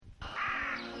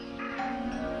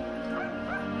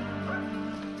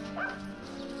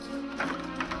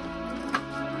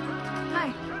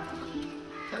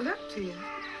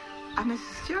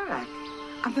Mrs. Stewart.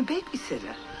 I'm the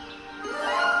babysitter.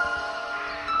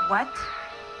 What?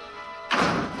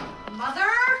 Mother?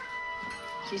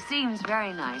 She seems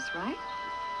very nice, right?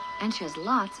 And she has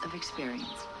lots of experience.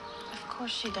 Of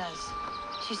course she does.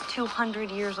 She's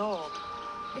 200 years old.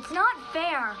 It's not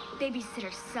fair.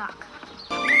 Babysitters suck.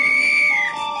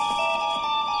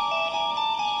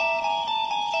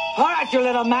 All right, you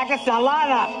little maggots, now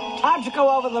line up. Time to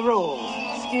go over the rules.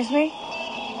 Excuse me?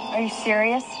 Are you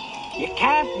serious? You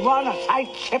can't run a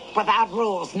tight ship without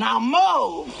rules. Now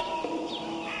move!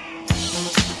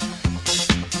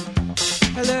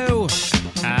 Hello.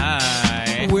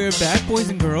 Hi. We're back, boys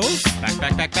and girls.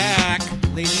 Back.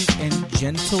 Ladies and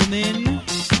gentlemen.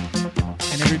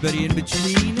 And everybody in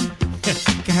between.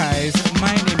 Guys,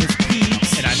 my name is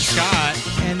Pete. And I'm Scott.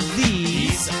 And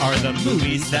these are the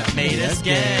movies that made us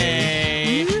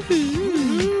gay.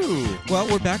 Well,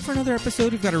 we're back for another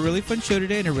episode. We've got a really fun show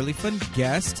today and a really fun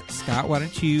guest. Scott, why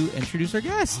don't you introduce our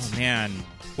guest? Oh, man.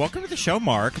 Welcome to the show,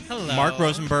 Mark. Hello. Mark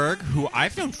Rosenberg, who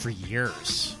I've known for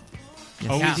years.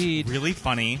 Yes, indeed. Really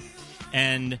funny.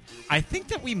 And I think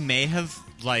that we may have,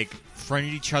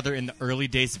 friended each other in the early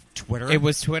days of Twitter. It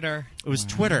was Twitter. It was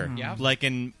Twitter. Yeah. Like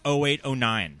in 08,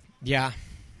 09. Yeah.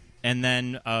 And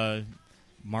then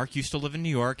Mark used to live in New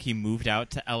York. He moved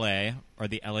out to L.A., or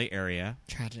the L.A. area.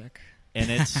 Tragic. And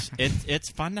it's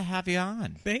fun to have you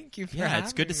on. Thank you for Yeah, having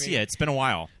it's good to me. see you. It's been a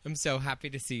while. I'm so happy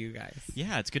to see you guys.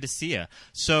 Yeah, it's good to see you.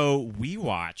 So we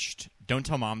watched Don't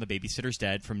Tell Mom, The Babysitter's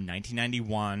Dead from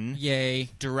 1991. Yay.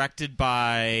 Directed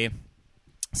by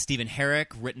Stephen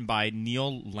Herrick, written by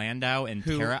Neil Landau and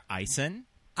Who- Tara Eisen.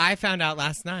 I found out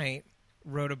last night,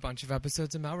 wrote a bunch of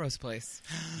episodes of Melrose Place.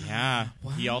 Yeah.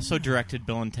 He also directed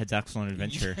Bill and Ted's Excellent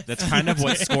Adventure. That's kind of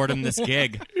what scored him this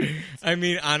gig. I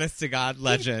mean, honest to God,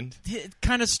 legend. It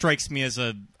kind of strikes me as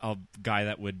a guy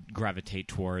that would gravitate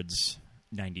towards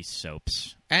 90s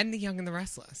soaps. And The Young and the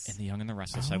Restless. And The Young and the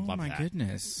Restless. I love that. Oh, my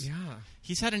goodness. Yeah.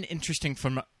 He's had an interesting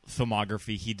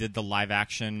filmography. He did the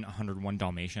live-action 101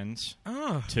 Dalmatians,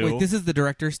 Oh. too. Wait, this is the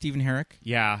director, Stephen Herrick?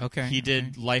 Yeah. Okay, He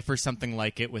did Life or Something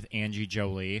Like It with Angie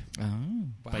Jolie. Oh.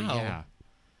 Wow. But yeah.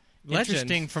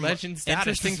 Legend. Legend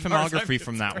status as far as I'm filmography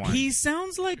from that concerned. one. He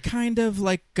sounds like kind of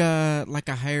like a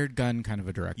hired gun kind of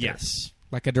a director. Yes.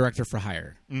 Like a director for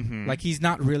hire. Mm-hmm. Like he's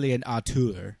not really an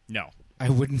auteur. No. I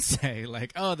wouldn't say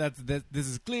this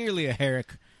is clearly a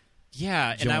Herrick.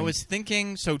 Yeah, and I joint. was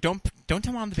thinking, so Don't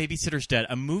Tell Mom the Babysitter's Dead,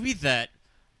 a movie that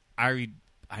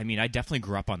I mean, I definitely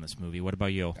grew up on this movie. What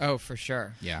about you? Oh, for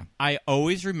sure. Yeah. I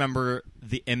always remember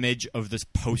the image of this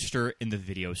poster in the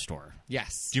video store.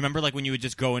 Yes. Do you remember when you would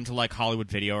just go into Hollywood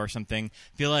Video or something?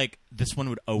 I feel like this one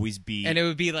would always be And it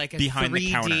would be like a behind 3D. the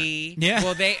counter. Yeah.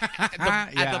 Well,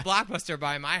 at Yeah. the Blockbuster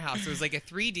by my house, it was like a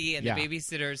 3D, and Yeah. the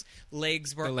babysitter's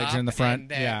legs were The legs up, are in the front, and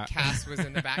the yeah. cast was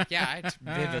in the back. Yeah, I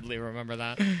vividly remember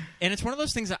that. And it's one of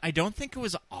those things that I don't think it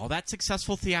was all that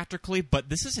successful theatrically, but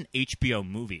this is an HBO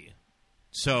movie.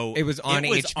 So It was on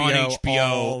HBO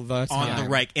all the on the time.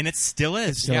 reg, and it still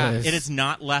is. It still is. It has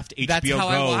not left HBO That's how Go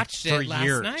I watched for it last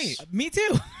years. night. Me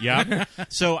too. Yeah.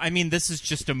 So I mean, this is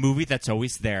just a movie that's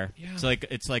always there. Yeah.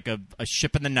 It's like a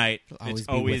ship in the night. Always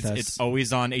be with us. It's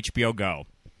always on HBO Go.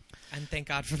 And thank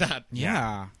God for that.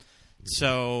 Yeah.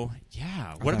 So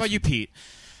yeah. What about you, Pete?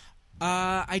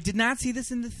 I did not see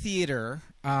this in the theater.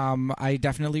 I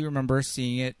definitely remember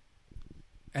seeing it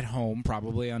at home,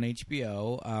 probably on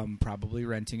HBO, probably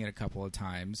renting it a couple of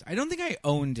times. I don't think I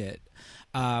owned it,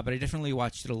 but I definitely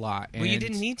watched it a lot. Well, you and-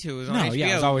 didn't need to. It was on No, HBO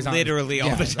yeah, it was always on. literally all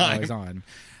Yeah, the it was time. always on.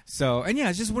 So, and yeah,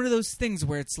 it's just one of those things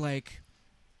where it's like,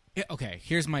 okay,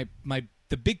 here's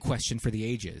the big question for the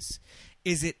ages: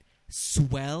 is it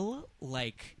swell,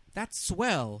 like that's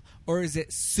swell, or is it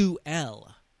Sue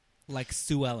L, like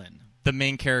Sue Ellen? The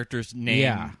main character's name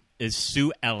Yeah. is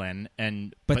Sue Ellen,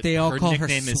 But they all call her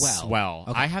nickname is Swell. Swell.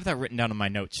 Okay. I have that written down in my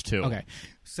notes too. Okay,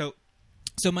 so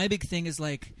my big thing is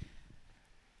like,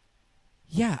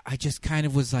 yeah, I just kind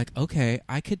of was like, okay,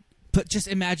 I could. But just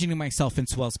imagining myself in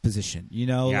Swell's position,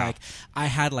 Yeah. like I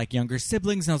had younger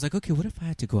siblings, and I was like, okay, what if I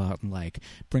had to go out and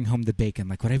bring home the bacon?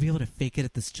 Like, would I be able to fake it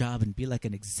at this job and be like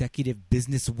an executive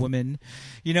businesswoman,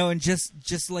 And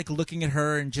just looking at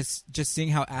her and just seeing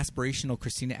how aspirational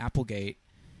Christina Applegate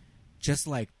just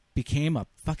became a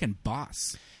fucking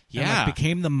boss, Yeah. and,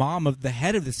 became the mom of the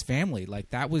head of this family. Like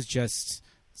that was just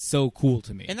so cool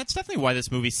to me. And that's definitely why this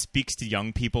movie speaks to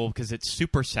young people, because it's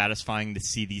super satisfying to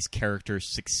see these characters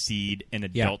succeed in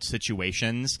adult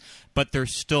situations, but they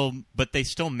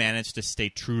still manage to stay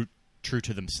true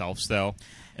to themselves though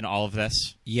in all of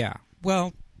this. Yeah.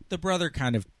 Well, the brother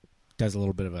kind of does a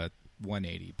little bit of a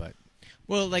 180, but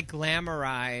Well,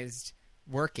 glamorized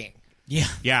working. Yeah.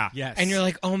 Yeah. Yes. And you're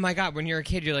like, oh my God, when you're a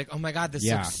kid, you're like, oh my God, this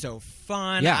looks so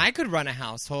fun. Yeah. I could run a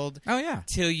household. Oh, yeah.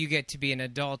 Till you get to be an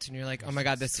adult and you're like, oh my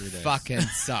God, this fucking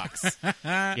sucks.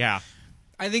 Yeah.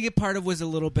 I think it part of was a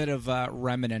little bit of a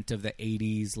remnant of the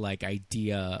 80s, like,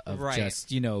 idea of just,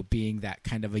 being that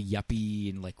kind of a yuppie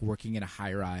and, like, working in a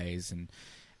high-rise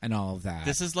and all of that.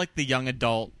 This is like the young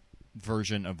adult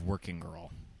version of Working Girl.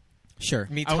 Sure.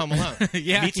 Meets Home Alone.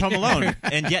 Meets Home Alone.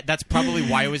 And yet that's probably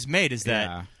why it was made, is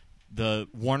that the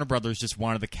Warner Brothers just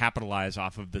wanted to capitalize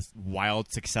off of this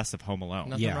wild success of Home Alone.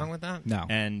 Nothing wrong with that. No.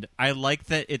 And I like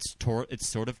that it's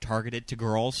sort of targeted to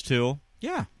girls, too.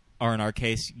 Yeah. Or in our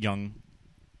case, young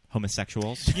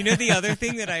homosexuals. You know the other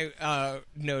thing that I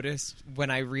noticed when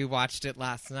I rewatched it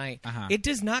last night? It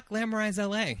does not glamorize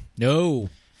L.A. No.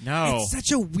 No. It's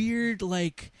such a weird,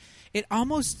 like, it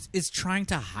almost is trying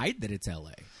to hide that it's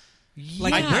L.A.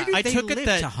 Like, where do I they took live? it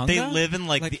that Tahunga? they live in,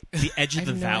 like the edge of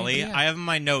the no valley. idea. I have in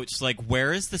my notes, like,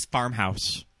 where is this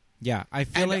farmhouse? Yeah, I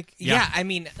feel like... I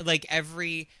mean, like,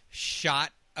 every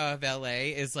shot of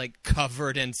L.A. is, like,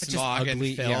 covered in smog ugly,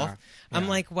 and filth. yeah. I'm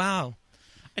like, wow.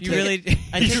 I You really... think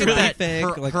Traffic,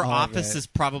 that like, her all of office it. is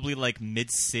probably, like,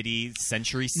 mid-city,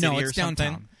 Century City No, or it's something.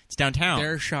 downtown. It's downtown.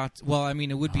 Their shots... Well, I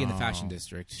mean, it would be in the fashion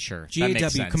district. Sure. That makes GAW,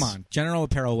 sense. come on. General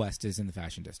Apparel West is in the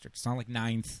fashion district. It's not like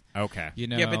 9th. Okay. You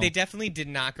know? Yeah, but they definitely did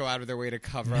not go out of their way to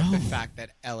cover up the fact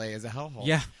that L.A. is a hellhole.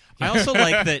 Yeah. I also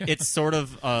like that it's sort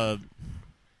of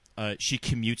she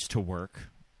commutes to work.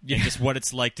 Yeah. And just what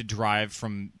it's like to drive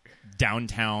from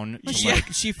downtown to like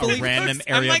she fully a random looks-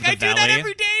 area I'm like, of the I do valley. that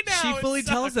every day now. She It fully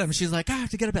sucks. tells them. She's like, I have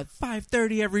to get up at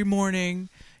 5:30 every morning,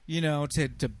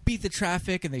 to beat the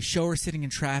traffic. And they show her sitting in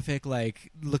traffic,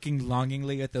 like, looking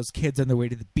longingly at those kids on their way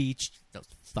to the beach. Those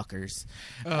fuckers.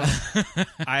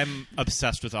 I'm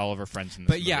obsessed with all of her friends in this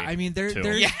But, yeah, movie, I mean, they're...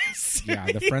 too. Yes. Yeah,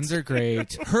 the friends are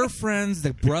great. Her friends,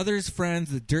 the brother's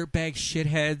friends, the dirtbag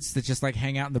shitheads that just, like,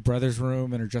 hang out in the brother's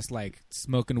room and are just, like,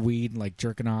 smoking weed and, like,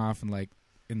 jerking off and, like,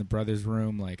 in the brother's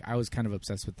room. Like, I was kind of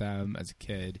obsessed with them as a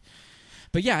kid.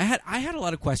 But, yeah, I had a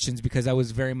lot of questions because I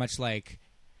was very much, like...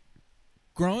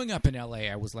 Growing up in L.A.,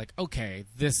 I was like, okay,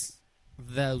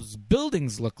 those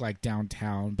buildings look like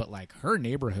downtown, but, like, her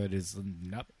neighborhood is...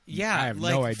 Yeah, I have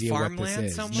like no idea what this farmland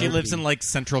is. somewhere? She lives in like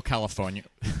Central California.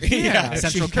 Yeah,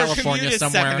 Central she- California Her commute is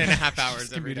somewhere. 7.5 hours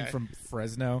She's every commuting day. from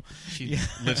Fresno. She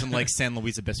lives in like San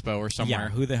Luis Obispo or somewhere. Yeah,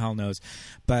 who the hell knows?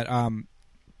 But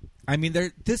I mean,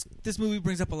 this movie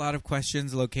brings up a lot of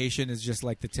questions. Location is just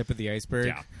like the tip of the iceberg.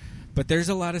 Yeah. But there's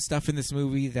a lot of stuff in this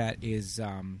movie that is,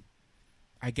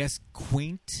 I guess,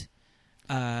 quaint.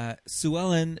 Sue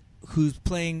Ellen, who's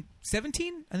playing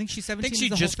 17, I think she's 17. I think she is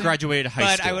the just whole thing. graduated high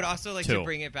But school. I would also like too. to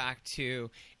bring it back to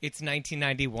it's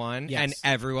 1991 Yes. and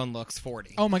everyone looks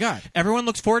 40. Oh my god! Everyone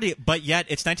looks 40, but yet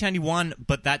it's 1991.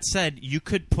 But that said, you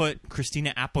could put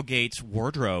Christina Applegate's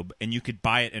wardrobe and you could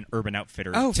buy it in Urban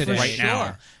Outfitters Oh, for right sure.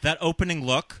 now. That opening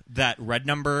look, that red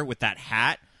number with that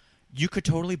hat, you could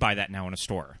totally buy that now in a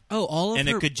store. Oh, all of and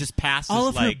her, it could just pass all as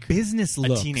of like her business a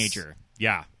looks. teenager.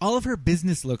 Yeah. All of her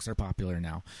business looks are popular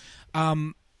now.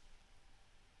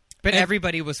 But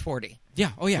everybody was 40.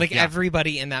 Yeah. Oh yeah. Like yeah.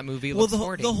 everybody in that movie Well, looks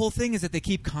 40. the whole thing is that they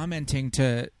keep commenting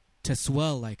to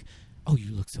Swell like, "Oh,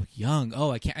 you look so young." Oh,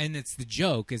 I can't. And it's the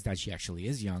joke is that she actually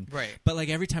is young, Right. But like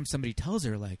every time somebody tells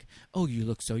her like, "Oh, you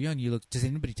look so young," does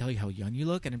anybody tell you how young you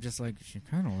look? And I'm just like, she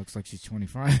kind of looks like she's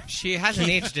 25. She hasn't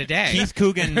aged a day. Keith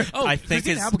Coogan, Oh, I think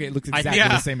Christina is Applegate looks I- exactly yeah.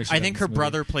 the same as she I does think in her this movie.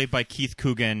 brother, played by Keith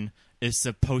Coogan, is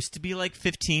supposed to be like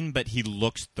 15, but he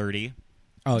looks 30.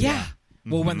 Oh yeah. Yeah.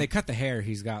 Well, when they cut the hair,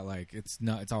 he's got like it's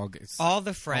all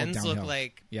the friends downhill. look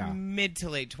like Yeah. mid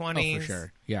to late 20s. oh, for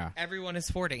sure. Yeah. Everyone is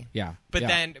 40. Yeah. But yeah.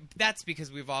 then that's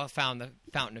because we've all found the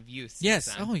fountain of youth. since yes.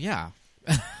 then. Oh yeah.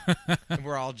 And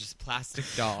we're all just plastic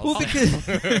dolls. Well, because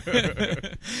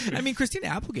I mean, Christina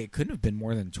Applegate couldn't have been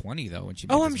more than 20 though when she.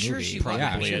 Made I'm this sure movie. she Probably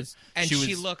Yeah, is. she was- and she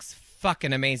she was- looks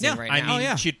fucking amazing Yeah, right I now. mean,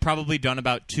 yeah. she'd probably done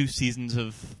about 2 seasons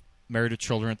of Married with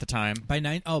Children at the time. by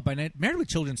nine. Married with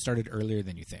Children started earlier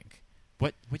than you think.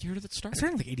 What year did it start? It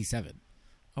started in like 87.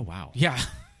 Oh, wow. Yeah.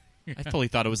 I fully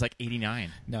thought it was like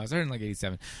 89. No, it started in like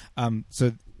 87.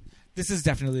 So this is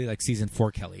definitely like season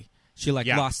 4 Kelly. She like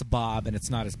Yeah. lost the bob, and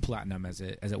it's not as platinum as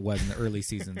it was in the early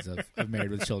seasons of Married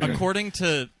with Children. According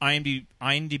to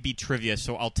IMDb trivia,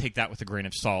 so I'll take that with a grain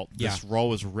of salt, this role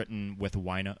was written with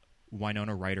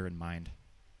Winona Ryder in mind.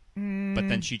 But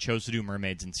then she chose to do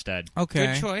mermaids instead.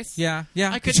 Okay. Good choice. Yeah.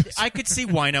 I could see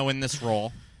Wino in this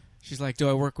role. She's like, do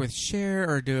I work with Cher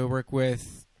or do I work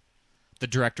with... The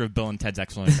director of Bill and Ted's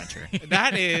Excellent Adventure.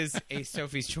 That is a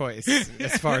Sophie's choice,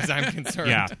 as far as I'm concerned.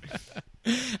 Yeah.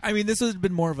 I mean, this would have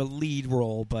been more of a lead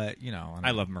role, but, you know. I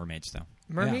love mermaids, though.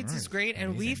 Mermaids is great,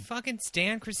 and we fucking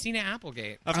stand Christina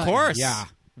Applegate. Of course. Yeah.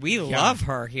 We love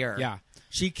her here. Yeah.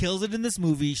 She kills it in this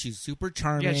movie. She's super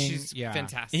charming. Yeah, she's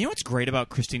fantastic. And you know what's great about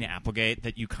Christina Applegate?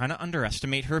 That you kind of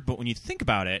underestimate her, but when you think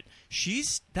about it,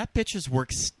 that bitch has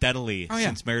worked steadily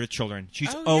since Married with Children.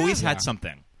 She's always had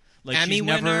something. Like Emmy she's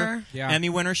winner. Emmy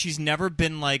winner. She's never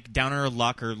been like down on her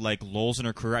luck or like lulls in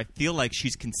her career. I feel like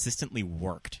she's consistently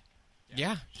worked.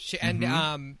 Yeah.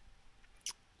 And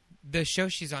the show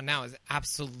she's on now is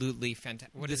absolutely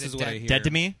fantastic. What is it? What I hear. Dead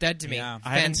to Me? Dead to Me. Yeah.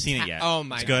 I haven't seen it yet. Oh,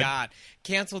 my God.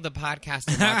 Cancel the podcast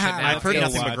and watch it now. I've heard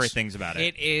nothing but great things about it.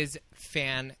 It is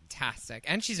fantastic.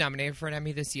 And she's nominated for an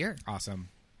Emmy this year. Awesome.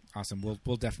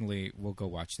 We'll definitely go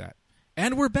watch that.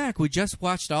 And we're back. We just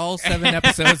watched all 7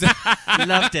 episodes.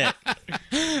 Loved it.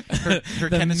 Her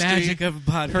the chemistry, magic of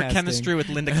podcasting. Her chemistry with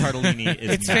Linda Cardellini is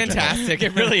It's magical. fantastic.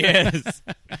 It really is.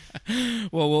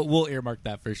 Well, we'll earmark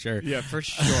that for sure. Yeah, for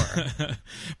sure.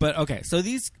 But okay, so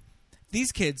these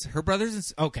kids, her brothers and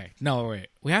okay, no wait,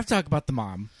 we have to talk about the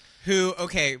mom. Who?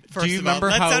 Okay, first Do you of all,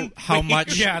 remember how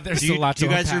much? Yeah, there's do a lot to Do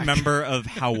you guys unpack. remember of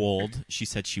how old she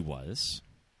said she was?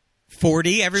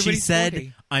 40? Everybody's She said,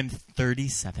 40. "I'm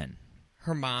 37."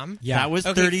 Her mom? Yeah. That was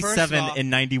Okay, 37 first of all- in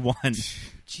 91.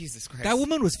 Jesus Christ. That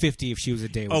woman was 50 if she was a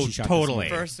day when Oh, she shot totally.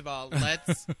 This movie. First of all,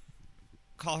 let's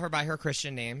call her by her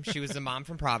Christian name. She was the mom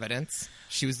from Providence.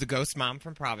 She was the ghost mom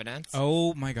from Providence.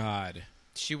 Oh my God.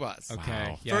 She was. Okay.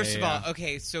 Wow. Yeah, First yeah, of all,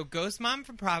 okay, so Ghost Mom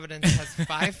from Providence has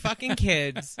 5 fucking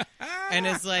kids and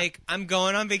is like, I'm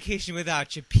going on vacation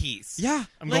without you. Peace. yeah.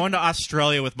 I'm Like- going to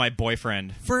Australia with my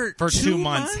boyfriend For 2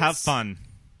 months. Have fun.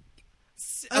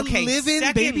 Okay, live-in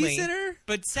secondly, babysitter?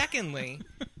 But secondly,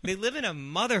 they live in a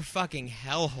motherfucking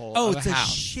hellhole Oh, of it's a a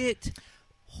house. shit.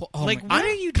 Oh Like, my- what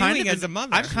are you Kind doing of as a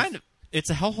mother? I'm kind of. It's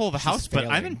a hellhole of a house, but I'm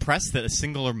failing. impressed that a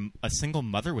single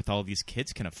mother with all these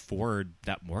kids can afford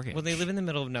that mortgage. Well, they live in the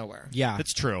middle of nowhere. Yeah.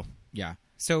 That's true. Yeah.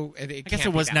 So I guess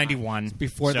it was 91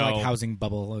 Before the so- like housing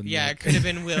bubble. And Yeah, the- it could have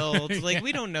been willed. Like,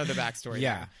 we don't know the backstory.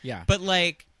 Yeah, there. yeah. But,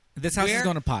 like, This house is where-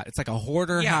 going to pot. It's like a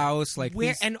hoarder yeah, house. Like where,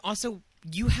 these- and also,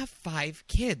 you have 5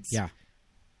 kids. yeah.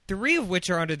 3 of which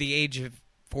are under the age of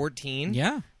 14.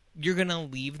 Yeah. You're going to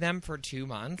leave them for 2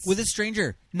 months? With a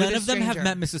stranger. None a of them have stranger.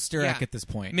 met Mrs. Sturrock Yeah. at this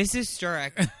point. Mrs.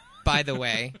 Sturrock, by the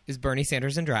way, is Bernie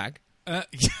Sanders in drag. Oh,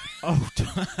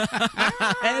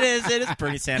 it is. It is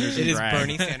Bernie Sanders. It in is drag.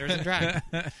 Bernie Sanders in drag.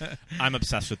 I'm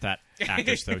obsessed with that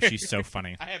actress, though. She's so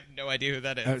funny. I have no idea who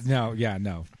that is. no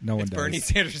one It's does. Bernie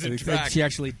Sanders in drag. She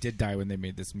actually did die when they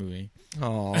made this movie.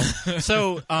 Oh.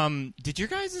 So, did your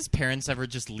guys' parents ever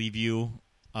just leave you?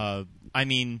 I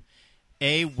mean,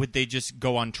 would they just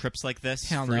go on trips like this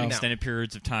Hell for no. extended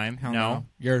periods of time? Hell no.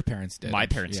 Your parents did. My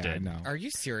parents Yeah, did. No. Are you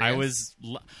serious?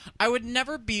 I would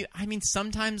never be. I mean,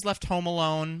 sometimes left home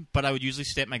alone, but I would usually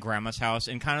stay at my grandma's house.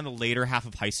 In kind of the later half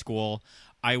of high school,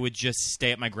 I would just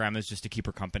stay at my grandma's just to keep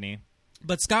her company.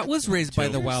 But Scott was raised by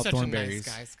the You're Wild such a Thornberries.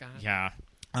 nice guy, Scott. Yeah.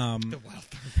 The Wild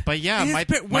Thornberries. But yeah, His my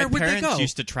where would they parents go?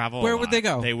 used to travel. a Where would lot. they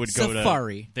go? They would go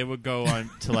Safari. They would go on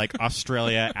to like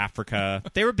Australia, Africa.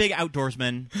 They were big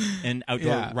outdoorsmen and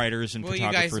outdoor Yeah. writers and Well, you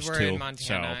guys photographers were too. in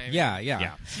Montana. So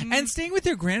Yeah. And staying with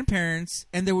your grandparents,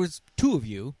 and there was 2 of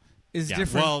you, is yeah.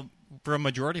 different. Well, for a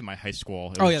majority of my high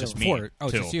school, it oh was yeah, just there were me. 4. Oh,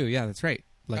 it's too. just you. Yeah, that's right.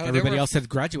 Like Oh, there everybody were- else had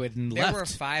graduated and There left. were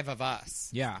 5 of us.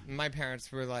 Yeah. My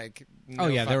parents were like, no Oh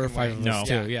yeah, there were fucking 5 way. of us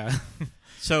No. too. Yeah.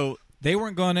 So, They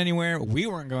weren't going anywhere. We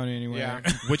weren't going anywhere.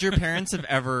 Yeah. would your parents have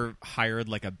ever hired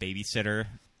like a babysitter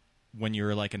when you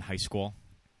were like in high school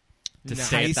to No.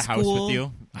 stay High at the house school? with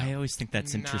you? I always think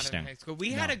that's Not interesting. in high school.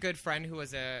 We had a good friend who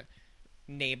was a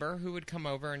neighbor who would come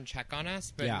over and check on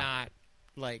us, but Yeah. not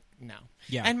like no.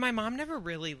 Yeah. And my mom never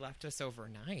really left us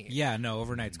overnight. Yeah, no,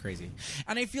 overnight's crazy.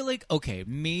 And I feel like, okay,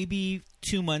 maybe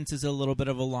 2 months is a little bit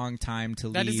of a long time to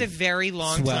That leave. is a very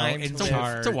long Swell time in to,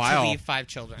 charge. It's a while. to leave 5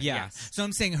 children. Yeah. Yes. So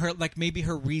I'm saying her, like, maybe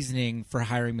her reasoning for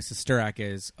hiring Mrs. Sturrock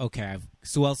is, okay, I've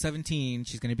Suel's 17,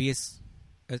 she's going to be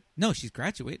no, she's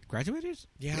graduated?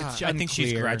 Yeah. I think she's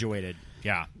unclear. graduated.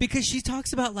 Yeah. Because she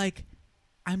talks about, like,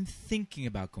 I'm thinking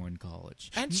about going to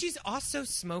college. And she's also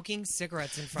smoking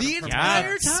cigarettes in front The of her entire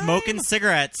mother. time? Smoking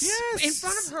cigarettes. Yes. In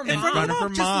front of her In mom. front of her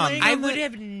Just mom. laying I on would the-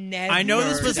 have never. I know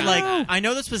this was done like that. I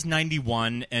know this was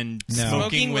 91 and No. smoking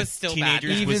Smoking with was still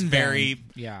teenagers bad. was Even very then,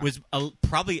 yeah. was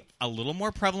probably a little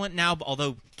more prevalent now, but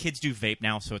although kids do vape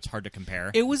now, so it's hard to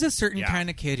compare. It was a certain Yeah. kind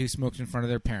of kid who smoked in front of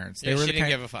their parents. Yeah, were she the didn't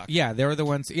kind- give a fuck. Yeah, they were the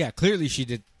ones. Yeah, clearly she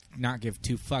did not give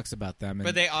 2 fucks about them. And,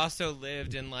 But they also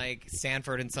lived in like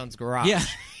Sanford and Sons garage. Yeah.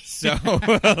 So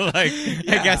like I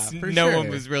Yeah, guess for no sure. one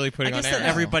was really I putting guess on that air.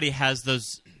 everybody has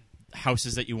those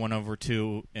houses that you went over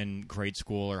to in grade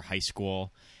school or high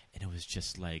school, and it was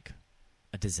just like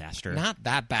a disaster. Not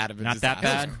that bad of a Not disaster. that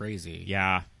That bad. was crazy.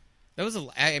 Yeah. That was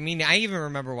I mean, I even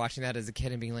remember watching that as a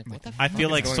kid and being like, "What the?" I fuck feel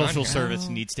is like going on social here? service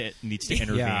needs to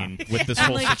intervene with this And,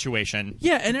 whole like- situation.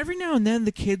 Yeah, and every now and then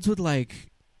the kids were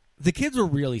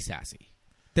really sassy.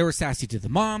 They were sassy to the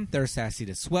mom. They were sassy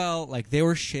to Swell. Like, they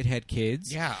were shithead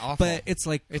kids. Yeah, awful. But it's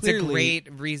like, It's clearly, a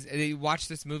great reason. You watch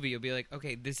this movie, you'll be like,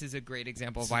 okay, this is a great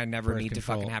example of why I never birth need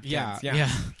control. to fucking have kids.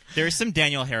 Yeah. There's some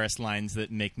Danielle Harris lines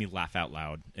that make me laugh out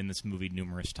loud in this movie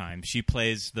numerous times. She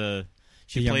plays the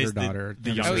younger daughter.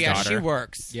 The Oh, younger Oh yeah, daughter. she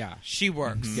works. Yeah. She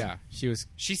works. Yeah, she was.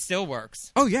 She still works.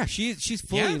 Oh yeah, she's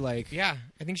fully Yeah. like. Yeah,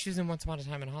 I think she was in Once Upon a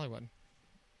Time in Hollywood.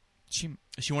 Is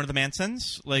she one of the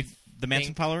Mansons? Like the Manson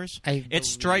think- followers? I It believe-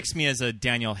 strikes me as a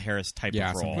Danielle Harris type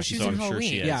Yeah, of role. well, she's so in I'm sure Halloween.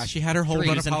 she is. Yeah, she had her whole She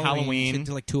run was of in Halloween. She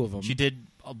did like 2 of them. She did.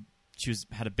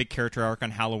 Had a big character arc on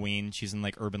Halloween. She's in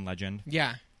like Urban Legend.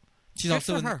 Yeah. She's Good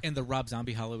also for her. in the Rob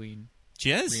Zombie Halloween.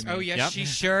 She is. Remake. Oh yes, Yep. she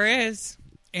sure is.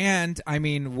 And I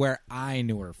mean, where I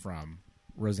knew her from,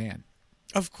 Roseanne.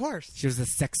 Of course. She was the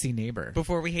sexy neighbor.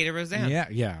 Before we hated Roseanne.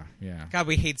 Yeah. God,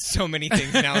 we hate so many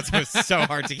things now. It's so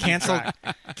hard to keep track.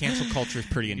 Cancel culture is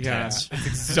pretty intense. It's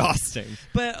exhausting.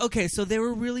 But okay, so they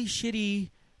were really shitty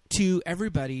to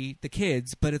everybody, the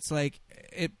kids. But it's like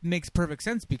it makes perfect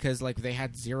sense because like they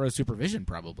had zero supervision.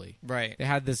 Probably Right. they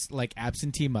had this like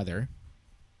absentee mother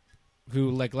who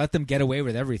like let them get away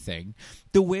with everything.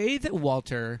 The way that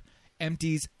Walter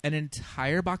empties an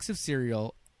entire box of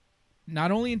cereal,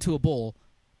 not only into a bowl,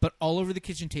 but all over the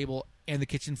kitchen table and the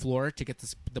kitchen floor to get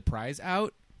the prize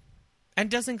out, And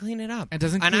doesn't clean it up. And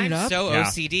doesn't clean I'm it up? so Yeah.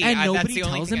 OCD. and that's nobody the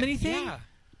only tells thing him anything. Yeah.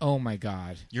 Oh my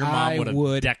god! Your mom I would've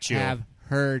would decked you. have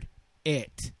heard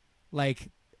it. Like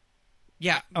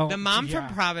Yeah. Oh, the mom yeah.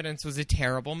 from Providence was a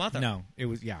terrible mother. no, it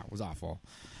was awful.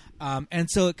 And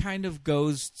so it kind of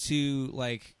goes to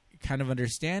like kind of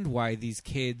understand why these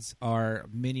kids are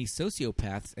mini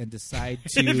sociopaths and decide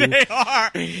to They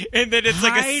are. And then it's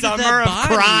like a hide summer the of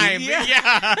body. crime.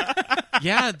 Yeah.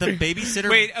 Yeah, the babysitter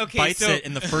Wait, okay, bites so- it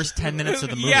in the first 10 minutes of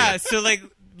the movie. Yeah, so like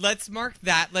let's mark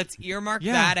that. Let's earmark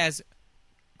Yeah. that as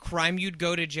crime you'd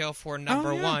go to jail for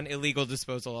number yeah. 1, illegal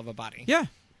disposal of a body. Yeah.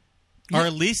 Or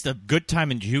at least a good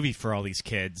time in juvie for all these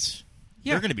kids.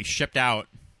 Yeah. They're going to be shipped out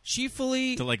She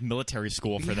fully to like military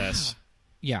school for this.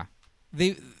 Yeah.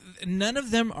 None of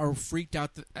them are freaked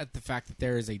out at the fact that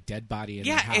there is a dead body in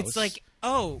Yeah, their house. it's like,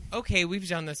 oh, okay, we've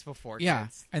done this before. Yeah,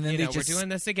 kids. and then You they know, just- we're doing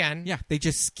this again. yeah, they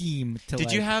just scheme to Did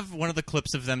like, you have one of the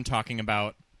clips of them talking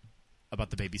about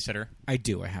the babysitter? I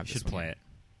do. I have You should this one play here.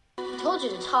 it. I told you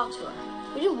to talk to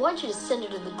her. We didn't want you to send her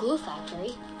to the glue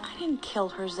factory. I didn't kill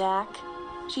her, Zach.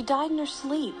 She died in her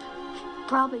sleep.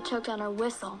 Probably choked on her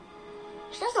whistle.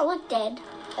 She doesn't look dead.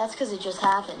 That's because it just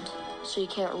happened, so you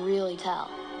can't really tell.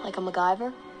 Like a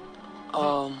MacGyver?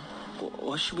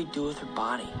 What should we do with her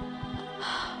body?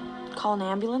 Call an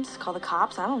ambulance? Call the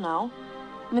cops? I don't know.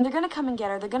 I mean, they're gonna come and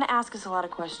get her. They're gonna ask us a lot of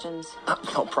questions.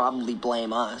 They'll probably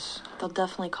blame us. They'll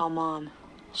definitely call Mom.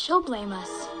 She'll blame us.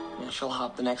 You know, she'll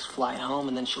hop the next flight home,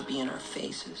 and then she'll be in our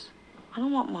faces. I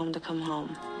don't want Mom to come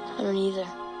home. I don't either.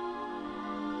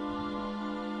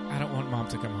 I don't want Mom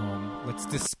to come home. Let's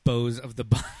dispose of the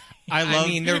body. I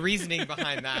mean, the reasoning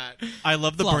behind that. I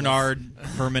love the Flawless. Bernard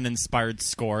Herrman inspired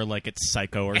score, like it's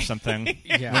Psycho or something.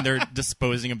 Yeah. When they're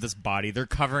disposing of this body, they're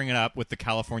covering it up with the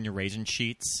California raisin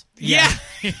sheets. Yeah.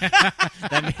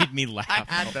 That made me laugh.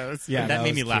 I had those. Yeah, that made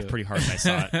was me laugh cute. pretty hard when I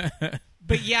saw it.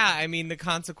 But yeah, I mean, the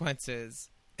consequences.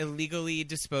 Illegally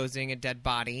disposing a dead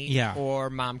body, Yeah. or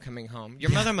Mom coming home. Your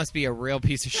mother must be a real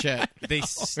piece of shit. They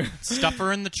stuff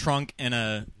her in the trunk in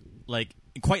a, like,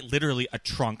 quite literally a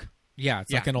trunk. Yeah,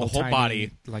 it's Yeah, like an the old whole tiny,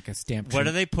 body. like a stamp. What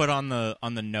do they put on the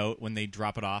note when they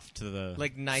drop it off to the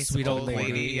Like nice Sweet old old lady.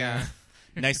 lady, Yeah.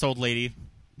 nice old lady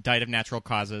died of natural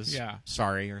causes? Yeah.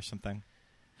 Sorry or something.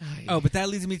 Oh, but that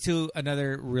leads me to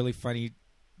another really funny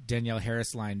Danielle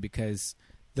Harris line because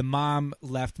the mom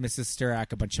left Mrs.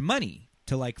 Sturak a bunch of money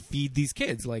to like feed these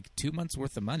kids, like 2 months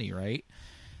worth of money, right?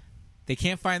 They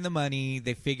can't find the money.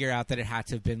 They figure out that it had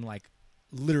to have been like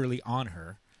literally on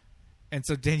her. And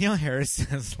so Danielle Harris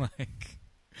says like,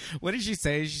 what did she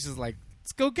say? She says like,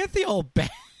 let's go get the old bat.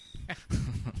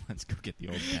 Let's go get the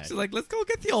old bag. She's like, let's go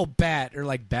get the old bat or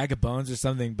like bag of bones or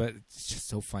something. But it's just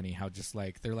so funny how just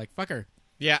like, they're like, fuck her.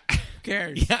 Yeah. Who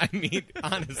cares? Yeah, I mean,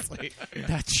 honestly.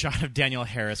 That shot of Danielle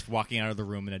Harris walking out of the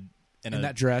room in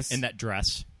that dress. In that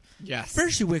dress. Yes.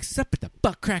 First she wakes up at the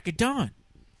butt crack of dawn.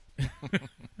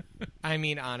 I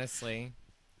mean, honestly.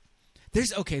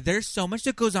 There's so much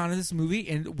that goes on in this movie,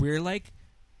 and we're like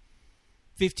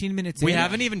 15 minutes We in.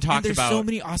 haven't even And talked there's about- so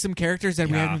many awesome characters that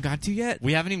we Yeah. haven't got to yet.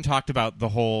 We haven't even talked about the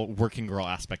whole working girl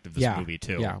aspect of this movie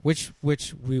too. Yeah, which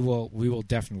we will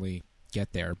definitely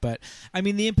get there. But I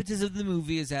mean, the impetus of the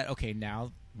movie is that okay,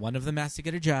 now one of them has to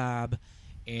get a job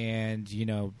and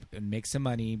make some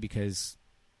money because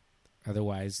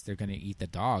otherwise they're going to eat the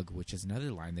dog, which is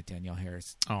another line that Danielle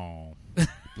Harris. Oh, the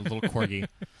little corgi.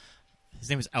 His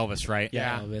name was Elvis, right?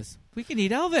 Yeah, Elvis. We can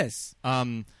eat Elvis.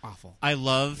 Awful. I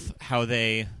love how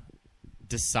they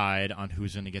decide on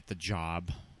who's going to get the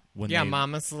job.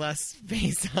 Mama Celeste's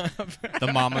face up.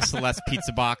 The Mama Celeste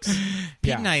pizza box.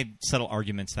 Pete and I settle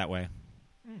arguments that way.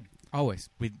 Always.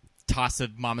 We toss a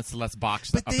Mama Celeste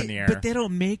box up in the air. But they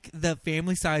don't make the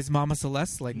family size Mama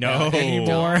Celeste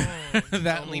anymore.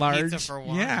 That only large. Pizza for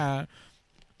one. Yeah.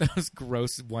 That was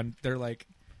gross. They're like,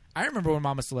 I remember when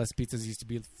Mama Celeste pizzas used to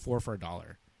be 4 for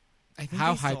 $1. I think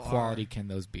how they high still quality are. can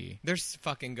those be? They're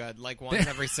fucking good. Like once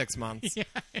every 6 months.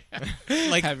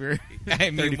 Like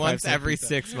once every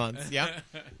 6 months. Yep.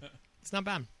 It's not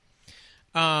bad.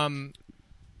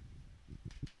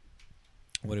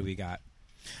 What do we got?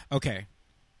 Okay.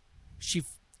 She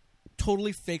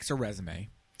totally fakes her resume.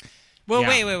 Well,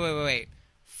 wait.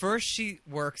 First, she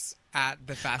works at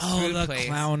the fast food the place.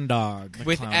 Clown dog.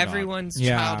 With everyone's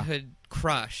childhood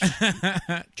crush.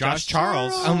 Josh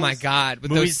Charles. Oh, my God.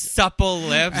 With those supple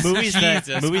lips. Movies that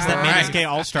made us gay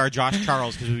all-star Josh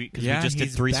Charles because we just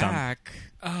did threesome. Back.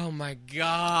 Oh, my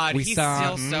God. He's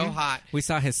still so hot. We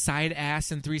saw his side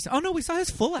ass in threesome. Oh, no, we saw his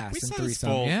full ass in threesome. His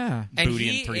full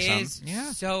booty in threesome. And he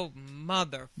is so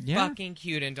motherfucking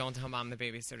cute in Don't Tell Mom the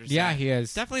Babysitter's Yeah, he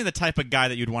is. Definitely the type of guy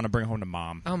that you'd want to bring home to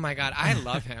mom. Oh, my God. I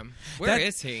love him. Where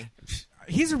is he?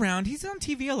 He's around. He's on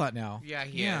TV a lot now. Yeah,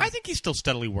 he is. I think he still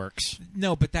steadily works.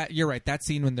 No, but you're right. That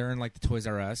scene when they're in like the Toys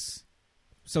R Us,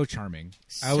 so charming.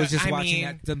 I was just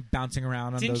watching them bouncing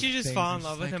around on Didn't those you just things fall in and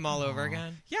love with him all over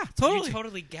again? Yeah, totally. You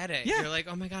totally get it. Yeah. You're like,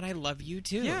 oh my God, I love you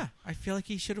too. Yeah, I feel like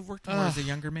he should have worked more as a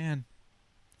younger man.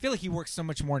 I feel like he works so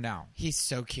much more now. He's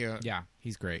so cute. Yeah,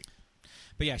 he's great.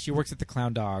 But yeah, she works at the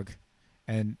Clown Dog,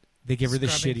 and they give her the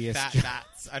shittiest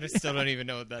fats. I just still don't even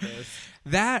know what that is.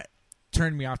 That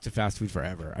turned me off to fast food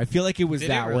forever. I feel like it was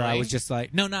Did that it really? where I was just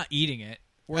like, no, not eating it.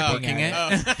 Working it. Oh.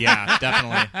 Yeah,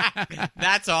 definitely.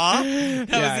 That's all? That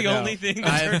was the only thing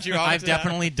that turned you off I've to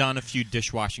definitely done a few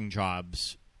dishwashing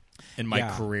jobs in my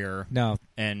career. No.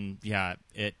 And yeah,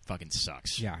 it fucking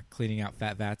sucks. Yeah, cleaning out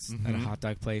fat vats at a hot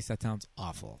dog place. That sounds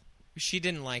awful. She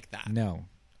didn't like that. No.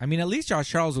 I mean, at least Josh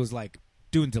Charles was like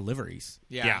doing deliveries.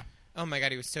 Yeah. Oh my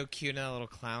God, he was so cute in that little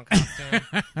clown costume.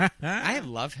 I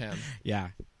love him. Yeah.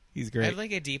 He's great. I have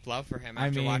like a deep love for him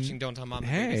after watching Don't Tell Mom the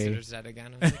Babysitter's Dead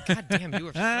again. I was like, God damn, you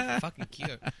were so fucking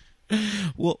cute.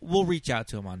 We'll reach out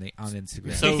to him on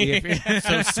Instagram.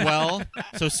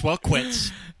 So Swell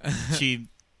quits. She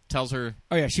tells her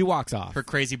she walks off. Her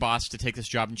crazy boss to take this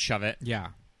job and shove it.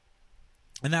 Yeah.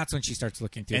 And that's when she starts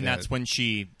looking through that's when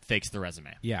she fakes the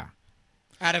resume. Yeah.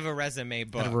 Out of a resume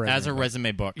book. As a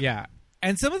resume book. Yeah.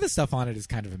 And some of the stuff on it is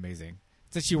kind of amazing.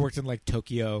 So she worked in like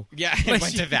Tokyo. Yeah, and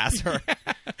went to Vassar.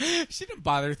 She didn't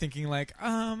bother thinking like,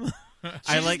 She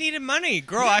just needed money.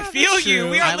 Girl, I feel you.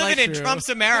 We are living in Trump's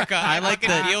America. I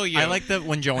feel you. I like that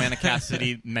when Joanna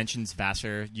Cassidy mentions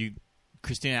Vassar,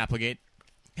 Christina Applegate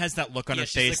has that look on her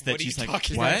face that she's like,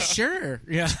 what? Sure.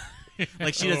 Yeah.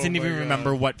 Like she doesn't even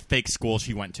remember what fake school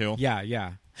she went to. Yeah,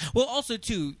 yeah. Well, also,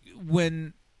 too,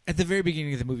 when at the very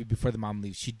beginning of the movie, before the mom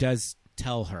leaves, she does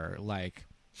tell her, like,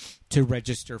 to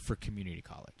register for community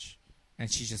college.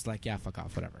 And she's just like, yeah, fuck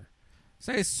off, whatever.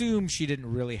 So I assume she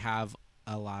didn't really have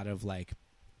a lot of, like,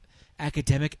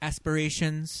 academic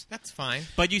aspirations. That's fine.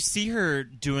 But you see her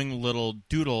doing little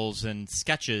doodles and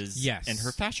sketches in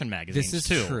her fashion magazines, this is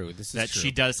too. True. This is that true.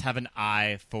 She does have an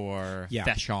eye for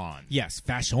fashion. Yes,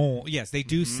 fashion. Yes, they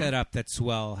do set up that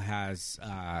Swell has,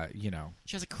 she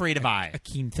has a creative eye. A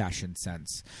keen fashion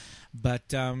sense.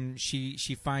 But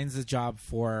she finds a job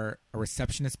for a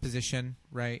receptionist position,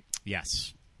 right?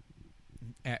 Yes.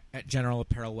 At General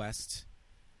Apparel West,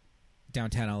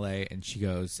 downtown LA, and she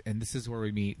goes, and this is where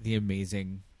we meet the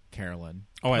amazing Carolyn.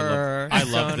 Oh, I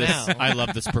love this. I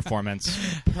love this performance.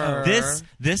 This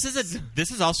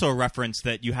is also a reference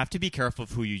that you have to be careful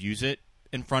of who you use it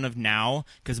in front of now,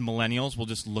 because millennials will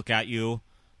just look at you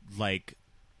like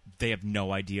they have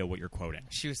no idea what you're quoting.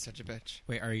 She was such a bitch.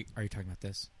 Wait, are you talking about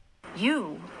this?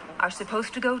 You are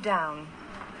supposed to go down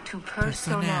to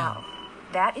personnel.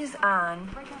 That is on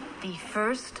the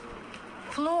first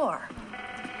floor.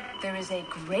 There is a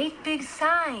great big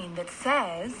sign that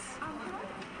says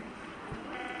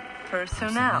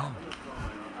personnel.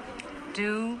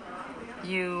 Do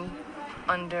you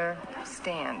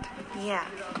understand? Yeah.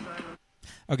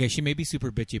 Okay, she may be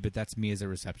super bitchy, but that's me as a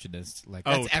receptionist. Like,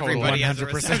 that's everybody as a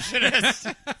receptionist.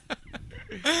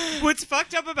 What's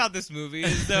fucked up about this movie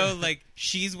is though, like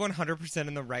she's 100%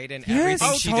 in the right in Yes.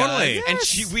 everything she totally.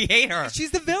 does, and we hate her.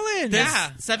 She's the villain. This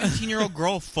Yeah. 17-year-old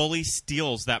girl fully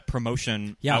steals that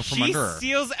promotion out from She under her.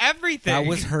 steals everything. That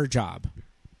was her job.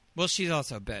 Well, she's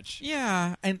also a bitch.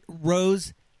 Yeah, and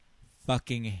Rose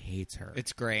fucking hates her.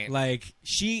 It's great. Like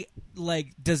she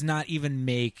does not even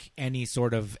make any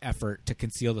sort of effort to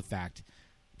conceal the fact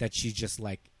that she just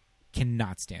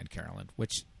cannot stand Carolyn,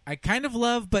 which I kind of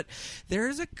love, but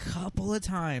there's a couple of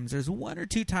times, there's 1 or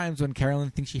 2 times when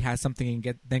Carolyn thinks she has something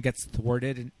and then gets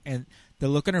thwarted, and the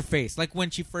look on her face, like when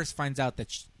she first finds out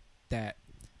that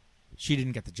she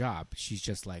didn't get the job, she's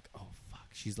just like, oh fuck,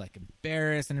 she's like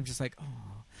embarrassed, and I'm just like,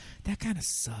 oh, that kind of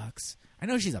sucks. I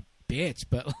know she's a bitch,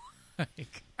 but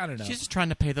like, I don't know. She's just trying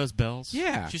to pay those bills.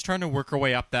 Yeah. She's trying to work her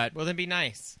way up that Well, then be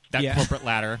nice. corporate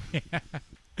ladder.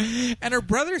 And her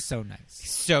brother's so nice.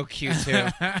 So cute too.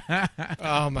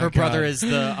 Oh my god. Her brother is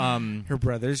the Her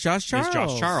brother's Josh Charles. Is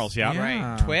Josh Charles, yeah.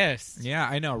 Right. Twist. Yeah,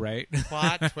 I know, right?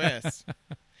 Plot twist.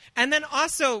 And then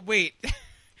also, wait.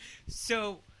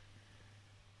 So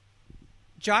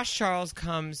Josh Charles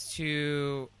comes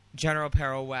to General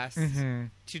Peril West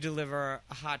to deliver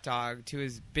a hot dog to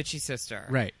his bitchy sister.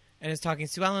 Right. And is talking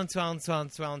Sue-Ellen.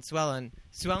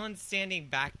 Sue-Ellen's standing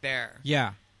back there.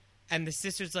 Yeah. And the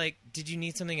sister's like, did you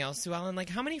need something else, Sue-Ellen? Like,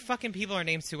 how many fucking people are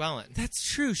named Sue-Ellen? That's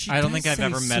true. I don't think I've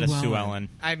ever met a Sue Ellen.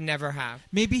 I've never have.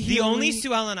 Maybe he the only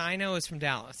Sue-Ellen I know is from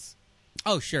Dallas.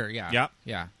 Oh, sure, yeah. Yep.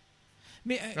 Yeah.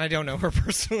 I don't know her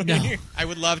personally. No. I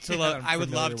would love to. Yeah, I'm I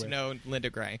would love familiar to with. know Linda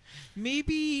Gray.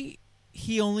 Maybe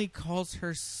he only calls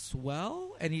her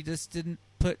Swell, and he just didn't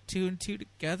put 2 and 2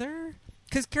 together?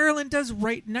 Because Carolyn does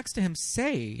right next to him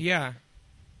say... Yeah.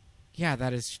 Yeah,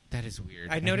 that is weird.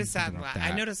 I noticed didn't that. think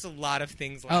about I noticed a lot of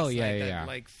things last Oh, yeah, night yeah,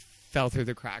 that fell through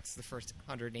the cracks the first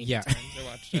 180 Yeah. times I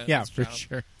watched it. Yeah, This for show.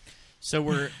 sure.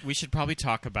 So we should probably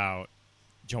talk about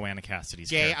Joanna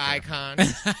Cassidy's Gay character.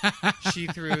 icon. She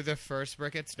threw the first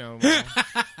brick at Stonewall.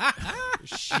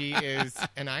 She is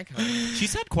an icon.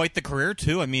 She's had quite the career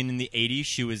too. I mean, in the 80s,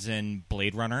 she was in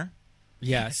Blade Runner.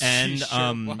 Yes. And She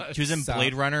sure was. she was in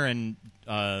Blade Runner and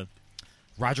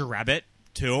Roger Rabbit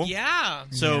too. Yeah.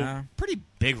 So Yeah. pretty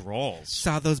big roles.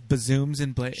 Saw those bazooms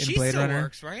in Blade She Runner. still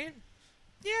works, right?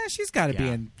 Yeah, she's got to be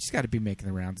Yeah. in. She's got to be making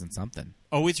the rounds in something.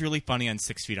 Always really funny on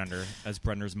 6 Feet Under as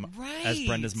Brenda's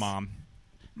mom.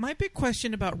 My big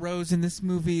question about Rose in this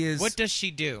movie is What does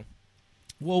she do?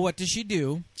 Well, what does she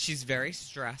do? She's very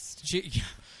stressed.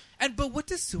 But what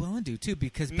does Sue Ellen do too?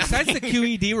 Because besides the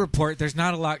QED report, there's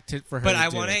not a lot for her. But to I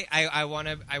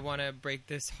do. want to break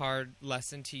this hard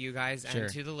lesson to you guys Sure.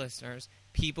 and to the listeners.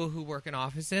 People who work in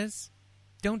offices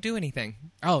don't do anything.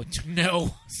 Oh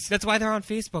no! That's why they're on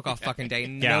Facebook all fucking day.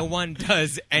 Yeah. No one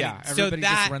does. And Yeah, so everybody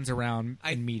that just runs around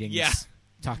in meetings,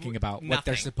 talking about what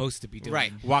they're Nothing. supposed to be doing.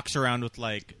 Right. Walks around with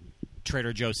like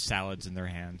Trader Joe's salads in their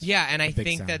hands. Yeah, and I big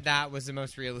think sound. that was the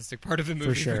most realistic part of the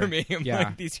movie sure. for me. I'm Yeah.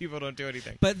 like, these people don't do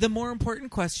anything. But the more important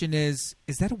question is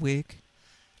that a wig?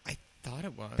 I thought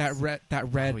it was. That red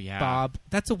Oh, yeah. bob.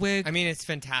 That's a wig. I mean, it's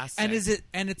fantastic. and is it?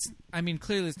 And it's. I mean,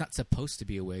 clearly, it's not supposed to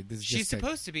be a wig. This is She's just a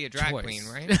supposed to be a drag choice. queen,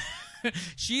 right?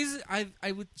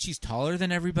 She's taller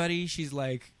than everybody. She's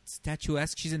like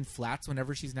statuesque. She's in flats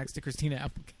whenever she's next to Christina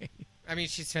Applegate. I mean,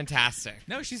 she's fantastic.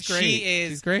 No, she's great. She is.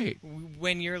 She's great.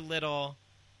 When you're little,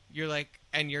 you're like,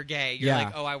 and you're gay. You're Yeah.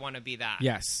 like, oh, I want to be that.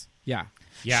 Yes. Yeah.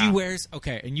 Yeah. She wears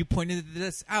and you pointed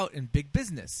this out in Big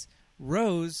Business.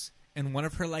 Rose in one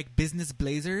of her like business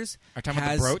blazers Are you talking about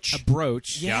has the brooch? a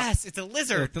brooch. Yes, it's a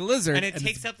lizard. It's a lizard, and it and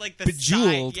takes it's up like the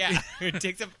bejeweled. side. Yeah, it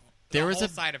takes up. There the was whole a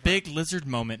side of big her. lizard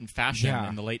moment in fashion Yeah.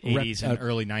 in the late 80s and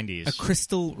early 90s.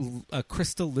 A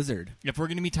crystal lizard. If we're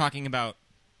going to be talking about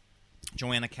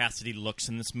Joanna Cassidy looks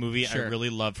in this movie, Sure. I really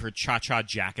love her cha-cha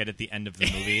jacket at the end of the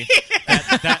movie.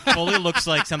 that fully looks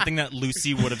like something that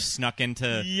Lucy would have snuck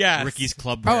into Yes. Ricky's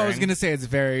club Oh, wearing. I was gonna say it's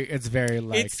very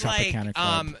like It's like Tropicana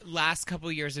Club. last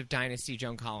couple years of Dynasty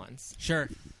Joan Collins. Sure.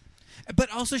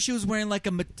 But also, she was wearing like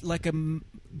a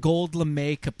gold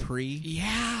lame capri.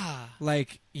 Yeah.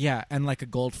 And like a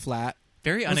gold flat.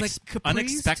 Very It was like capris to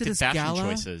unexpected this fashion gala?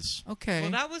 choices. Okay.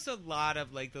 Well, that was a lot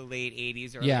of like the late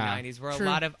 80s, early Yeah, 90s, where true. a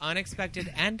lot of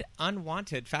unexpected and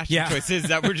unwanted fashion Yeah. choices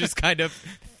that were just kind of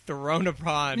thrown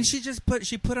upon. and she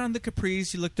put on the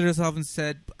capris. She looked at herself and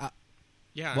said,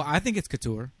 Yeah. "Well, I think it's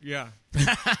couture." Yeah.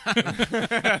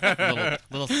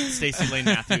 little Stacey Lane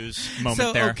Matthews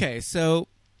moment there. Okay, so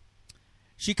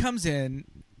she comes in,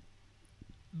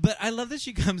 but I love that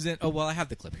she comes in. Oh, well, I have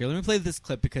the clip here. Let me play this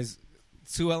clip because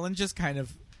Sue Ellen just kind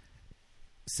of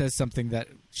says something that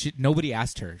nobody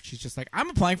asked her. She's just like, "I'm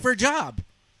applying for a job."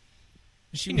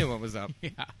 She knew what was up.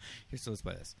 Yeah. Here, so let's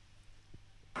play this.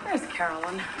 Where's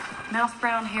Carolyn? Mouse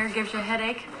brown hair gives you a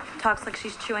headache? Talks like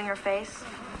she's chewing her face.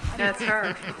 That's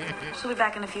her. She'll be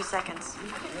back in a few seconds.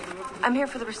 I'm here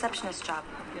for the receptionist job.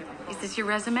 Is this your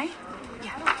resume?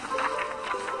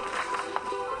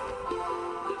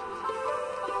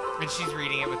 And she's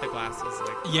reading it with the glasses.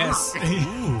 Like, Yes.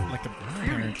 oh. Like a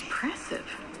Very impressive.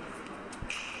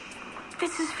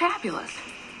 This is fabulous.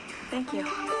 Thank you.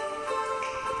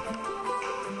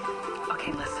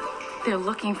 Okay, listen. They're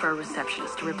looking for a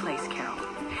receptionist to replace Carol.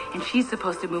 And she's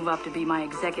supposed to move up to be my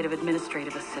executive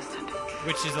administrative assistant.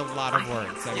 Which is a lot of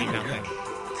words. I mean, nothing.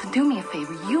 So do me a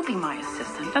favor, you be my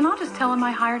assistant, and I'll just tell him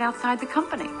I hired outside the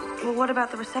company. Well, what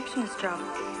about the receptionist job?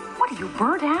 What, are you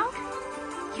burnt out?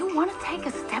 You want to take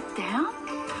a step down?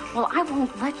 Well, I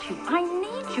won't let you. I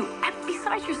need you. And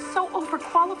besides, you're so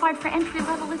overqualified for entry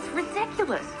level, it's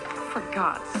ridiculous. For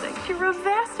God's sake, you're a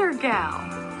Vassar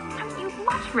gal. You'd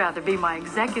much rather be my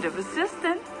executive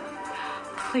assistant.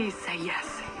 Please say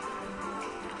yes.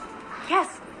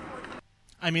 Yes.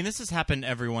 I mean, this has happened to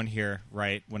everyone here,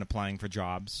 right, when applying for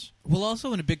jobs. Well,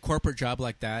 also in a big corporate job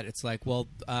like that, it's like, well...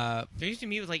 They used to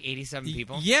meet with like 87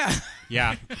 people. Yeah.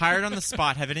 Yeah. Hired on the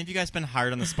spot. Have any of you guys been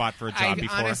hired on the spot for a job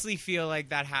before? I honestly feel like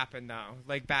that happened, though.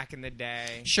 Like, back in the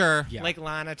day. Sure. Yeah. Like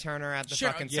Lana Turner at the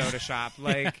Sure, fucking yeah. soda shop.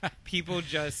 Like, people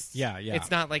just... Yeah. It's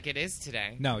not like it is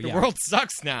today. No, The yeah. world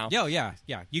sucks now. Yeah.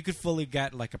 You could fully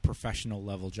get like a professional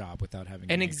level job without having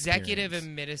An any executive experience.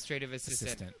 administrative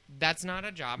assistant. That's not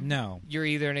a job. No. You're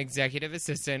either an executive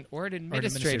assistant or an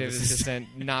administrative administrative assistant,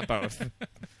 not both.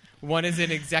 One is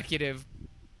an executive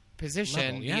position,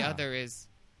 Level, yeah. the other is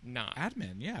not.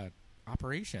 Admin, yeah.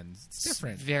 Operations. It's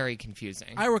different. Very confusing.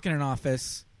 I work in an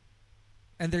office,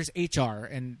 and there's HR,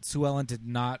 and Sue Ellen did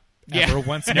not ever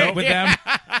once meet with them.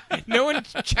 No one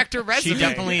checked her resume. She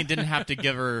definitely didn't have to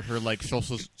give her like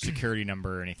social security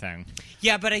number or anything.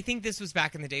 Yeah, but I think this was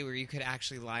back in the day where you could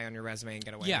actually lie on your resume and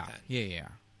get away with it. Yeah.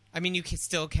 I mean, you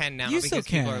still can now You because still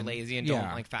people can. are lazy and Yeah.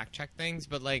 don't like fact check things.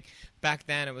 But like back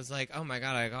then, it was like, oh my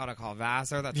god, I gotta call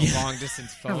Vassar. That's a long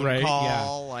distance phone Right, call. yeah.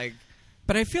 Like,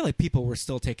 But I feel like people were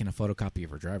still taking a photocopy of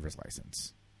her driver's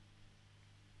license.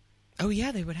 oh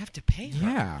yeah, they would have to pay her.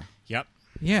 Yeah. Yep.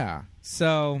 Yeah.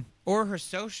 So Or her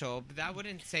social, but that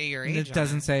wouldn't say your age. it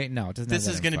doesn't say no. It doesn't. This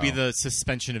have is that going to be info. the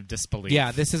suspension of disbelief.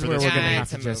 Yeah, this is for where this we're going to Yeah, have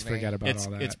it's to a just movie. forget about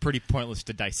all that. It's pretty pointless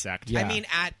to dissect. Yeah. I mean,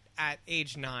 at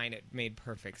age 9, it made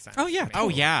perfect sense. Oh, yeah. to me. Oh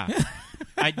yeah.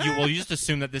 You just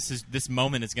assume that this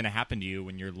moment is going to happen to you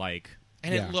when you're like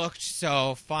And Yeah. it looked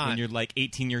so fun. when you're like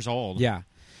 18 years old. Yeah.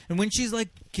 And when she's like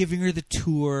giving her the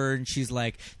tour, and she's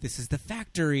like, "This is the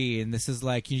factory," and this is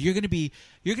like you're gonna be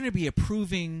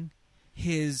approving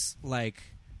his like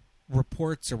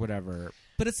reports or whatever.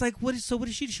 But it's like, what does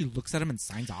she do? She looks at him and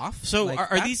signs off. So Like, are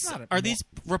that's these not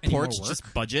reports any more just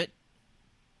work. budget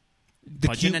The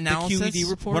budget analysis? The QED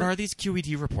report? What are these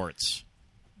QED reports?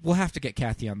 We'll have to get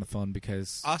Kathy on the phone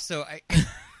because Also,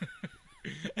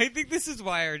 I think this is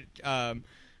why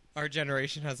our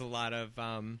generation has a lot of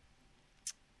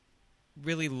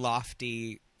really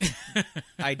lofty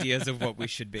ideas of what we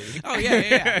should be. Oh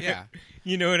yeah.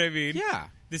 You know what I mean? Yeah.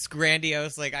 This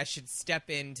grandiose, like, I should step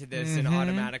into this and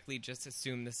automatically just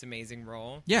assume this amazing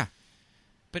role. Yeah.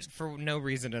 But for no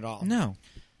reason at all. No.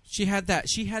 She had that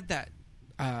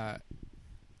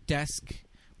desk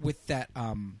with that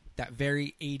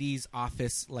very 80s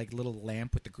office like little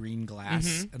lamp with the green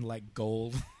glass and like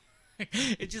gold.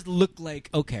 It just looked like,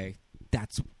 okay,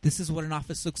 this is what an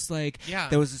office looks like. Yeah.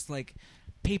 There was just like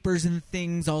papers and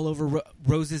things all over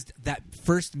Rose's that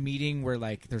first meeting where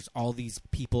like there's all these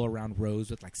people around Rose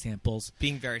with like samples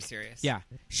Being very serious. Yeah,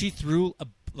 she threw a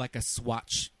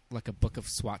swatch, like a book of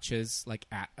swatches, like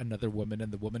at another woman,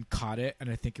 and the woman caught it, and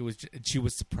I think it was she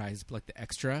was surprised, like the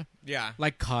extra, Yeah.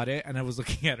 like caught it, and I was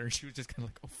looking at her, and she was just kind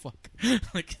of like, "Oh fuck!"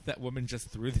 Like that woman just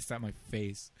threw this at my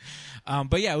face.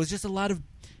 But yeah, it was just a lot of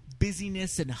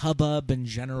busyness and hubbub and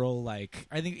general, like,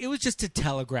 I think it was just to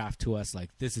telegraph to us like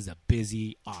this is a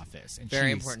busy office, and Very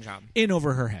she's important job. in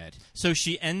over her head. So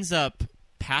she ends up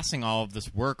passing all of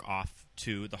this work off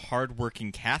to the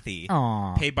hardworking Kathy,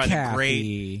 Aw, paid by Kathy. the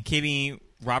great Kimmy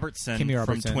Robertson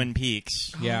from Twin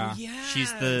Peaks. Yeah. Oh, yeah.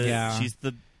 She's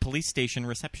the police station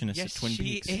receptionist Yes, at Twin she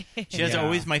Peaks. is. She has Yeah.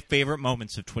 always my favorite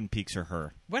moments of Twin Peaks are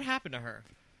her. What happened to her?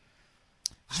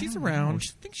 She's I don't around. know.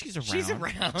 I think she's around. She's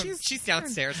around. She's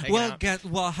downstairs hanging Well, out.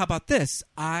 well, how about this?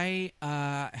 I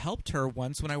helped her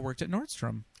once when I worked at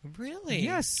Nordstrom. Really?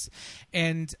 Yes,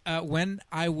 and when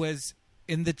I was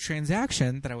in the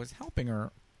transaction that I was helping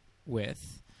her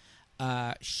with,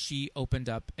 she opened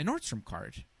up a Nordstrom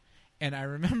card, and I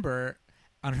remember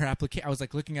on her application. I was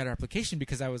like looking at her application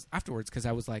because I was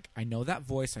like, I know that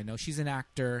voice. I know she's an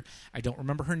actor. I don't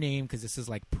remember her name because this is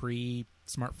like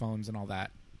pre-smartphones and all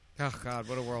that. Oh, God,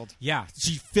 what a world. Yeah.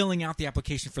 She's filling out the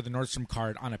application for the Nordstrom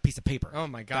card on a piece of paper. Oh,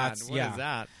 my God. What is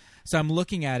that? So I'm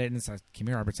looking at it, and it says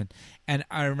Kimmy Robertson. And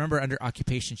I remember under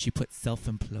occupation, she put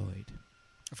self-employed.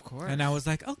 Of course. And I was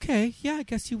like, okay, yeah, I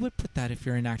guess you would put that if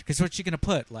you're an actor. Because what's she going to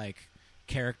put? Like,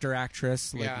 character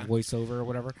actress, like voiceover or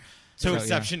whatever? So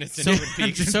receptionist in Twin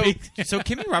Peaks. So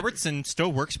Kimmy Robertson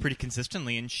still works pretty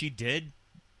consistently, and she did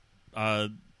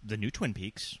the new Twin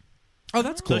Peaks. Oh,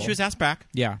 that's cool. So she was asked back.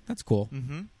 Yeah, that's cool.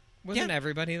 Mm-hmm. Wasn't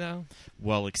everybody, though?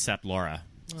 Well, except Laura.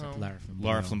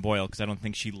 Laura Flynn Boyle, because I don't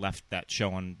think she left that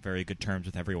show on very good terms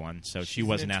with everyone, so she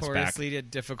wasn't asked back. Notoriously a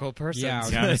difficult person.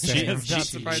 Yeah,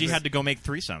 she had to go make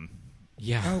threesome.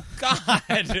 Yeah. Oh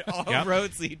God! All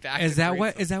roads lead back. Is to that threesome.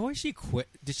 why? Is that why she quit?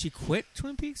 Did she quit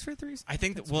Twin Peaks for threesome? I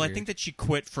think. I think that she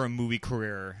quit for a movie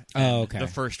career. Oh, okay. The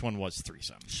first one was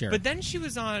threesome. Sure. But then she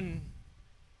was on.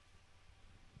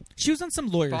 She was on some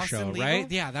lawyer Boston show, Legal?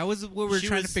 right? Yeah, that was what we were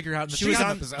trying to figure out in the she was first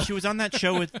on, episode. She was on that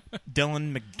show with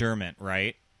Dylan McDermott,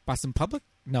 right? Boston Public?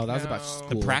 No, that was about school.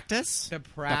 The Practice? The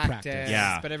Practice.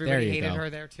 Yeah. But everybody There you hated go. her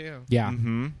there, too. Yeah.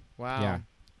 Mm-hmm. Wow. Yeah.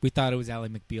 We thought it was Ally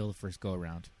McBeal the first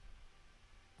go-around.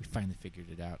 We finally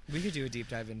figured it out. We could do a deep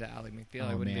dive into Ally McBeal.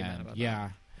 I wouldn't be mad about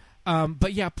that. Yeah.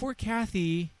 But yeah, poor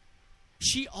Kathy.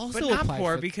 She also But not applied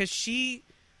poor, for because she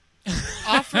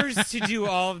offers to do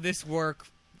all of this work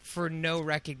for no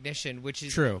recognition, which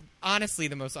is True. honestly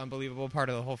the most unbelievable part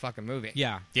of the whole fucking movie.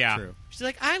 Yeah. True. She's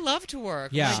like, I love to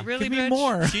work. Yeah. Like, really, Give me bitch?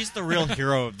 more. She's the real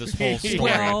hero of this whole story.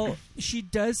 Well, she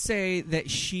does say that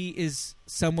she is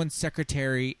someone's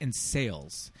secretary in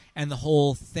sales, and the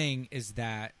whole thing is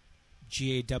that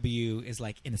GAW is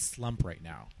like in a slump right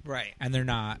now. Right. And they're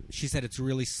not. She said it's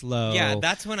really slow. Yeah,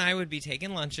 that's when I would be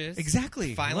taking lunches.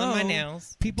 Exactly. Filing my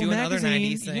nails. People doing magazine. other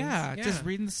 90s things. Yeah, just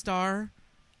reading the Star.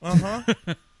 Uh-huh.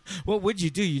 What would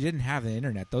you do? You didn't have the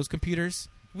internet. Those computers?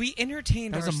 We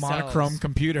entertained That was ourselves. a monochrome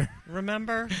computer.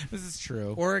 Remember? This is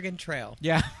true. Oregon Trail.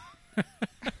 Yeah.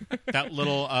 That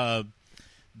little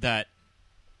that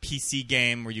PC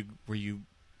game where you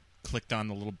clicked on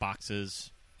the little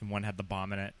boxes and one had the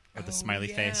bomb in it or the smiley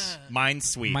face.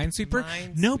 Minesweep.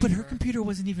 Minesweeper? No, but her computer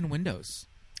wasn't even Windows.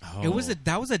 Oh.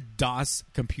 That was a DOS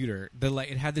computer.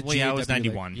 It had the it was GAW,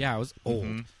 91. Yeah, it was old.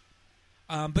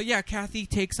 Mm-hmm. But yeah, Kathy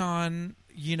takes on,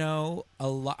 a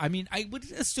lot. I mean, I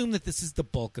would assume that this is the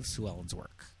bulk of Sue Ellen's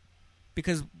work.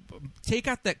 Because take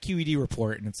out that QED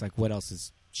report and it's like, what else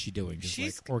is she doing? Just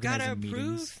She's like organizing gotta approve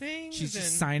meetings. things. She's just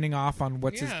and- signing off on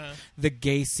the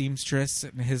gay seamstress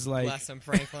and his like Bless him,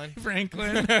 Franklin.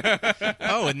 Franklin.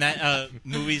 Oh, and that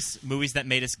movies that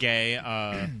made us gay.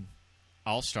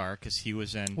 All Star, because he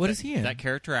was in. What is he in? That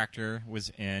character actor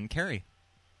was in Carrie.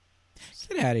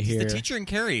 Get out of here. He's the teacher in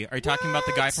Carrie. Are you talking about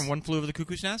the guy from One Flew Over the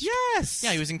Cuckoo's Nest? Yes.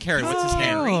 Yeah, he was in Carrie. What's his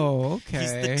name? Oh, okay.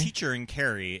 He's the teacher in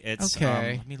Carrie. It's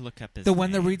okay. Let me look up his the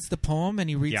one name. that reads the poem and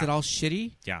he reads Yeah. it all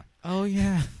shitty. Yeah. Oh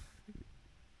yeah.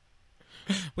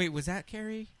 Wait, was that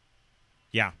Carrie?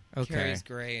 Yeah. Okay. Carrie's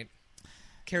great.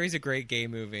 Carrie's a great gay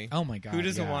movie. Oh my god. Who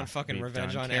doesn't yeah. want fucking We've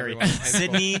revenge done on Carrie. everyone? in high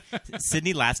school?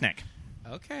 Sydney Lasnik.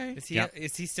 Okay.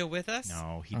 Is he still with us?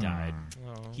 No, he died.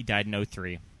 Oh. He died in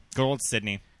 03. Good old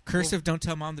Sydney. Cursive, don't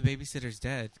tell mom the babysitter's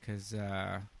dead because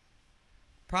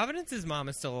Providence's mom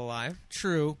is still alive.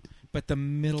 true, but the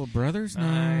middle brother's I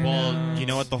not. Well, you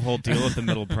know what the whole deal with the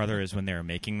middle brother is when they were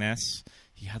making this?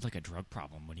 He had like a drug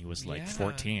problem when he was like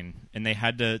 14. And they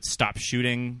had to stop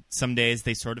shooting. Some days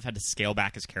they sort of had to scale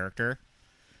back his character.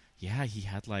 Yeah, he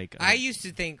had like... I used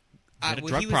to think... He had a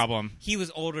drug problem. He was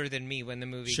older than me when the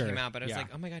movie Sure, came out, but I was yeah. like,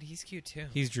 oh my god, he's cute too.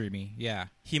 He's dreamy. Yeah.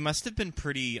 He must have been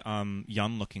pretty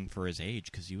young looking for his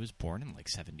age because he was born in like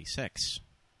 76.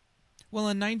 Well,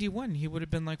 in 91, he would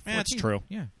have been like 14. Yeah, that's true.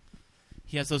 Yeah.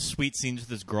 He has those sweet scenes with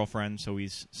his girlfriend, so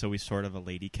he's sort of a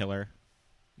lady killer.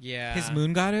 Yeah. His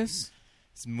moon goddess?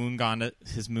 His moon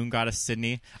goddess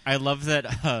Sydney. I love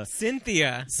that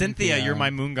Cynthia, you're my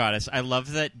moon goddess. I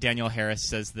love that Daniel Harris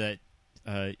says that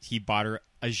he bought her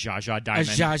a Zsa Zsa diamond.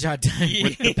 A Zsa Zsa diamond.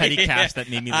 With the petty cash that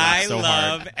made me laugh so hard. I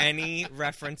love any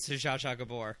reference to Zsa Zsa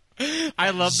Gabor. I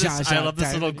love this. Zsa Zsa I love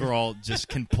this little diamond. girl just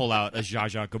can pull out a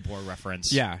Zsa Zsa Gabor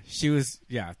reference. Yeah, she was.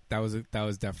 Yeah, that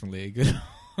was definitely a good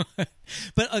one.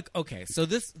 But okay, so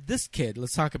this kid.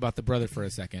 Let's talk about the brother for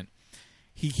a second.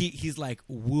 He's like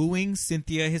wooing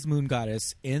Cynthia, his moon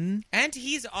goddess, in. And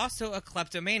he's also a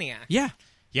kleptomaniac. Yeah.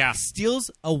 Yeah.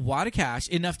 Steals a wad of cash,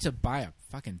 enough to buy a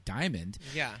fucking diamond.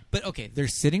 Yeah. But okay, they're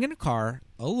sitting in a car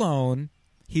alone.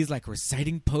 He's like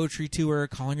reciting poetry to her,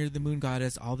 calling her the moon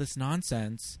goddess, all this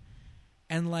nonsense.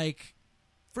 And like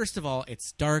First of all,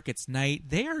 it's dark, it's night.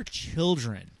 They are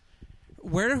children.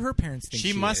 Where do her parents think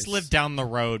she must is? live down the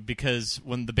road because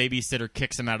when the babysitter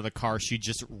kicks him out of the car, she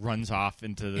just runs off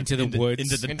into the woods,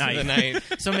 into the night.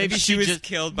 So maybe she was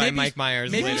killed by Mike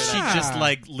Myers. Maybe later. she just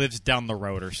like lives down the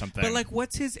road or something. But like,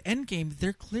 what's his end game?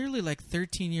 They're clearly like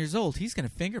 13 years old. He's gonna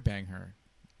finger bang her.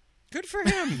 Good for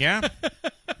him. Yeah.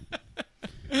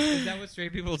 Is that what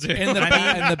straight people do? In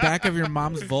the back of your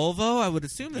mom's Volvo, I would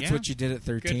assume that's Yeah. what you did at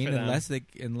 13,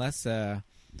 unless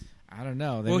I don't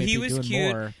know. They may he be was doing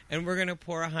cute, more. and we're gonna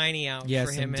pour a Heine out Yes,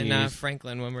 for him indeed. and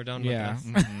Franklin when we're done with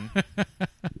this. Mm-hmm.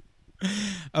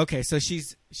 Okay, so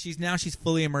she's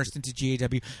fully immersed into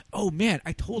GAW. Oh man,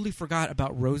 I totally forgot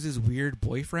about Rose's weird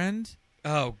boyfriend.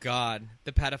 Oh God,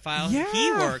 the pedophile. Yeah.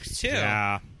 He works too.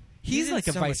 Yeah. He's in like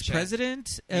a so vice much shit.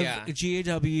 president of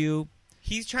GAW.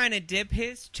 He's trying to dip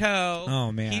his toe.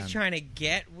 Oh, man. He's trying to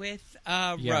get with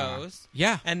Yeah. Rose.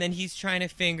 Yeah. And then he's trying to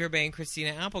finger bang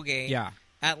Christina Applegate. Yeah.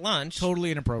 At lunch.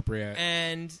 Totally inappropriate.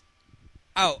 And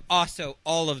also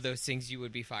all of those things you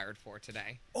would be fired for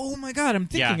today. Oh my God, I'm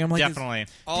thinking. Yeah, I'm like, definitely.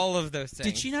 All of those things.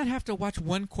 Did she not have to watch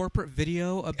one corporate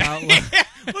video about? Like,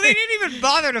 well, they didn't even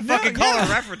bother to fucking call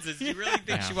her references. Do you really think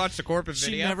Yeah. she watched a corporate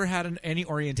she video? never had any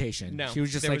orientation. No, she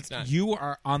was just there like, was none. you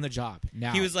are on the job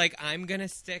now. He was like, I'm going to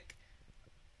stick,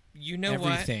 you know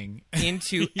everything what,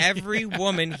 into every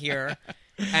woman here,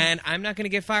 and I'm not going to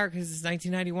get fired because it's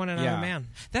 1991 and I'm a man.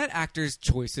 That actor's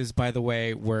choices, by the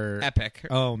way, were epic.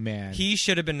 Oh man, He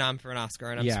should have been nominated for an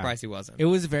Oscar, and I'm surprised he wasn't. It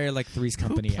was very like Three's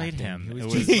Company. Who played acting. him? He It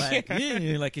was was- just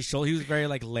like, like his shoulder. He was very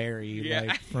like Larry,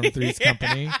 like from Three's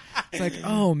Company. It's like,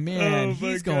 oh man, Oh,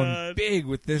 he's my going God. big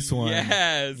with this one.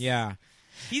 Yes. Yeah.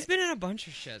 He's been in a bunch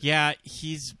of shit. Yeah,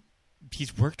 he's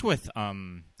worked with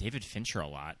David Fincher a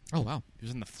lot. Oh wow, he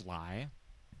was in The Fly,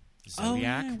 Oh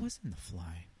Zodiac. yeah, it was in The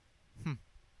Fly.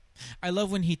 I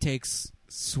love when he takes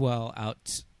Swell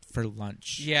out for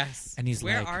lunch. Yes. And he's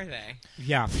Where like, are they?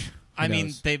 Yeah. I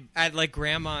mean, they at like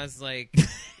grandma's like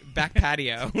back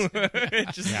patio. It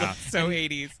just Yeah. looks so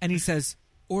 80s. And he says,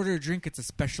 order a drink, it's a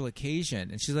special occasion.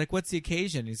 And she's like, what's the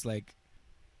occasion? He's like,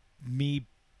 me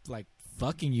like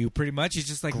fucking you pretty much. He's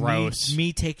just like Gross.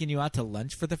 me taking you out to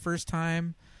lunch for the first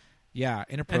time. Yeah,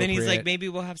 inappropriate. And then he's like, maybe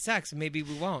we'll have sex, maybe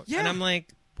we won't. Yeah. And I'm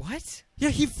like, what? Yeah,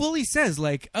 he fully says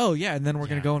like, oh yeah, and then we're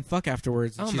gonna go and fuck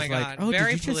afterwards. And Oh she's my like, God, oh,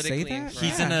 very did you just say politically that? incorrect.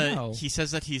 He's in Yeah, a. no. He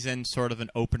says that he's in sort of an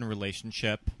open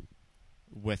relationship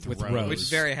with Rose. Which is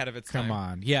very ahead of its time. Come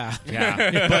on, yeah,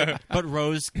 Yeah, but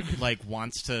Rose like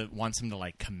wants him to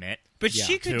like commit. But Yeah.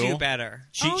 she could Too. do better.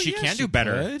 She Oh, she yeah, can she do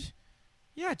better. could.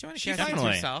 Yeah, do you want to She kiss finds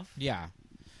Definitely. herself. Yeah,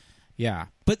 yeah,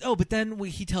 but then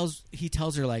he tells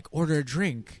her like order a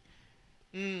drink,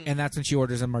 and that's when she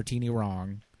orders a martini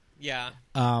wrong. Yeah.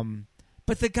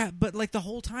 But the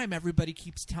whole time everybody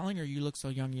keeps telling her you look so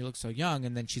young,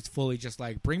 and then she's fully just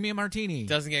like bring me a martini.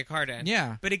 Doesn't get carded.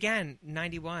 Yeah. But again,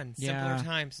 91, simpler Yeah.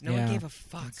 times. No Yeah. one gave a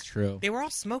fuck. That's true. They were all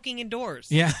smoking indoors.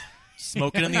 Yeah,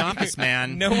 Smoking in the office,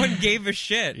 man. No one gave a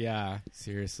shit. yeah,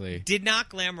 seriously. Did not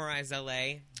glamorize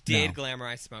LA. Did No.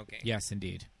 glamorize smoking. Yes,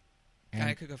 indeed. God, I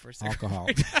And could go for a cigarette. alcohol.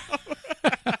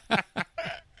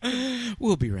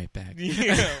 We'll be right back.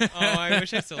 Yeah. Oh, I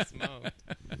wish I still smoked.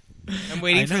 I'm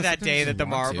waiting I know, for that sometimes day you that the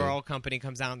want to. Marlboro company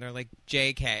comes out and they're like,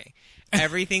 JK,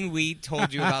 everything we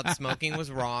told you about smoking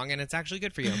was wrong, and it's actually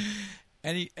good for you.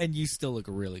 And you still look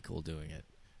really cool doing it.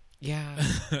 Yeah.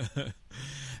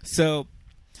 So,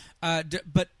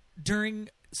 but during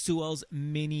Sewell's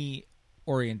mini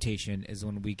orientation is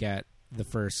when we get the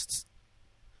first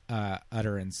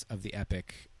utterance of the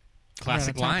epic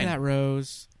Classic Right on top of line. that,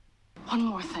 Rose. One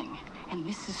more thing, and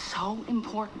this is so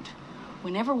important.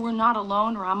 Whenever we're not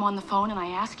alone or I'm on the phone and I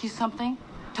ask you something,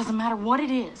 doesn't matter what it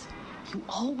is, you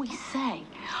always say,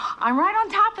 I'm right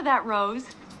on top of that, Rose.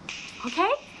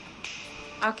 Okay?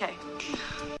 Okay.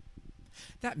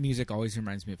 That music always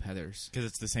reminds me of Heather's. Because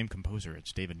it's the same composer.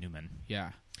 It's David Newman.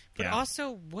 Yeah. But Yeah.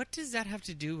 also, what does that have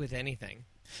to do with anything?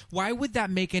 Why would that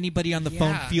make anybody on the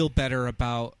phone Yeah. feel better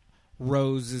about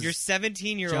Rose's... Your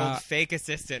 17-year-old job? fake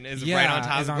assistant is Yeah, right on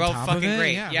top is of on well, top fucking of it?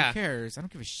 great. Yeah, Yeah. who cares? I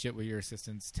don't give a shit what your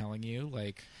assistant's telling you.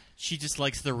 Like, She just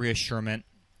likes the reassurance.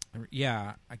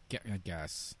 yeah, I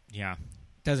guess. Yeah.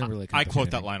 Doesn't really I accomplish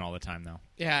quote that anything. line all the time, though.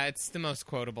 Yeah, it's the most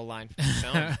quotable line from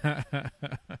the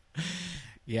film.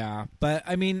 Yeah, but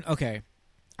I mean, okay.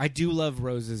 I do love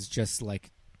Rose's just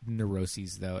like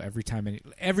neuroses though.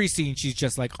 Every scene she's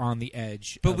just like on the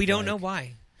edge. But of, we don't like- know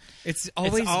why. It's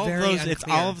always very It's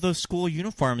unclear. all of those school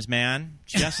uniforms, man.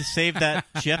 She has to save that.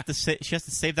 She has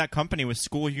to save that company with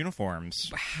school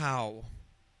uniforms. How?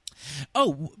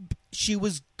 Oh, she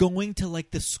was going to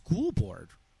like the school board.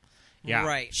 Yeah.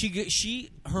 Right.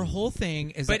 Her whole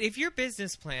thing is. But if your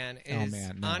business plan is,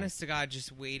 no. honest to God,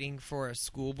 just waiting for a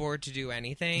school board to do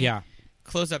anything, yeah,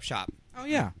 close up shop. Oh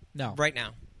yeah, no, right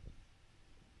now.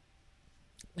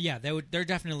 Yeah, they're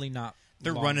definitely not.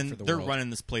 They're running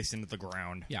this place into the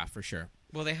ground. Yeah, for sure.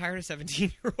 Well, they hired a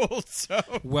 17-year-old, so.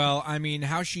 Well, I mean,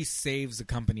 how she saves the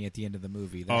company at the end of the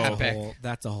movie.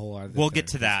 That's a whole other We'll thing. get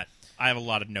to that. I have a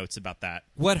lot of notes about that.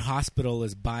 What hospital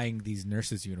is buying these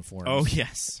nurses' uniforms? Oh,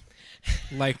 yes.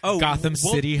 Like Gotham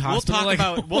City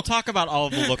Hospital? We'll talk about all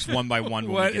of the looks one by one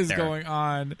when what we get is there. going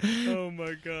on? Oh,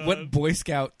 my God. What Boy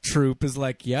Scout troop is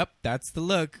like, yep, that's the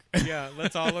look. Yeah,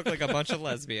 let's all look like a bunch of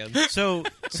lesbians. So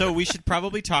we should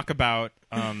probably talk about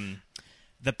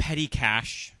the petty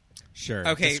cash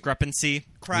discrepancy.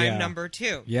 Crime number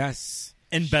 2. Yes.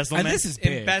 Embezzlement. And this is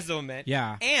big. Embezzlement.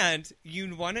 Yeah. And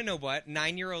you want to know what?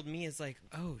 9-year-old me is like,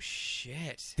 oh,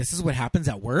 shit. This is what happens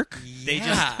at work?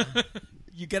 Yeah.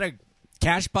 You get a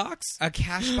cash box? A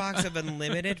cash box of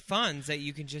unlimited funds that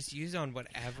you can just use on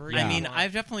whatever you want. I mean,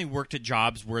 I've definitely worked at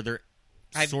jobs where there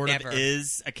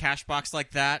is a cash box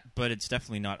like that, but it's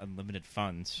definitely not unlimited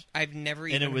funds. I've never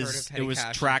even heard of petty cash. It was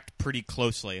tracked pretty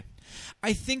closely.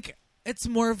 I think it's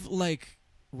more of like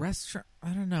restaurant. I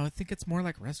don't know. I think it's more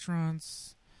like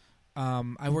restaurants.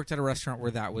 I worked at a restaurant where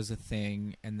that was a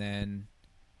thing, and then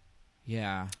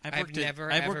I've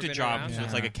worked at jobs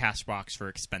with like a cash box for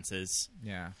expenses.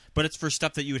 Yeah, but it's for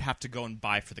stuff that you would have to go and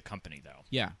buy for the company, though.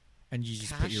 Yeah, and you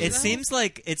just cash put your. It seems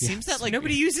that like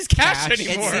nobody uses cash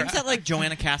anymore. It seems that like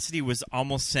Joanna Cassidy was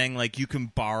almost saying like you can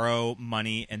borrow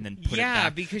money and then put it back. Yeah,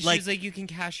 because she's like you can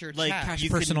cash your check. Cash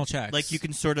personal checks. Like you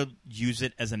can sort of use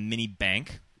it as a mini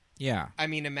bank. Yeah. I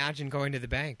mean, imagine going to the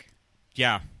bank.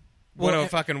 Yeah. What a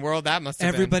fucking world that must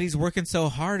have Everybody's working so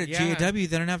hard at GAW, they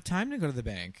don't have time to go to the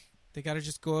bank. They got to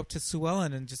just go up to Sue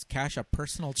Ellen and just cash a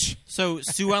personal check. So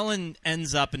Sue Ellen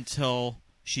ends up until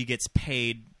she gets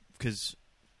paid, because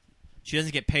she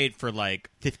doesn't get paid for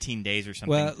like 15 days or something.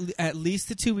 Well, at least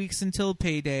the 2 weeks until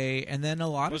payday, and then a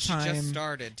lot of time. She just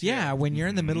started, too. Yeah, when you're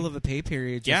in the middle of a pay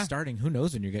period, just starting, who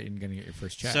knows when you're going to get your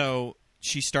first check. So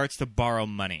she starts to borrow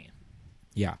money.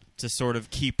 Yeah. To sort of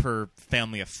keep her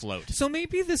family afloat. So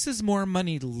maybe this is more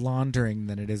money laundering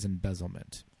than it is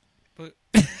embezzlement. But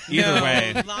either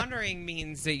way. Laundering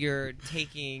means that you're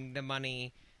taking the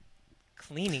money,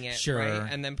 cleaning it, sure, right?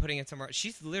 And then putting it somewhere.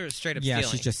 She's literally straight up stealing. Yeah,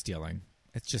 she's just stealing.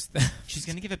 It's just she's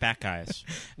going to give it back, guys.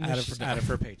 out of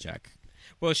her paycheck.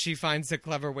 Well, she finds a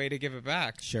clever way to give it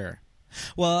back. Sure.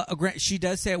 Well, she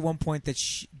does say at one point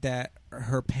that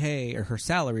her pay or her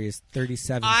salary is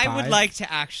 $37,500. I would like to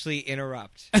actually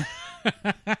interrupt.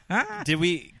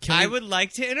 I would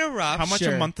like to interrupt. How much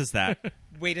a month is that?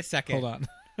 Wait a second. Hold on.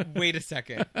 Wait a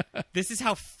second. This is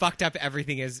how fucked up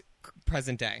everything is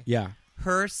present day. Yeah.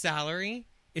 Her salary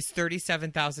is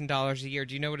 $37,000 a year.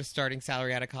 Do you know what a starting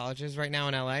salary out of college is right now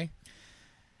in LA?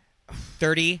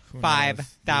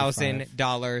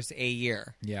 $35,000 a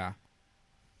year. Yeah.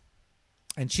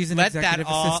 And she's an executive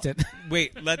assistant.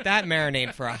 Wait, let that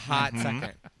marinate for a hot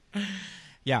second.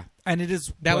 Yeah, and it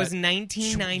is... That was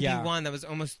 1991. Yeah. That was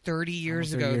almost 30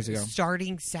 years ago.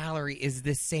 Starting salary is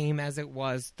the same as it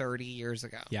was 30 years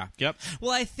ago. Yeah. Yep.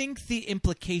 Well, I think the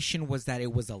implication was that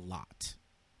it was a lot.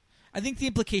 I think the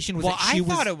implication was that I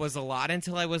thought it was a lot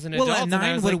until I was an adult. Well, at 9, and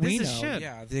I was what like, do we this know? is shit.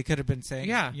 Yeah, they could have been saying,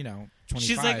 25.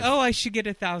 She's like, oh, I should get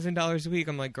 $1,000 a week.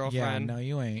 I'm like, girlfriend. Yeah, no,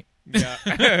 you ain't.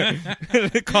 Yeah.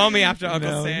 Call me after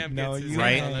Uncle Sam gets his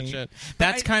right? on that shit.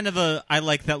 That's kind of I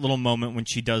like that little moment when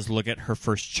she does look at her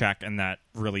first check and that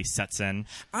really sets in.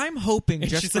 I'm hoping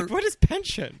she's like, what is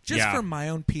pension? Just for my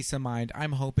own peace of mind,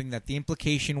 I'm hoping that the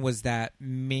implication was that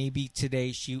maybe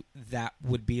today that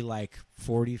would be like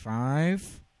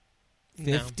 45,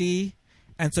 50. No.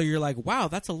 And so you're like, wow,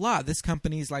 that's a lot. This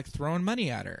company's like throwing money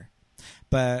at her.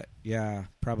 But yeah,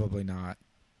 probably not.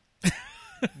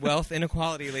 Wealth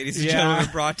inequality, ladies and gentlemen,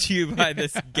 brought to you by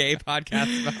this gay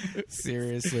podcast.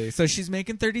 Seriously. So she's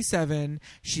making 37.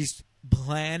 She's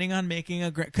planning on making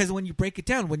because when you break it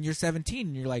down, when you're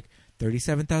 17, you're like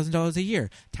 $37,000 a year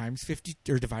times 50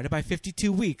 or divided by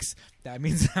 52 weeks. That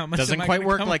means how much doesn't quite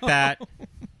work like that.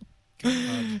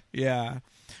 Yeah.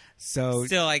 So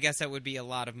still, I guess that would be a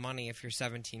lot of money if you're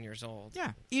 17 years old.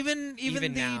 Yeah, even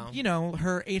now,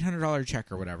 her $800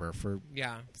 check or whatever for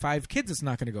 5 kids, it's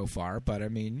not going to go far. But I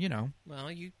mean,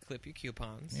 well, you clip your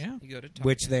coupons. Yeah, you go to Target.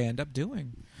 which they end up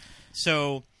doing.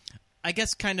 So, I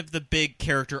guess kind of the big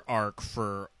character arc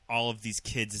for all of these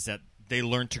kids is that they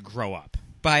learn to grow up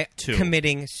by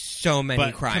committing so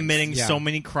many crimes. Committing so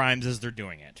many crimes as they're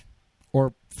doing it,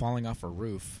 or falling off a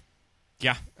roof.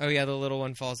 Yeah. Oh, yeah, the little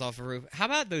one falls off a roof. How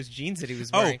about those jeans that he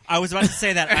was wearing? Oh, I was about to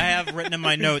say that. I have written in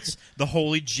my notes the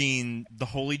holy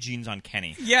jeans on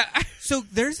Kenny. Yeah. So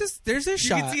there's a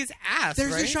shot. You can see his ass,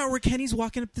 There's right? a shot where Kenny's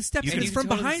walking up the steps You and can it's from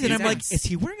totally behind, see and I'm his like, ass. is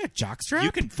he wearing a jockstrap?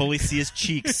 You can fully see his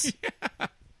cheeks.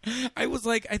 I was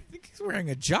like, I think he's wearing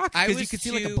a jock because you could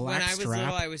see like a black when I was strap.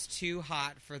 little, I was too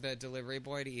hot for the delivery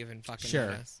boy to even fucking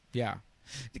Sure. notice. Yeah.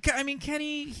 I mean,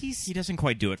 Kenny, he doesn't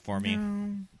quite do it for me.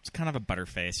 No. It's kind of a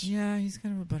butterface. Yeah, he's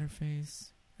kind of a butterface.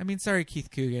 I mean, sorry, Keith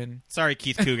Coogan. Sorry,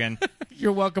 Keith Coogan.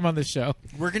 You're welcome on the show.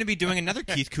 We're going to be doing another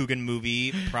Keith Coogan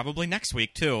movie probably next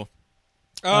week, too.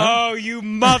 Oh, you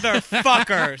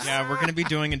motherfuckers. Yeah, we're going to be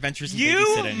doing Adventures in You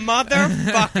Babysitting.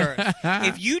 motherfuckers.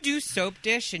 If you do Soap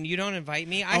Dish and you don't invite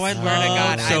me, I swear to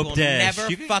God, I Soap will Dish.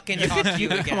 never fucking talk to you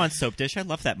again. Come on, Soap Dish. I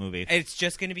love that movie. It's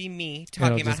just going to be me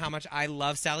talking about just- how much I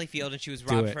love Sally Field and she was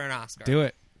Do robbed it. for an Oscar. Do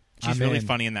it. She's I'm really in.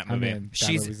 funny in that I'm movie. in. That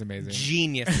She's movie's amazing.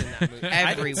 genius in that movie.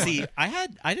 Everyone.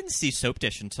 I didn't see Soap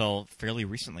Dish until fairly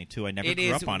recently, too. I never It grew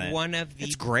is up on it. one of the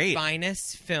It's great.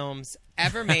 finest films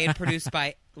ever made, produced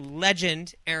by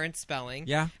legend Aaron Spelling.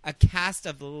 Yeah. A cast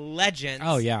of legends.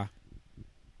 Oh, yeah.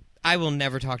 I will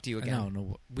never talk to you again.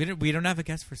 No. We don't have a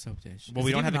guest for Soap Dish. Well, Is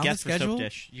we it don't have even a on the guest for schedule? Soap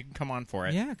Dish. You can come on for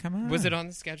it. Yeah, come on. Was it on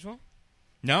the schedule?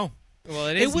 No. Well,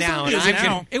 it is was now. on the and I'm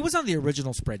original- gonna- It was on the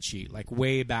original spreadsheet, like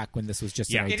way back when this was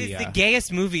just an Yeah. It idea. is the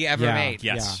gayest movie ever made.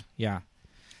 Yes. Yeah.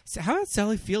 So how about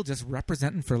Sally Field just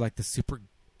representing for like the super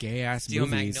gay ass Steel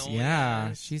movies? Magnolia.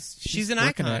 Yeah, she's an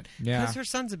working icon. it. Yeah, Because her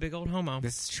son's a big old homo.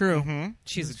 this is true. Mm-hmm.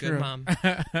 She's This a is good true. mom.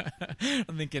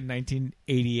 I'm thinking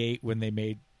 1988 when they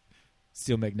made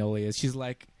Steel Magnolias. She's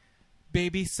like,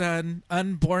 baby son,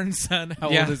 unborn son. How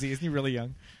Yeah. old is he? Isn't he really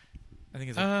young? I think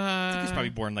he's He's probably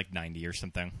born like 90 or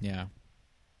something. yeah.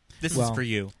 This Well, is for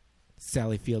you.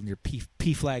 Sally Field and your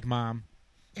P flag mom.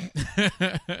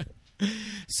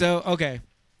 So, okay.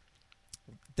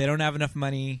 They don't have enough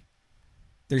money.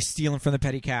 They're stealing from the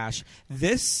petty cash.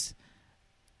 This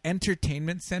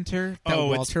entertainment center that Oh,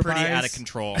 Walter it's pretty buys, out of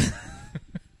control.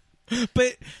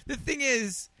 But the thing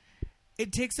is,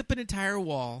 it takes up an entire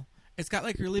wall. It's got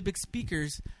like really big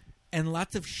speakers and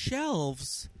lots of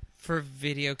shelves For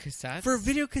video cassettes? for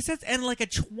video cassettes and like a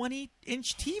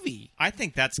 20-inch TV. I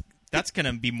think that's going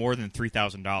to be more than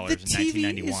 $3,000 in The TV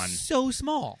 1991. is so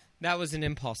small. That was an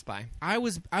impulse buy. I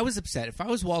was upset. If I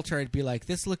was Walter, I'd be like,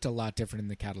 this looked a lot different in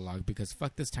the catalog because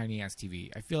fuck this tiny ass TV.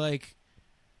 I feel like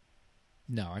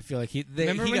Remember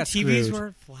he when got TVs screwed.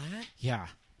 were flat? Yeah,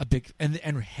 a big and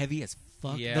heavy as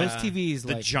fuck. Yeah. Those TVs,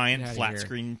 The like, giant get outta flat here.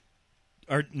 screen,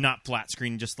 or not flat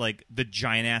screen, just like the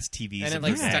giant ass TVs. And it of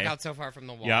like the day. stuck out so far from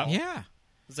the wall. Yeah. Yeah, It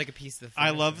was like a piece of the I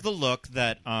furniture. love the look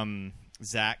that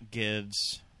Zach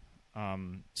gives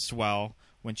Swell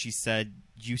when she said,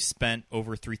 "You spent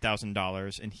over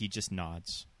 $3,000," and he just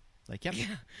nods, like, "Yep." Yeah.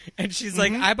 And she's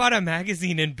like, I bought a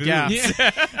magazine and boobs.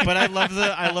 Yeah. But I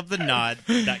love the nod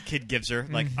that kid gives her,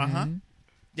 like,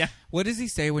 yeah. What does he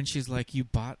say when she's like, "You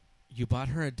bought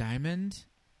her a diamond"?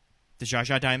 The Zsa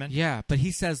Zsa diamond. Yeah, but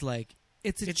he says like,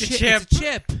 "It's a It's a chip. chip." It's a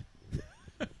chip."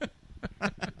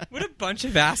 What a bunch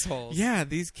of assholes. Yeah,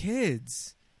 these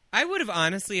kids. I would have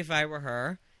honestly, if I were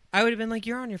her, I would have been like,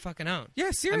 you're on your fucking own.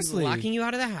 Yeah, seriously. I'm locking you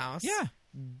out of the house. Yeah,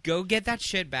 Go get that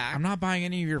shit back. I'm not buying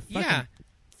any of your fucking Yeah.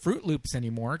 Fruit Loops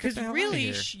anymore. Get Because the hell outta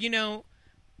really, here.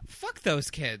 fuck those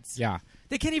kids. Yeah,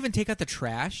 they can't even take out the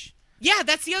trash. Yeah,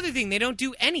 that's the other thing. They don't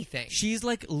do anything. She's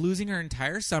like losing her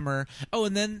entire summer. Oh,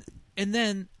 and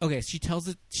then okay, she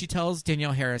tells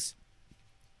Danielle Harris,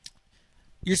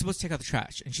 "You're supposed to take out the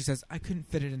trash," and she says, "I couldn't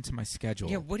fit it into my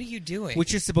schedule." Yeah, what are you doing?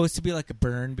 Which is supposed to be like a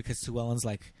burn because Sue Ellen's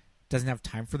like doesn't have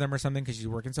time for them or something because she's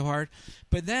working so hard.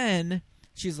 But then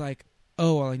she's like,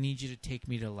 "Oh, well, I need you to take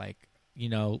me to like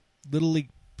Little League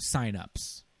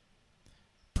signups."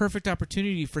 Perfect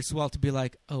opportunity for Sue Ellen to be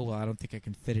like, "Oh, well, I don't think I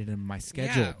can fit it in my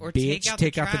schedule." Yeah, or bitch,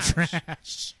 take out the the trash.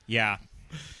 trash. Yeah.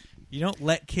 You don't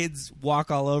let kids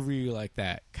walk all over you like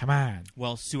that. Come on.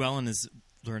 Well, Sue Ellen is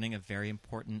learning a very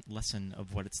important lesson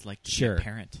of what it's like to Sure. be a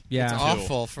parent. Yeah. It's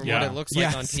awful from Yeah. what it looks like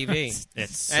Yes. on TV. It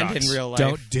sucks. And in real life.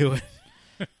 Don't do it.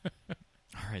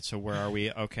 All right, so where are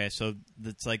we? Okay, so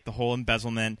it's like the whole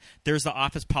embezzlement. There's the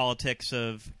office politics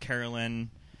of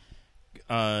Carolyn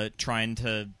trying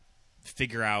to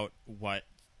figure out what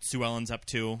Sue Ellen's up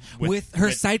to With her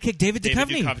sidekick, David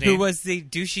Duchovny. Who was the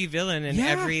douchey villain in Yeah.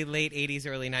 every late 80s,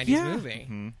 early 90s Yeah. movie.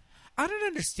 Mm-hmm. I don't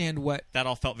understand what That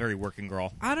all felt very working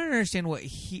girl. I don't understand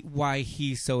why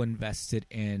he's so invested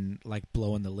in like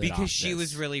blowing the lid off Because she this.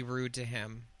 was really rude to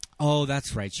him. Oh,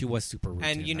 that's right. She was super rude.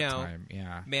 And to him that time.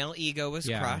 Yeah. male ego was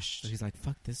Yeah. crushed. So he's like,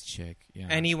 "Fuck this chick." Yeah.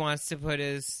 And he wants to put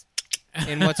his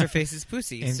in what's her face's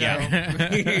pussy. So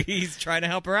he's trying to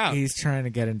help her out. He's trying to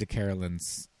get into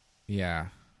Carolyn's. Yeah.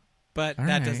 But All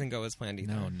that right. doesn't go as planned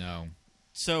either. No.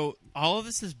 So all of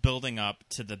this is building up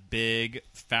to the big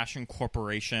fashion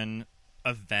corporation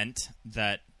event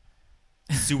that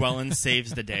Sue Ellen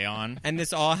saves the day on. And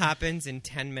this all happens in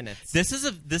 10 minutes. This is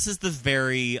the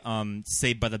very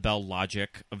Saved by the Bell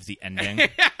logic of the ending.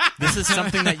 This is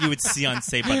something that you would see on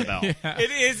Saved by the Bell. Yeah.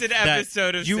 It is an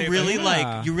episode of you Saved really by the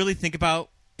Bell. like. You really think about,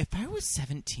 if I was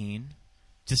 17,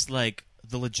 just like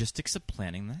the logistics of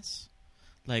planning this.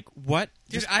 Like what?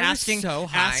 Dude, just I was so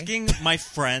high. asking my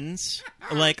friends,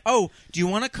 like, "Oh, do you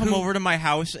want to come over to my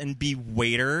house and be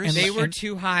waiters?" And they were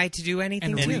too high to do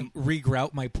anything. And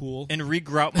regrout my pool.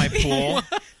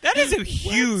 That is a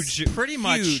huge, pretty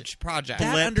much huge project.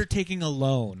 That undertaking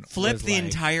alone. Flip was the like-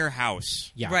 entire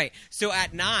house. Yeah. Right. So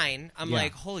at 9, I'm Yeah.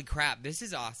 like, holy crap, this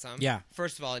is awesome. Yeah.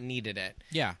 First of all, it needed it.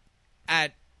 Yeah.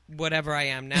 At whatever I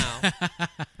am now,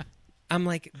 I'm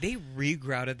like, they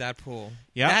regrouted that pool.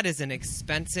 Yeah. That is an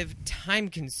expensive,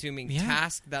 time-consuming Yeah.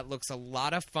 task that looks a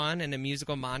lot of fun in a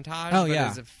musical montage. Oh, but yeah.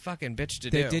 is a fucking bitch to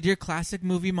They do. did your classic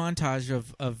movie montage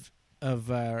of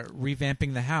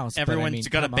revamping the house. but, Everyone's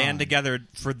got to come band on. together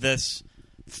for this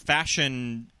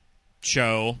fashion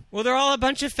show. Well, they're all a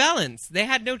bunch of felons. They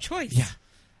had no choice. Yeah.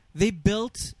 They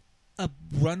built a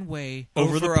runway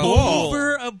Over the a pool.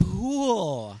 over a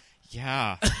pool.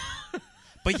 Yeah.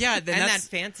 But yeah, then And that that's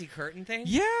fancy curtain thing?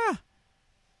 Yeah.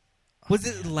 Was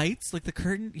it lights like the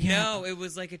curtain? Yeah. No, it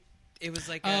was like a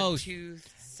Oh.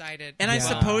 two-sided. and I Yeah.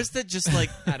 suppose that just like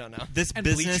I don't know. this And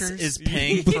business bleachers. is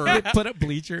paying for. Put up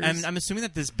bleachers. And I'm assuming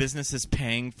that this business is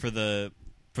paying for the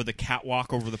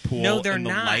catwalk over the pool. No, they're and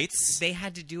the not. lights. They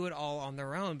had to do it all on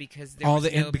their own because there all was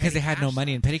the no because petty they had no cash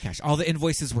money in left. petty cash. All the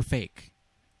invoices were fake.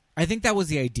 I think that was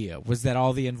the idea. Was that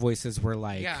all the invoices were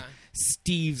like Yeah.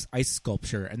 Steve's ice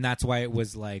sculpture, and that's why it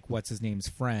was like what's his name's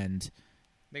friend.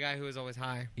 The guy who was always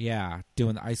high. Yeah,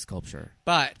 doing the ice sculpture.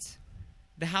 But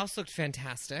the house looked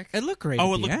fantastic. It looked great.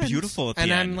 Oh, at it the looked end. beautiful at the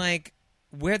And end. I'm like,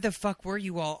 where the fuck were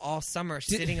you all summer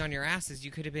sitting on your asses?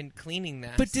 You could have been cleaning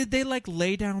this. But did they like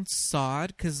lay down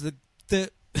sod? Because the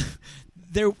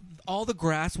there all the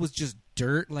grass was just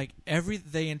dirt. Like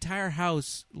the entire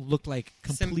house looked like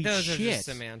complete those shit. are just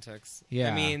semantics.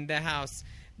 Yeah. I mean, the house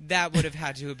that would have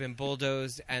had to have been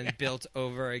bulldozed and built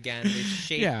over again. The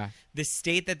shape, Yeah. the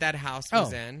state that house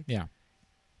was Oh, in. yeah.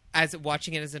 As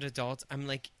watching it as an adult, I'm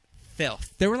like,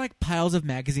 filth. There were like piles of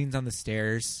magazines on the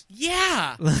stairs.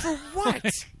 Yeah. For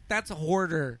what? That's a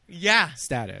hoarder Yeah.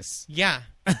 status. Yeah.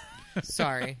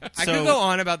 Sorry. I So- could go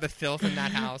on about the filth in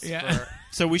that house. Yeah. For,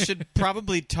 So we should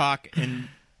probably talk in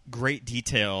great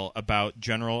detail about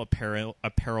General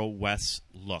Apparel West's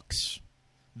looks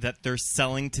that they're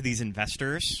selling to these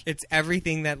investors. it's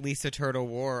everything that Lisa Turtle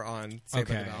wore on Saved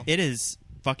by the Okay. Bell. It is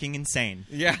fucking insane.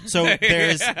 Yeah. So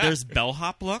there's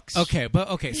bellhop looks. Okay,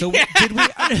 so did we?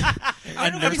 A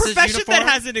A nurse's profession uniform? that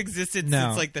hasn't existed No.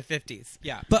 since like the 50s.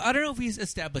 Yeah, but I don't know if he's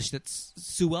established that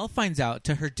Sue finds out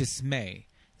to her dismay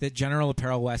that General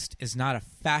Apparel West is not a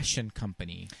fashion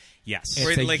company. Yes. It's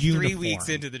We're a like 3 uniform. weeks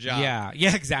into the job. Yeah,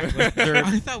 exactly.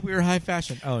 I thought we were high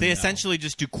fashion. Oh, They no. essentially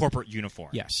just do corporate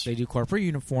uniforms. Yes, they do corporate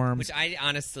uniforms. Which I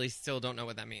honestly still don't know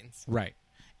what that means. Right.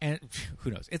 And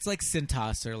who knows? It's like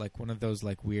Cintas or like one of those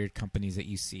like weird companies that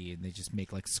you see, and they just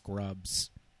make like scrubs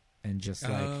and just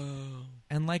like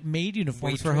and like maid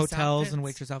uniforms for Waitress hotels and outfits?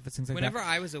 waitress outfits, things like Whenever that.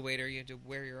 I was a waiter, you had to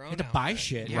wear your own You had to buy outfit.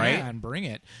 shit, Yeah. right, and bring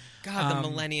it. God, the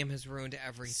millennium has ruined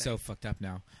everything. So fucked up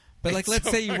now. But like, It's let's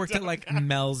so say you worked fucked at like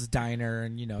Mel's Diner,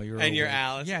 and you know you're and you're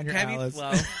Alice. Yeah, and you're Can I be Alice.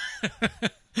 Flo?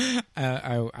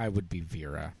 I would be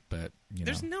Vera, but you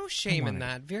There's know, no shame in wanted-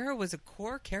 that. Vera was a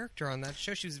core character on that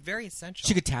show. She was very essential.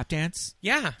 she could tap dance.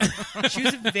 Yeah, she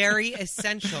was very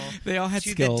essential. They all had to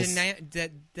skills.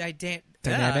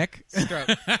 Dynamic? stroke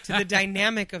to the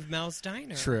dynamic of Mel's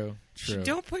Diner. True.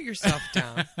 Don't put yourself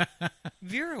down.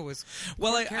 Vera was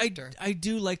Well, core character. I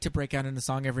do like to break out in a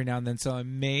song every now and then, so I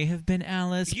may have been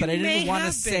Alice, You but I may didn't want to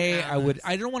have been say I would. Alice.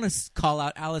 I don't want to call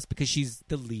out Alice because she's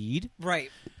the lead, right.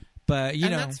 but you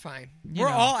And know that's fine. you We're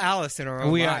know. all Alice in our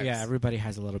own we are. lives. Yeah, everybody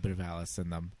has a little bit of Alice in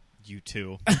them. You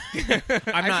too. I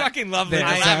fucking love There's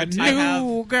Little a Lavender.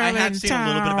 new girl I have in seen a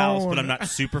little bit of Alice, but I'm town. not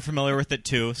super familiar with it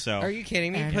too. So Are you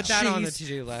kidding me? And Put that on the she's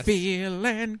to-do list.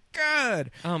 Feeling good.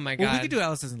 Oh my Well, we god. could do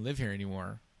Alice doesn't live here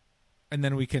anymore, and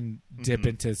then we can dip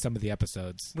into some of the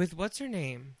episodes. With what's her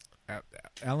name?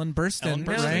 Ellen Burstyn, Ellen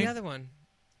No, Burstyn. right? the other one.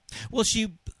 Well,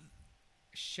 she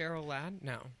Cheryl Ladd?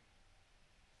 No.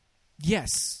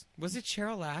 yes. Was it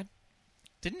Cheryl Ladd?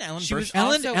 Didn't Ellen She was Burstyn?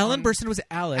 also Ellen on Burstyn was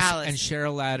Alice, Alice. and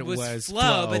Cheryl Ladd was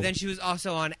Flo, but then she was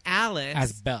also on Alice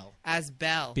as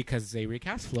Belle. Because they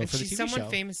recast Flo and for the she's TV someone show.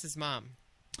 famous' mom.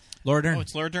 Laura Dern. Oh,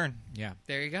 it's Laura Dern. Yeah.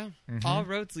 There you go. Mhm. All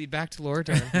roads lead back to Laura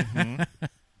Dern.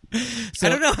 So- I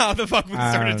don't know how the fuck we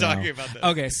I started don't know. talking about this.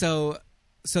 Okay, so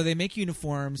they make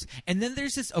uniforms, and then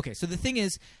there's this. Okay, so the thing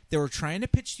is, they were trying to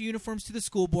pitch the uniforms to the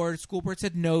school board. School board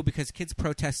said no because kids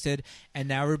protested, and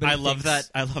now everybody. I love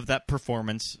that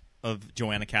performance of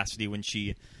Joanna Cassidy when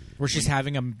she's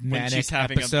having a manic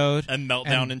episode, a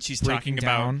meltdown, and and she's breaking talking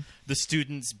about down. the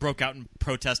students broke out in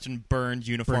protest and burned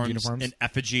uniforms in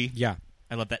effigy. Yeah.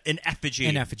 I love that. In effigy.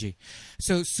 In effigy.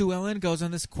 So Sue Ellen goes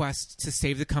on this quest to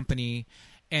save the company,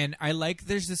 and I like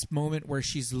there's this moment where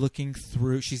she's looking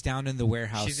through. She's down in the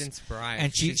warehouse. She's inspired.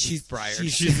 And She's inspired.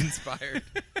 She's inspired.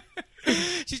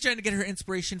 She's trying to get her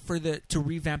inspiration to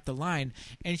revamp the line,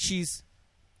 and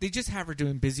they just have her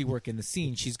doing busy work in the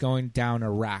scene. She's going down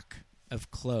a rack of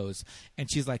clothes,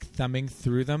 and she's like thumbing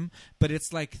through them, but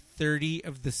it's like 30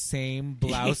 of the same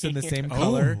blouse in the same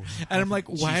color, and I'm like,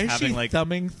 why is she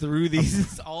thumbing through these?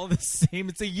 It's all the same.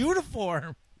 It's a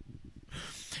uniform.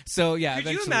 So yeah,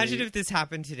 could you imagine if this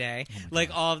happened today? Like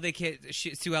all of the kids,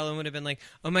 Sue Ellen would have been like,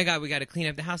 "Oh my god, we got to clean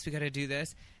up the house. We got to do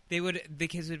this." The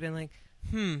kids would have been like,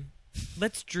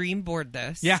 let's dream board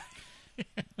this." Yeah.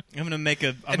 I'm gonna make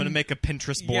a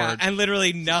Pinterest board. Yeah, and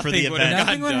literally nothing for the would event. have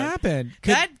Nothing would happen.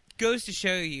 That goes to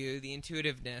show you the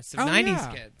intuitiveness of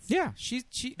 90s kids. Yeah,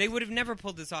 they would have never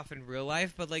pulled this off in real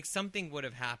life, but like something would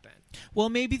have happened. Well,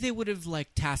 maybe they would have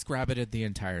like TaskRabbited the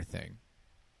entire thing.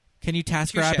 Can you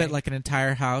Touché. TaskRabbit like an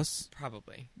entire house?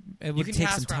 Probably. It would take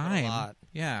some TaskRabbit time. a lot.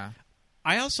 Yeah.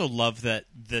 I also love that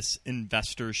this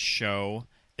investors show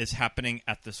is happening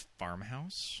at this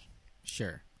farmhouse.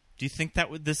 Sure. Do you think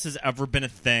that this has ever been a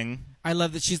thing? I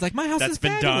love that she's like, my house that's is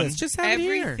been fabulous. done. Just have it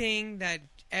here.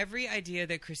 Every idea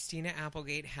that Christina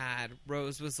Applegate had,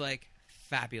 Rose was like,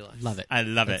 fabulous. Love it. I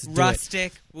love it. It's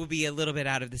rustic. We'll be a little bit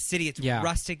out of the city. It's Yeah.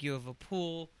 rustic. You have a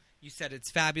pool. You said it's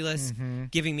fabulous, Mm-hmm.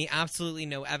 giving me absolutely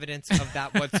no evidence of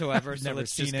that whatsoever. So Never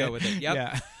let's just seen go it. with it. Yep.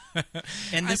 Yeah.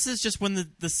 And this is just when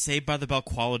the Saved by the Bell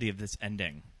quality of this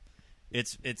ending.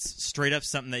 It's straight up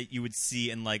something that you would see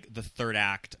in like the third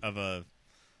act of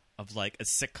like a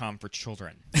sitcom for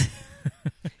children.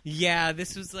 Yeah,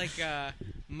 this was like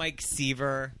Mike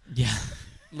Seaver. Yeah.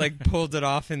 Like pulled it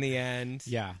off in the end.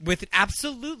 Yeah. With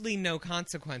absolutely no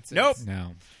consequences. Nope.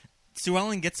 No. Sue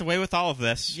Ellen gets away with all of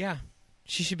this. Yeah.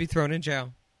 She should be thrown in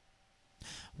jail.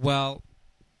 Well,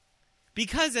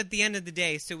 because at the end of the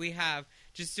day, so we have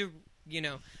just to,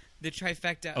 the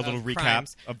trifecta a little of recap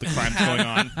crimes. of the crimes going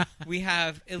on. We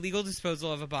have illegal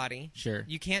disposal of a body. Sure.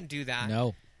 You can't do that.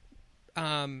 No.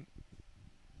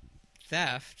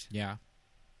 Theft. Yeah.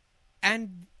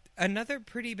 And another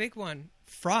pretty big one,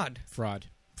 fraud.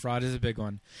 Fraud is a big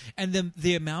one. And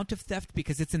the amount of theft,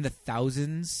 because it's in the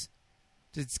thousands,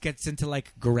 it gets into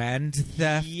like grand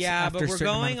theft. Yeah, after but a we're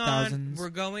certain going amount of on. thousands. We're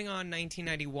going on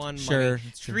 1991 Sure, money.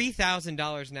 it's true.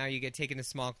 $3,000 now. You get taken to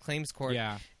small claims court.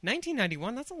 Yeah.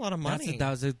 1991. That's a lot of money. That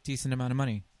was a decent amount of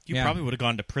money. You Yeah. probably would have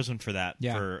gone to prison for that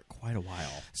Yeah. for quite a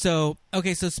while. So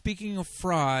speaking of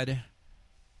fraud,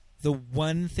 the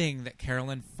one thing that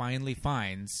Carolyn finally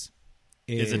finds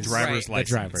is a driver's license.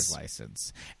 The driver's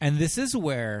license. And this is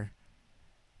where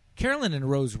Carolyn and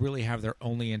Rose really have their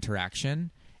only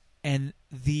interaction, and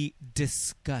the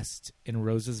disgust in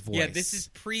Rose's voice. Yeah, this is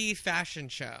pre-fashion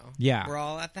show. Yeah. We're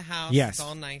all at the house. Yes. It's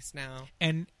all nice now.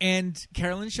 And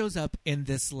Carolyn shows up in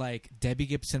this like Debbie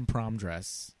Gibson prom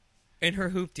dress. In her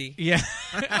hoopty. Yeah.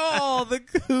 Oh, the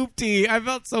hoopty. I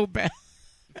felt so bad.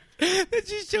 That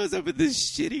she shows up in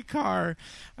this shitty car.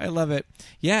 I love it.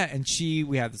 Yeah, and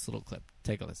we have this little clip.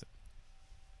 Take a listen.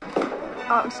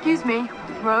 Oh, excuse me,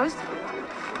 Rose?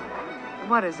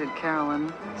 What is it,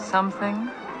 Carolyn? Something?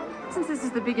 Since this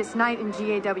is the biggest night in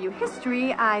GAW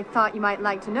history, I thought you might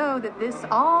like to know that this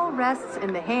all rests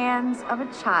in the hands of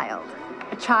a child.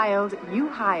 A child you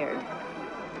hired.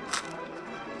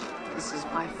 This is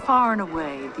by far and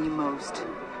away the most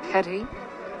petty,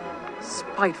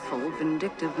 spiteful,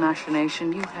 vindictive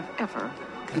machination you have ever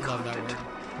concocted.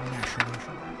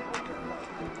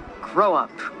 Grow up,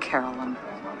 Carolyn.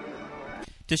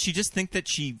 Does she just think that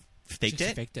she faked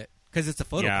it? Faked it. Because it's a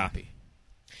photocopy.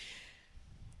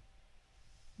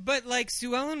 But, like,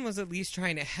 Sue Ellen was at least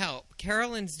trying to help.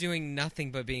 Carolyn's doing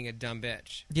nothing but being a dumb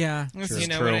bitch. Yeah. You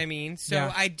know what I mean?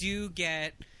 So I do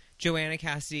get Joanna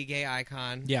Cassidy, gay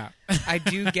icon. Yeah. I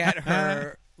do get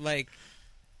her, like...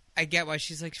 I get why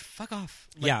she's like, fuck off.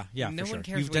 Like, yeah, no for one sure.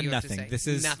 cares You've what done you have nothing. to say. This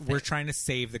is nothing. We're trying to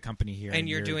save the company here, and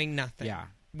you're doing nothing. Yeah,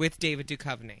 with David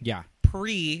Duchovny. Yeah,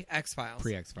 pre X-Files.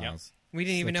 Pre X-Files. We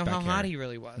didn't even know how hot he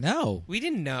really was. No. We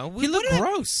didn't know. He looked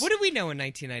gross. What did we know in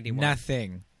 1991?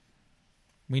 Nothing.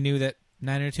 We knew that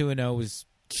 90210 was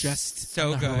just so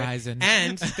on the good. horizon.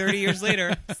 And 30 years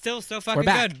later, still so fucking We're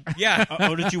back. good. Yeah.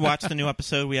 Oh, did you watch the new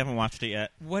episode? We haven't watched it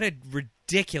yet. What a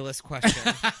ridiculous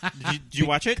question. Did you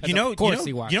watch it? You know,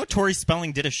 he watched. You know, Tori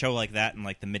Spelling did a show like that in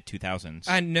like the mid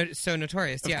 2000s. So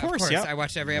Notorious. Of Yeah, course, of course. yeah. I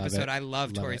watched every Love episode. it. I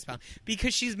love Tori it. Spelling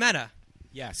because she's meta.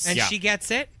 Yes. And Yeah. she gets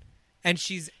it. And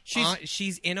she's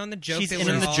in on the joke. She's that in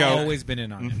we're on the all- joke. Always been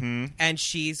in on it. And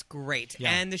she's great. Yeah.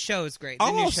 And the show is great.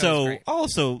 The new show is great.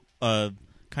 Also,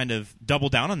 kind of double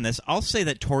down on this. I'll say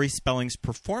that Tori Spelling's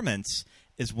performance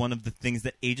is one of the things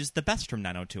that ages the best from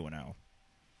 90210.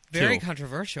 Very too.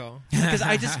 controversial. Because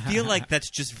I just feel like that's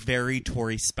just very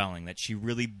Tori Spelling, that she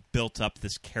really built up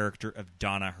this character of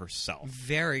Donna herself.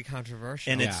 Very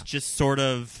controversial. And it's just sort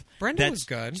of... Brenda that's was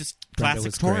good. Just Brenda classic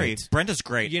was Tori. great. Brenda's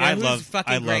great. You know I who's love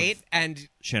fucking great? And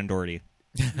Shannon Doherty.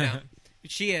 no,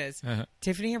 she is.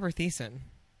 Tiffany Amber Thiessen.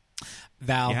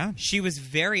 Val. Yeah. She was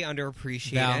very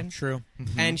underappreciated. Val. True.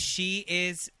 And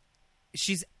she's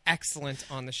excellent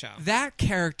on the show. That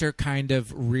character kind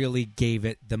of really gave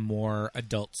it the more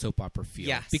adult soap opera feel.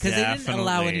 Yes. Because they didn't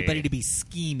allow Definitely. anybody to be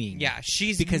scheming. Yeah,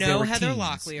 she's because they no were Heather teens.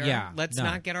 Locklear. Yeah, Let's no.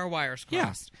 not get our wires Yeah.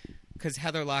 crossed. Because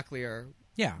Heather Locklear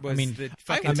Yeah, was I mean, the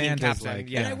fucking team Amanda's captain. like-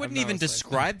 yeah, And I wouldn't even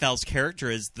describe Val's character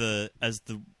as the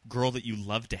girl that you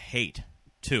love to hate,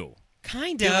 too.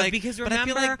 Kind Feel of, like- because but I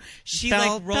feel remember, like she Val-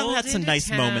 like rolled Val had some into nice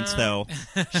town. moments, though.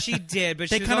 She did, but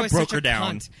They she was kinda always broke such a her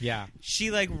down. cunt. Yeah. She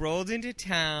like rolled into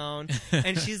town,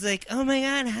 and she's like, "Oh my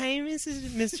god, hi,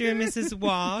 Mr. and Mrs.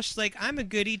 Walsh. Like, I'm a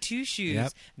goody two shoes."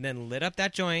 Yep. And then lit up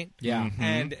that joint. Yeah.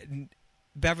 And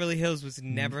Beverly Hills was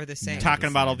never the same. Talking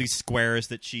about all these squares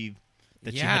that she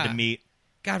had to meet.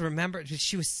 God, remember,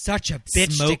 she was such a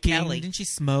bitch Smoking. to Kelly. Didn't she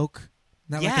smoke?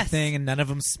 Not like a Yes. thing, and none of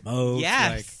them smoked.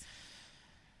 Yes. Like,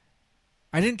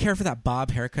 I didn't care for that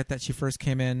bob haircut that she first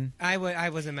came in. I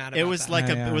wasn't mad about It was that. like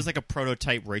Yeah. it was like a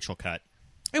prototype Rachel cut.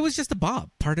 It was just a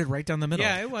bob, parted right down the middle.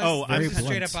 Yeah, it was. Oh, Very I'm straight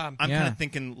blunt. up bob. I'm Yeah. kind of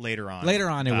thinking later on. Later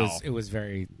on, Val. it was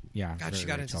very God, very she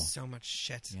got Rachel. into so much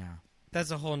shit. Yeah.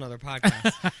 That's a whole nother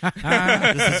podcast.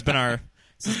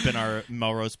 This has been our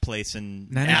Melrose Place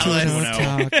and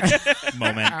 90210 Alice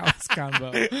moment. Alice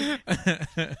combo.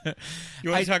 You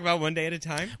want to talk about One Day at a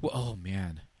Time? Well, oh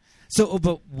man. So,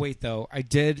 but wait though,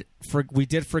 we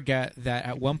did forget that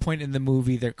at one point in the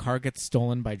movie, their car gets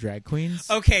stolen by drag queens.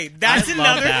 Okay, that's I love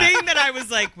another that. thing that I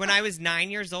was like, when I was 9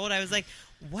 years old, I was like,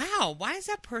 wow, why is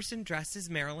that person dressed as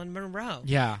Marilyn Monroe?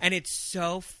 Yeah. And it's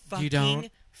so You fucking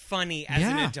don't- funny as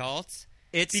an Yeah. adult.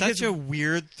 It's Because such a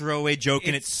weird throwaway joke,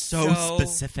 and it's so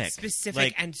specific.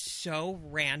 Specific and so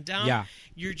random. Yeah.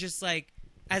 You're just like,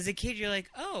 as a kid, you're like,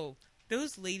 oh,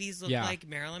 those ladies look Yeah. like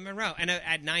Marilyn Monroe. And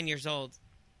at 9 years old,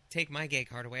 take my gay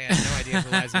card away. I had no idea who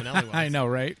Liza Minnelli was. I know,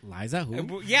 right? Liza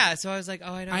who? Yeah, so I was like,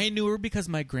 oh, I know. I knew her because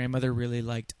my grandmother really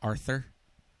liked Arthur.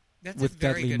 That's with a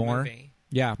very Dudley good Moore. movie.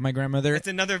 Yeah, my grandmother. It's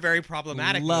another very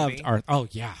problematic loved movie. Arthur. Oh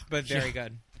yeah, But very Yeah.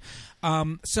 good.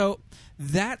 So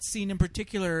that scene in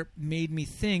particular made me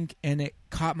think, and it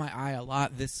caught my eye a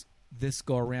lot this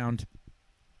go around.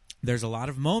 There's a lot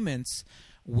of moments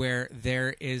where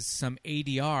there is some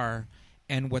ADR,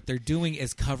 and what they're doing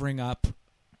is covering up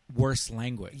worse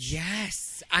language.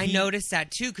 Yes, I noticed that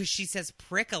too because she says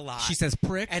prick a lot. She says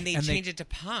prick, and they change it to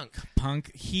punk.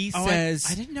 Punk. He Oh, says,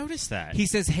 I didn't notice that. He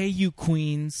says, "Hey, you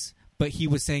queens," but he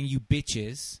was saying, "You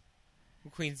bitches."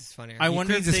 Queens is funnier. I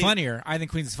wonder Queens if is they- funnier. I think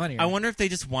Queens is funnier. I wonder if they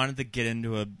just wanted to get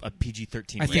into a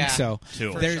PG-13. I think rating, so.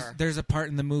 Too. There's a part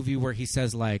in the movie where he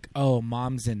says like, "Oh,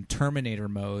 mom's in Terminator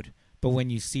mode," but when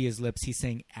you see his lips, he's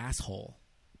saying asshole.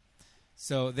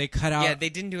 So they cut out. Yeah, they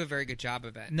didn't do a very good job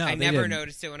of it. No, I they never didn't.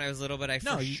 noticed it when I was little, but I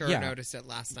No, for sure yeah. noticed it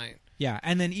last night. Yeah,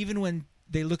 and then even when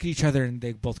they look at each other and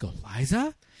they both go,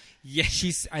 "Liza," yeah,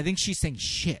 I think she's saying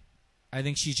shit. I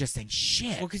think she's just saying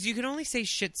shit. Well, because you can only say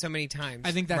shit so many times.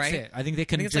 I think that's right? it. I think they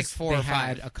can it's just like 4 they or 5.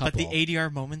 had a couple. But the ADR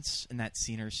moments in that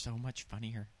scene are so much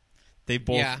funnier. They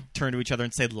both turn to each other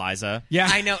and say Liza. Yeah,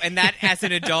 I know, and that as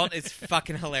an adult is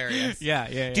fucking hilarious.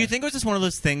 Yeah. Do you think it was just one of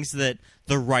those things that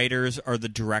the writers or the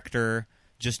director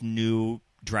just knew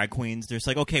drag queens? They're just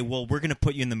like, okay, well, we're going to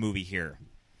put you in the movie here.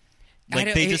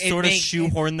 Like they just sort of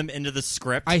shoehorn them into the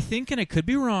script. I think, and I could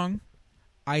be wrong,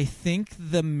 I think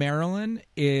the Marilyn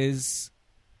is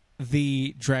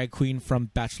the drag queen from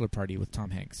Bachelor Party with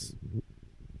Tom Hanks.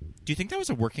 Do you think that was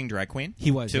a working drag queen? He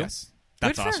was, too? yes.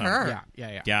 That's Good for awesome. her.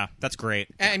 Yeah. Yeah, that's great.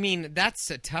 I mean,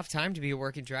 that's a tough time to be a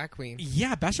working drag queen.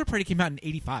 Yeah, Bachelor Party came out in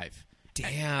 85.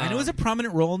 Damn. And it was a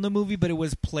prominent role in the movie, but it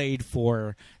was played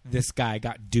for this guy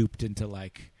got duped into,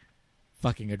 like,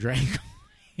 fucking a drag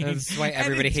That's why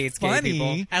everybody And it's hates funny. gay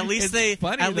people. At least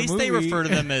they refer to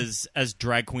them as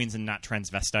drag queens and not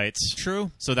transvestites.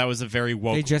 True. So that was a very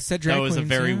woke. They just said drag That was queens, a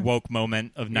very yeah. woke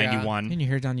moment of '91. And you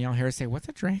hear Danielle Harris say, "What's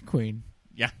a drag queen?"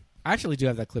 Yeah. I actually do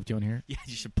have that clip. Do you want to hear it? Yeah,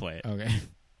 you should play it. Okay.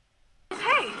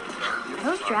 Hey, are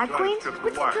those drag queens?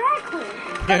 What's a drag queen?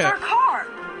 That's our car.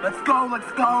 Let's go,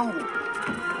 let's go.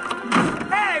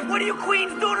 Hey, what are you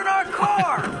queens doing in our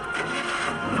car?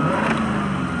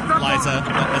 Liza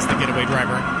as the getaway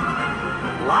driver.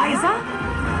 Liza?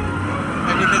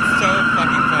 I mean, it's so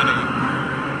fucking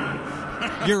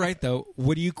funny. You're right, though.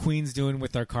 What are you queens doing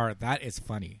with our car? That is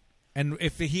funny. And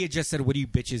if he had just said, "What are you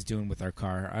bitches doing with our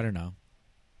car?" I don't know.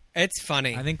 It's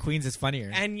funny. I think Queens is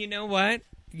funnier. And you know what?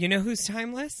 You know who's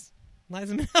timeless?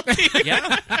 Liza Minnelli.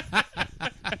 Yeah.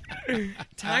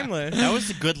 Timeless. That was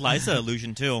a good Liza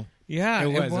illusion, too. Yeah, It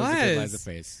was. It was. a good Liza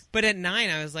face. But at 9,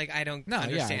 I was like, I don't No, yeah,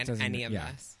 it understand doesn't- any of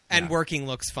yeah. this. And working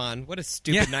looks fun. What a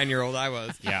stupid 9-year-old I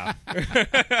was. Yeah.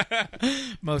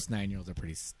 Most 9-year-olds are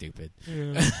pretty stupid.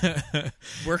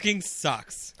 Working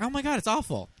sucks. Oh my god, it's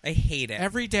awful. I hate it.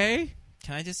 Every day.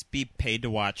 Can I just be paid to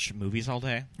watch movies all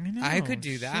day? I know. I could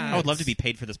do that. I would love to be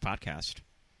paid for this podcast.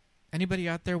 Anybody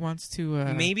out there wants to?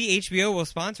 Maybe HBO will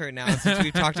sponsor it now since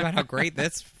we've talked about how great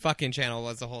this fucking channel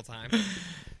was the whole time.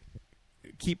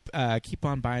 keep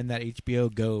on buying that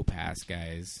HBO Go pass,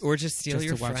 guys. Or just steal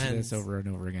your to watch friends. this over and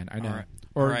over again. I know. All right.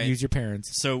 Or All right. use your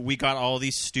parents. So we got all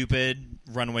these stupid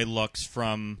runway looks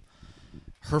from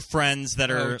her friends that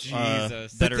are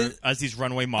Jesus. that are as these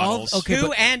runway models.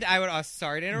 And I would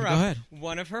sorry to interrupt. Go ahead.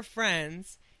 One of her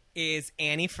friends is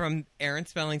Annie from Aaron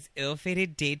Spelling's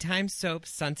ill-fated daytime soap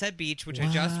Sunset Beach, which I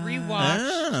just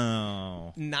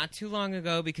rewatched not too long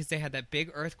ago because they had that big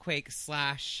earthquake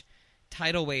 /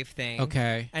 tidal wave thing.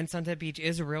 Okay. And Sunset Beach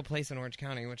is a real place in Orange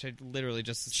County, which I literally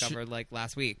just discovered like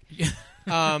last week.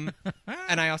 And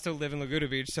I also live in Laguna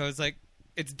Beach, so it's like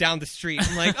it's down the street.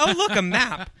 I'm like, oh look, a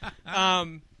map.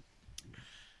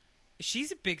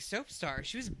 She's a big soap star.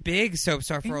 She was a big soap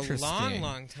star for a long,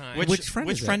 long time. Which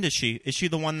friend is she? Is she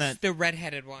the one that the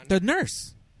redheaded one? The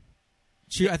nurse.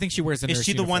 I think she wears a nurse Is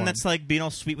she the one uniform. that's like being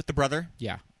all sweet with the brother?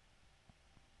 Yeah.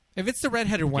 If it's the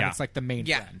redheaded one, Yeah. it's like the main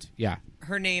Yeah. friend. Yeah.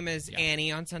 Her name is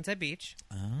Annie on Sunset Beach.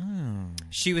 Oh.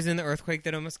 She was in the earthquake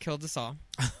that almost killed us all.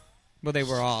 Well, they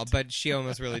were all, but she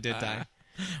almost really did die.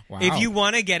 Wow. If you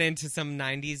want to get into some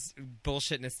 90s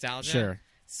bullshit nostalgia, Sure.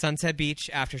 Sunset Beach,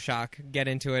 Aftershock, get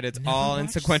into it. It's Never all in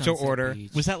watched sequential Sunset order.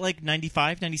 Beach. Was that like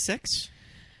 95, 96?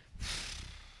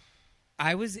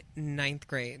 I was 9th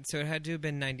grade, so it had to have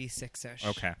been 96-ish.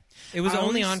 Okay. It was I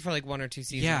only always- on for like 1 or 2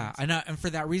 seasons. Yeah, and for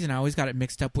that reason, I always got it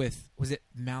mixed up with, was it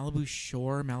Malibu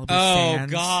Shore, Malibu Oh,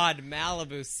 Sands? God,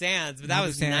 Malibu Sands. But that Malibu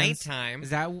was Sands. nighttime.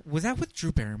 Was that with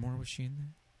Drew Barrymore? Was she in there?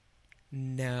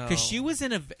 No. Because she was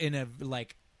in a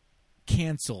like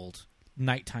canceled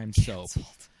nighttime soap.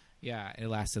 Yeah, it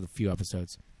lasted a few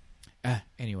episodes.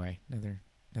 Anyway, another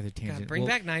tangent. God, bring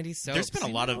back 90s soaps. There's been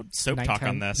a lot of soap talk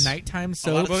on this. Nighttime A lot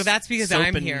soap. of Well, that's because soap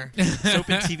I'm and- here. Soap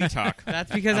and TV talk.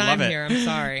 That's because I love I'm it. here. I'm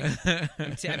sorry.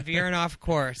 I'm veering off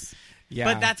course. Yeah.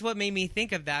 But that's what made me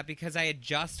think of that because I had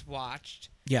just watched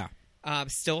Yeah.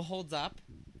 Still Holds Up,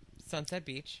 Sunset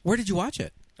Beach. Where did you watch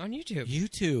it? On YouTube.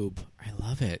 YouTube. I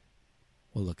love it.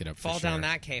 We'll look it up. Fall for sure. down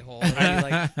that K-hole. It'll be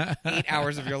like 8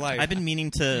 hours of your life. I've been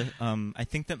meaning to. I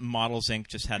think that Models Inc.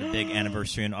 just had a big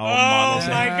anniversary, and all of Oh Models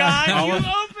my Inc. God! all You of,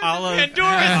 opened all the of,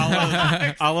 Pandora's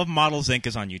box. all of Models Inc.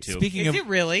 is on YouTube. Speaking Is of it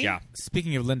really? Yeah.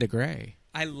 Speaking of Linda Gray.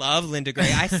 I love Linda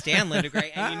Gray. I stand Linda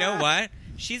Gray. And you know what?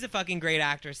 She's a fucking great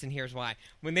actress, and here's why.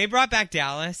 When they brought back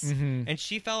Dallas and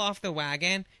she fell off the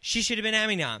wagon, she should have been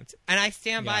Emmy nominated. And I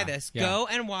stand by this. yeah. Go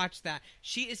and watch that.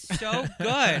 She is so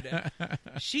good.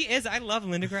 She is. I love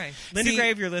Linda Gray. Linda See- Gray,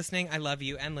 if you're listening, I love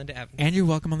you. And Linda Evans. And you're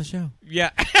welcome on the show.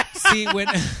 Yeah. See,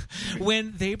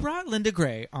 when they brought Linda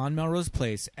Gray on Melrose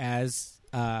Place as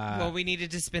well, we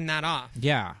needed to spin that off.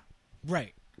 yeah,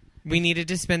 right. We needed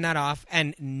to spin that off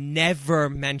and never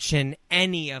mention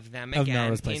any of them Of again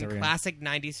Melrose Place in ever again. classic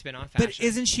 90s spin-off fashion. But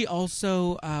isn't she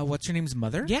also what's her name's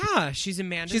mother? Yeah, she's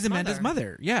Amanda's She's Amanda's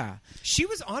mother. Yeah. She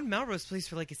was on Melrose Place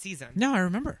for like a season. No, I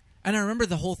remember. And I remember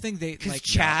the whole thing. They Because like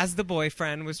Chaz, the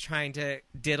boyfriend, was trying to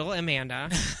diddle Amanda,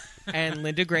 and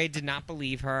Linda Gray did not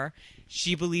believe her.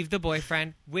 She believed the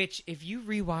boyfriend, which, if you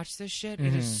rewatch this shit,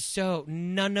 it is so...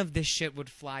 None of this shit would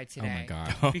fly today. Oh, my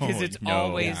God. Because it's no.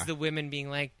 always Yeah. the women being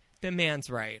like, the man's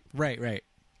right. Right.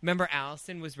 Remember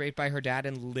Allison was raped by her dad,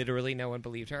 and literally no one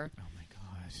believed her? Oh my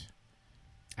gosh.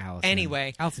 Allison.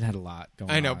 Anyway. Allison had a lot going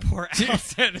on. I know, poor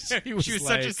Allison. she was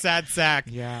such a like- sad sack.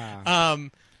 Yeah.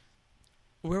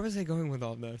 Where was I going with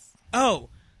all this? Oh.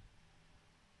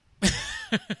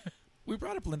 We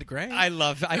brought up Linda Gray. I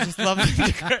just love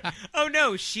Linda Gray. Oh,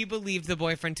 no. She believed the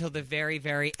boyfriend till the very,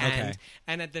 very end. Okay.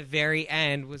 And at the very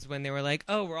end was when they were like,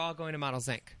 oh, we're all going to Models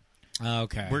Inc.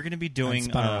 Okay. We're going to be doing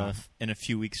in a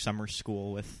few weeks summer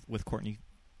school with Courtney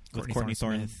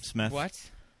Thorne Smith. What?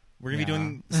 We're going to be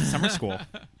doing summer school.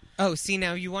 Oh, see,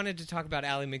 now you wanted to talk about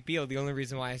Ally McBeal. The only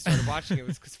reason why I started watching it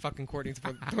was because fucking Courtney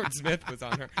Thorne Smith was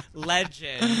on her.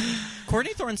 Legend.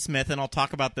 Courtney Thorne Smith, and I'll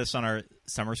talk about this on our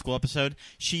summer school episode,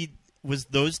 she was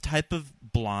those type of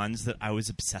blondes that I was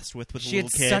obsessed with a little kid.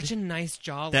 She had such a nice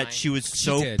jawline. That she was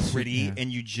so pretty,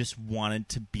 and you just wanted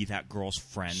to be that girl's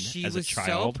friend as a child. She was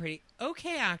so pretty.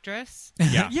 Okay, actress.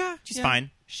 Yeah. Yeah. She's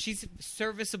fine. She's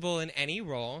serviceable in any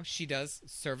role. She does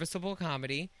serviceable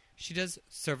comedy. She does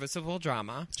serviceable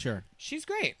drama. Sure. She's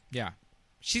great. Yeah.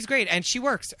 She's great, and she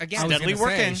works. Again, steadily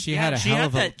working. She had a hell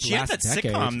of a She had that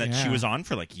decade. sitcom that she was on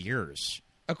for like years.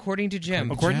 According to Jim.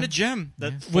 According to Jim.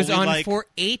 That was on like, for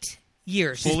 8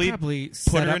 years. She's probably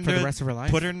set up for the rest of her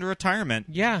life. Put her into retirement.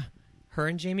 Yeah. Her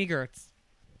and Jamie Gertz.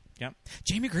 Yep.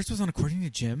 Jamie Gertz was on According to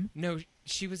Jim? No,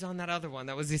 she was on that other one.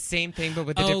 That was the same thing, but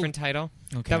with a different title.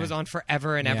 Okay. That was on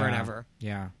forever and ever and ever.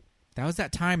 Yeah. That was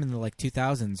that time in the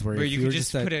 2000s where you were could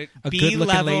just put a good-looking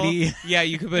B-level lady. Yeah,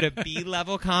 you could put a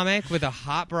B-level comic with a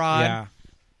hot broad. Yeah.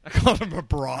 I call him a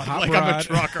broad, Hot like broad. I'm a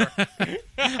trucker.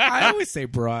 I always say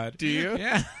broad. Do you?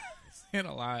 Yeah. I say it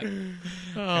a lot.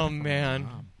 Oh, man.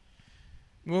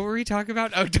 What were we talking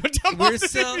about? Oh, don't tell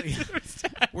me.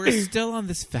 We're still on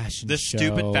this fashion show. This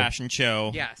stupid fashion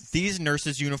show. Yes. These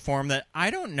nurses' uniform that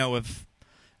I don't know if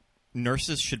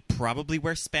nurses should probably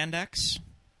wear spandex.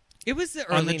 It was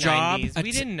the on early the job. 90s.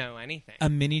 We didn't know anything. A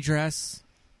mini dress,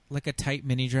 like a tight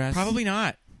mini dress. Probably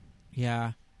not.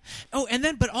 Yeah. Oh, and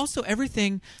then, but also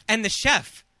everything. And the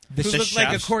chef, who looked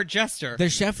like a court jester. The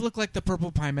chef looked like the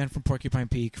purple pie man from Porcupine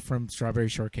Peak from Strawberry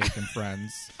Shortcake and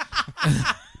Friends.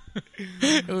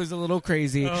 It was a little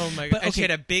crazy. Oh, my God. And she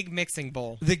had a big mixing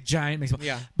bowl. The giant mixing bowl.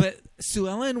 Yeah. But Sue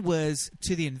Ellen was,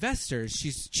 to the investors,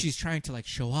 she's trying to, like,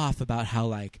 show off about how,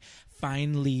 like,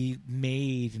 finely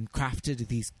made and crafted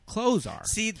these clothes are.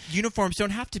 See, uniforms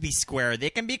don't have to be square. They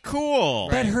can be cool.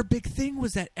 But her big thing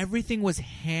was that everything was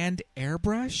hand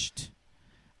airbrushed.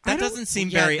 That doesn't seem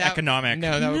very economic.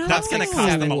 No, that's going to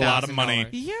cost them a lot of money.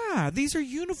 Yeah, these are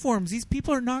uniforms. These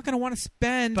people are not going to want to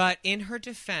spend. But in her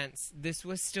defense, this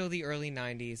was still the early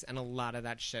 90s, and a lot of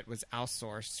that shit was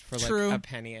outsourced for like a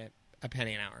penny an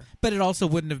hour. But it also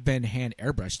wouldn't have been hand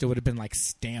airbrushed. It would have been like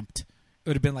stamped. It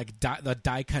would have been like the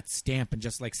die-cut stamp and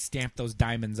just like stamp those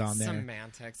diamonds on there.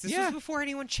 Semantics. This was before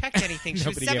anyone checked anything. She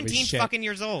was 17 fucking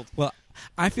years old. Well,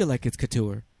 I feel like it's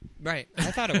couture. Right. I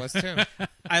thought it was too.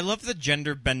 I love the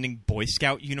gender-bending Boy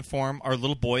Scout uniform. Are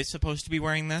little boys supposed to be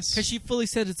wearing this? Because she fully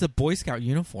said it's a Boy Scout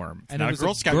uniform. And not it was a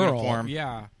Girl Scout uniform.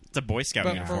 Yeah. It's a Boy Scout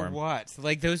uniform. For what?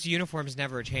 Like, those uniforms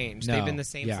never changed. No. They've been the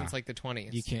same since like the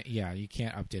 20s. You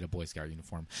can't update a Boy Scout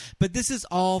uniform. But this is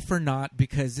all for naught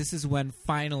because this is when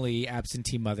finally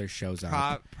absentee mother shows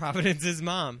up. Providence's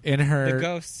mom. In her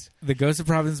the ghost of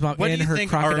Providence's mom in her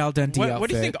Crocodile Dundee outfit. What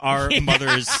do you think our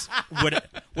mothers would?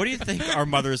 What do you think our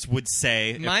mothers would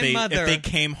say if they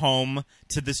came home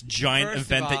to this giant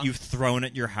event that you've thrown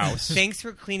at your house? Thanks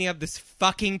for cleaning up this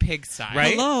fucking pigsty.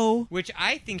 Right? Hello. Which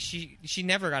I think she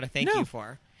never got a thank you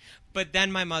for. But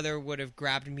then my mother would have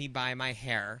grabbed me by my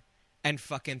hair and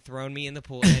fucking thrown me in the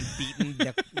pool and beaten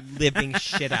the living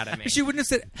shit out of me. She wouldn't have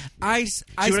said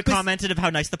She would have commented of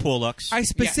how nice the pool looks. I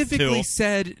specifically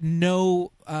said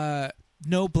no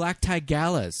black tie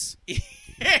galas.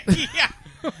 Yeah.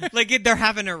 Like they're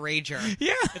having a rager.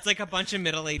 Yeah. It's like a bunch of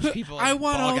middle-aged people. I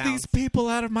want all these people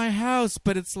out of my house,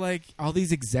 but it's like all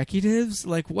these executives,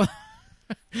 like what?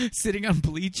 Sitting on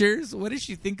bleachers? What does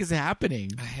she think is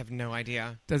happening? I have no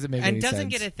idea. Doesn't make any sense. And doesn't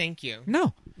get a thank you.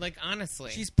 No. Like,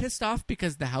 honestly. She's pissed off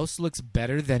because the house looks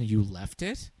better than you left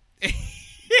it.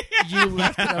 You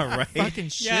left it a fucking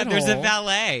shithole. Yeah, there's a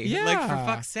valet. Yeah. Like, for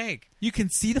fuck's sake. You can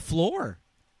see the floor.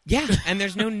 Yeah, and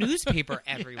there's no newspaper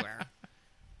everywhere.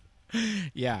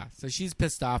 Yeah, so she's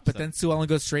pissed off, but then Sue Ellen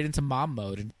goes straight into mom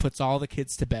mode and puts all the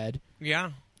kids to bed.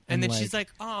 Yeah. And then she's like,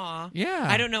 aw. Yeah.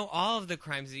 I don't know all of the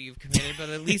crimes that you've committed, but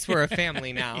at least we're a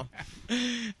family now.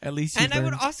 At least I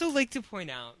would also like to point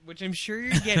out, which I'm sure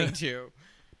you're getting to,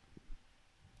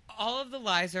 all of the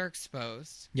lies are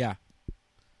exposed. Yeah.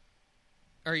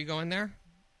 Are you going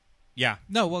Yeah.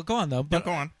 No, well, go on, though. But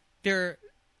go on. There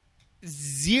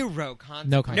zero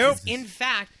consequences. No consequences. Nope. In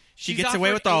fact, she gets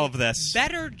away with all of this.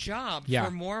 Better job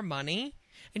for more money.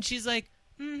 And she's like,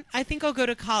 I think I'll go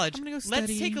to college. I'm gonna go Let's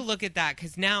study. take a look at that,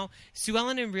 because now, Sue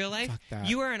Ellen, in real life,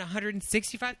 you are in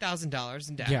 $165,000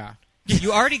 in debt. Yeah.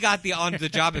 You already got the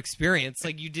on-the-job experience.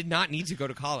 Like, you did not need to go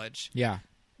to college. Yeah.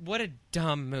 What a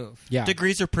dumb move. Yeah.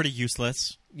 Degrees are pretty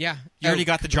useless. Yeah. You already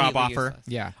got the job completely offer. useless.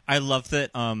 Yeah. I love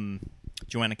that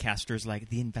Joanna Castor's like,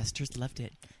 the investors loved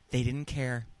it. They didn't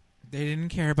care. They didn't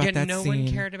care about Yeah, that no scene.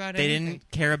 one cared about They anything.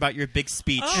 didn't care about your big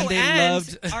speech. Oh, And they and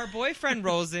loved- our boyfriend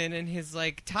rolls in his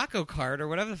like taco cart or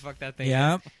whatever the fuck that thing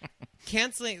Yeah. is.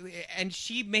 Canceling, and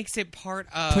she makes it part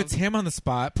of Puts him on the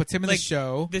spot. Puts him in like, the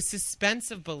show. the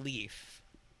suspense of belief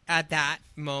at that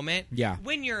moment. Yeah.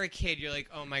 When you're a kid, you're like,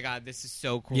 oh my god, this is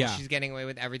so cool. Yeah. She's getting away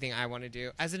with everything I want to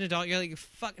do. As an adult, you're like,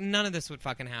 fuck, none of this would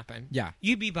fucking happen. Yeah.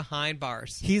 You'd be behind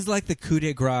bars. He's like the coup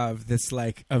de grace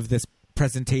of this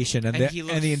presentation, and, And he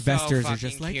looks the investors so are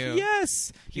just fucking like, cute.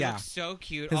 yes, He yeah. looks so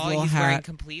cute. His All little he's wearing hat.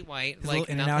 complete white, His like little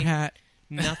In-N-Out nothing, hat.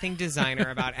 nothing designer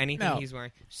about anything No. he's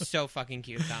wearing. So fucking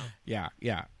cute though. Yeah,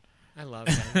 yeah. I love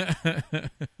him.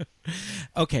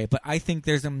 Okay, but I think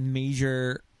there's a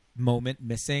major moment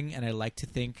missing, and I like to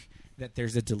think that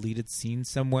there's a deleted scene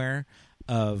somewhere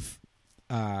of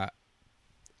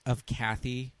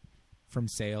Kathy from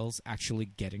sales actually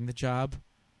getting the job.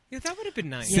 Yeah, that would have been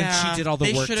nice. Since she did all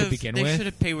the work to begin with. They should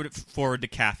have paid it forward to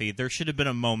Kathy. There should have been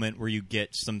a moment where you get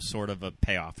some sort of a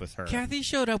payoff with her. Kathy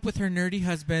showed up with her nerdy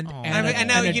husband Aw. and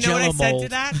now, a you know what I Jell-O said mold. to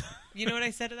that? You know what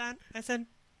I said to that? I said,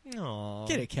 "No,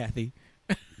 Get it, Kathy."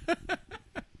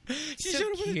 She So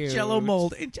showed up with a cute. Jell-O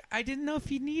mold. And I didn't know if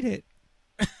he'd need it.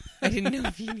 I didn't know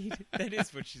if you needed." That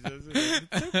is what she says.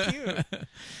 It's so cute.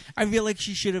 I feel like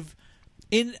she should have.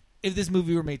 If this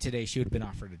movie were made today, she would have been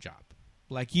offered a job.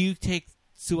 Like, you take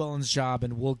Sue Ellen's job,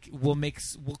 and we'll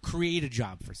create a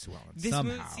job for Sue Ellen This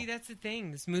somehow. movie, see, that's the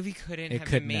thing. This movie couldn't It have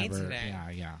could been made never. today.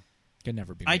 Yeah. Could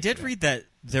never be. I made did today. read that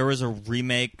there was a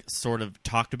remake sort of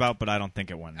talked about, but I don't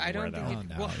think it went I anywhere, don't think.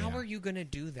 though. It, well, how are you going to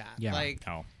do that? Yeah. Like,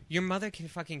 No. your mother can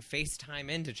fucking FaceTime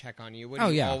in to check on you. What, Oh,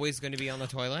 are you yeah. always going to be on the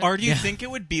toilet? Or do you think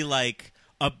it would be like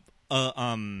a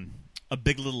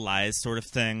Big Little Lies sort of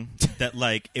thing that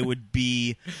like it would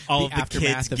be all The of the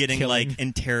aftermath kids of getting killing. like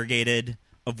interrogated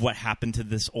of what happened to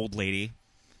this old lady?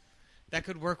 That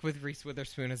could work with Reese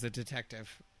Witherspoon as a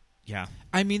detective. Yeah.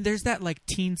 I mean, there's that like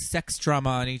teen sex drama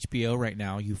on HBO right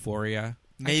now, Euphoria.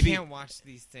 Maybe I can't watch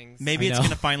these things. Maybe I it's know.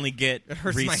 going to finally get It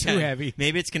hurts my Reese. head. Too heavy.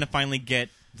 Maybe it's going to finally get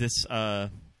this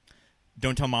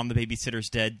Don't Tell Mom the Babysitter's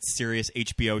Dead serious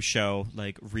HBO show,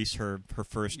 like Reese her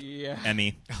first Yeah.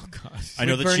 Emmy. Oh gosh. I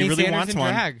know With that she Bernie really Sanders wants in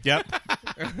one. drag.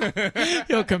 Yep.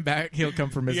 He'll come back. He'll come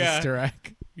for Mrs. Yeah. Starak.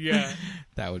 Yeah.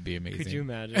 That would be amazing. Could you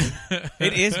imagine?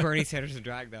 It is Bernie Sanders in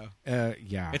drag, though.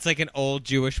 Yeah. It's like an old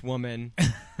Jewish woman.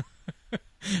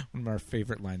 one of our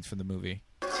favorite lines from the movie.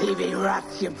 TV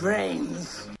rots your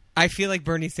brains. I feel like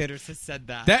Bernie Sanders has said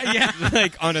that. Yeah.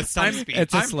 Like on a stump speech.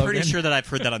 It's a I'm slogan. pretty sure that I've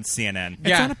heard that on CNN. It's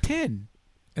Yeah. on a pin.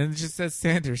 And it just says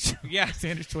Sanders. Yeah.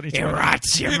 Sanders 2020. It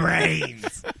rots your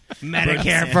brains.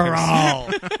 Medicare for all.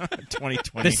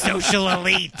 2020. The social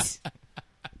elite.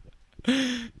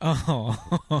 Oh.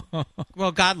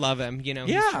 Well, God love him. You know,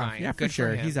 he's trying. Yeah, for Good sure.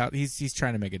 him. He's out. He's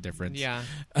trying to make a difference. Yeah.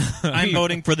 I'm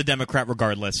voting for the Democrat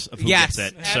regardless of who Yes.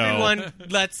 gets it. So Everyone,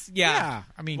 let's. Yeah. Yeah,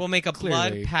 I mean, we'll make a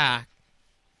clearly. blood pact.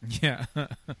 Yeah.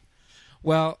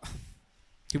 Well,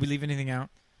 did we leave anything out?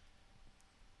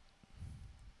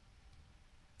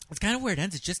 It's kind of where it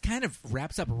ends. It just kind of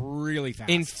wraps up really fast.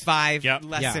 In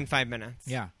less Yeah. than 5 minutes.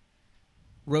 Yeah.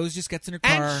 Rose just gets in her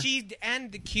car.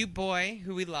 And the cute boy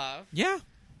who we love. Yeah.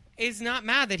 Is not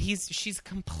mad that she's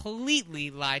completely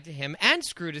lied to him and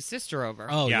screwed his sister over.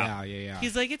 Oh, yeah.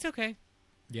 He's like, it's okay.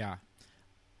 Yeah.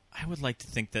 I would like to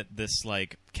think that this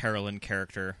like Carolyn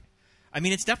character, I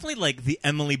mean, it's definitely like the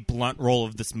Emily Blunt role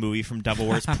of this movie from Devil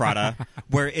Wears Prada,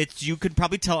 where it's you could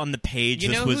probably tell on the page You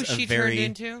this know was who a she very turned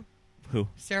into? who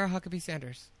Sarah Huckabee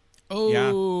Sanders.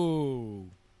 Oh.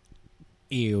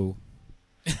 Ew.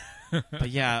 But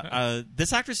yeah,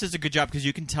 this actress does a good job because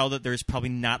you can tell that there's probably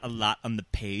not a lot on the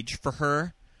page for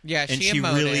her. Yeah, and she she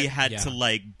emoted. really had Yeah. to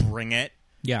like bring it.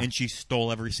 Yeah. And she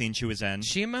stole every scene she was in.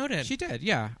 She emoted. She did,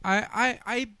 yeah.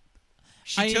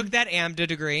 She took that AMDA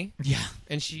degree. Yeah.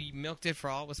 And she milked it for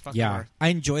all it was fucking Yeah. worth. I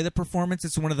enjoy the performance.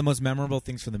 It's one of the most memorable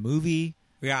things from the movie.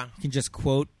 Yeah. You can just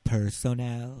quote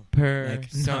personnel.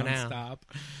 Personnel. Like, nonstop.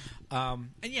 And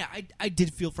yeah, I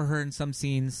did feel for her in some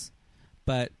scenes,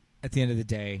 but at the end of the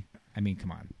day, I mean,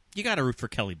 come on. You got to root for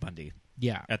Kelly Bundy.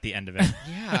 Yeah. At the end of it.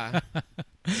 Yeah.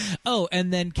 Oh,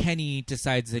 and then Kenny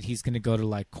decides that he's going to go to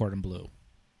like Cordon Bleu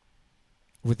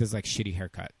with his like shitty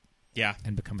haircut. Yeah.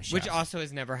 And become a chef. Which also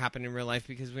has never happened in real life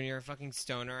because when you're a fucking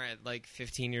stoner at like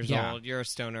 15 years Yeah. old, you're a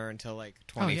stoner until like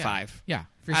Oh, yeah. 25. Yeah.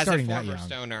 If you're As starting a that former young.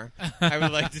 stoner, I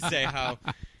would like to say how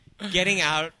getting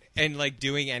out and like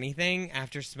doing anything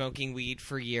after smoking weed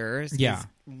for years Yeah. is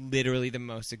literally the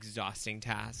most exhausting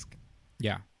task.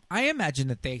 Yeah. I imagine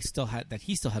that he still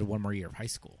had one more year of high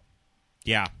school.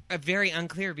 Yeah. Very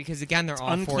unclear because, again, they're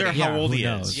all unclear 40. how old he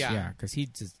knows? is. Yeah, because he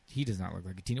does not look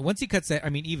like a teen. Once he cuts that, I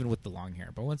mean, even with the long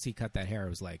hair, but once he cut that hair, it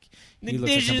was like The he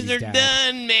looks like dishes somebody's are dad.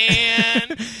 done,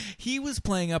 man. He was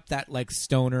playing up that like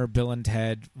stoner Bill and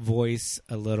Ted voice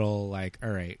a little. Like, all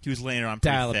right, He was laying it on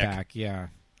pretty dial thick. it back. Yeah,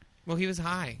 Well, he was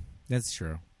high. that's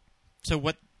true. So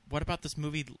what about this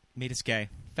movie made us gay?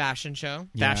 Fashion show.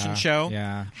 Fashion show.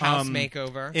 Yeah. House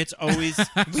makeover. It's always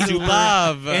We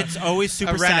love It's always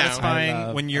super a reno.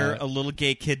 satisfying when you're a little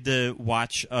gay kid to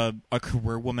watch a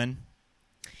career woman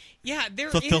Yeah, there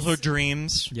fulfill is. her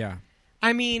dreams. Yeah.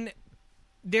 I mean,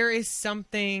 there is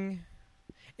something.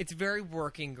 It's very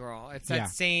working girl. It's that Yeah.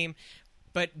 same,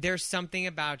 but there's something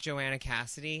about Joanna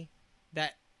Cassidy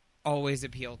that always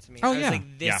appealed to me. Oh, I was yeah.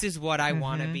 like, this is what I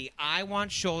want to Mhm. be. I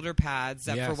want shoulder pads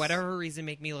that, for Yes. whatever reason,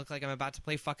 make me look like I'm about to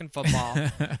play fucking football.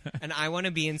 And I want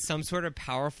to be in some sort of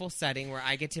powerful setting where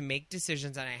I get to make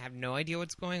decisions and I have no idea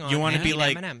what's going on. You want to and be eat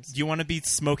like? M&Ms. Do you want to be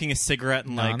smoking a cigarette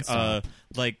and Nonstop.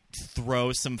 like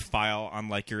throw some file on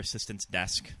like your assistant's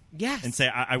desk? Yes. And say,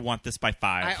 I want this by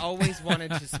 5. I always wanted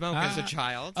to smoke as a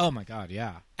child. Oh my God,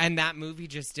 yeah. And that movie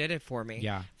just did it for me.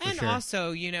 Yeah, for And sure.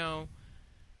 also, you know,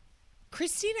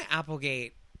 Christina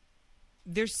Applegate,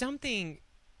 there's something.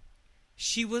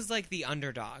 She was like the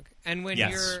underdog, and when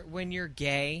Yes. you're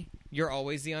gay, you're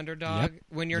always the underdog. Yep.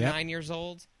 When you're Yep. 9 years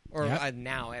old, or Yep.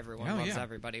 now everyone Oh, loves yeah.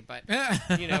 everybody, but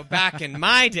you know, back in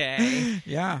my day,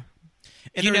 Yeah.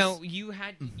 And you there's- know,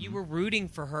 you were rooting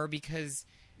for her because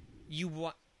you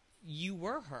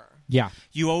were her. Yeah.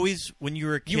 You always, when you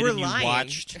were a kid You were and you lying,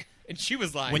 watched. and she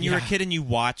was lying. When you were a kid and you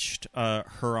watched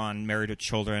her on Married with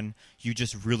Children, you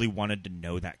just really wanted to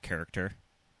know that character,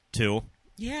 too.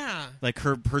 Yeah. Like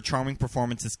her charming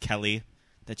performance as Kelly,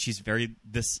 that she's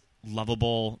this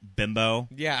lovable bimbo.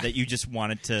 Yeah. That you just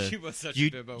wanted to. She was such you,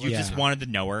 a bimbo. You just Yeah. wanted to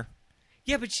know her.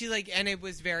 Yeah, but she and it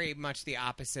was very much the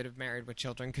opposite of Married with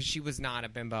Children because she was not a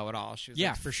bimbo at all. She was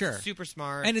Yeah, for sure. super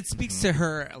smart. And it speaks to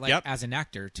her like Yep. as an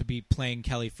actor to be playing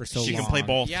Kelly for so long. She can play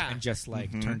both. Yeah. And just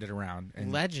like turned it around.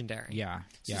 And, legendary. yeah.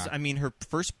 This is, Yeah. I mean, her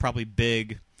first probably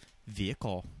big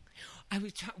vehicle. I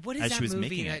was. What is As she that was movie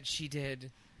making that it. she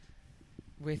did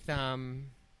with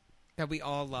that we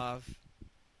all love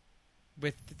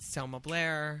with Selma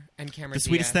Blair and Cameron The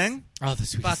Sweetest Diaz? Thing? Oh, the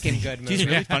sweetest Fucking thing. good movie. She's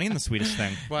really funny in The Sweetest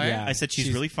Thing. What? Yeah. I said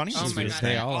she's really funny in The Oh my Sweetest god,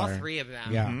 They Thing. all all are. 3 of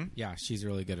them. Yeah. Mhm. Yeah. She's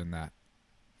really good in that.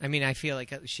 I mean, I feel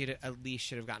like she at least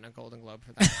should have gotten a Golden Globe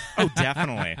for that. Oh,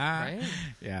 definitely. Right?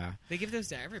 Yeah. They give those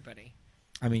to everybody.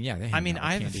 I mean, yeah. They I hang mean, out with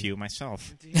I have a Candy. few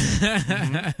myself.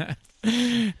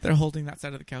 They're holding that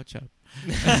side of the couch up.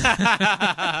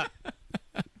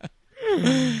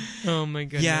 Oh my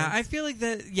goodness. Yeah, I feel like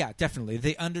that. Yeah, definitely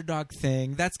the underdog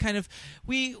thing. That's kind of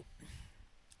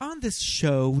on this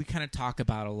show. We kind of talk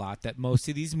about a lot that most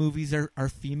of these movies are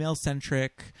female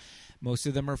centric. Most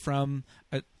of them are from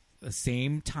the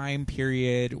same time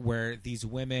period where these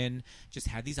women just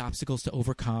had these obstacles to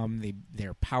overcome.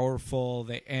 They're powerful.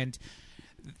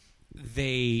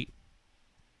 They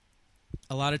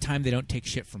a lot of time they don't take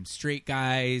shit from straight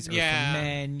guys or Yeah. from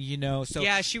men. You know, so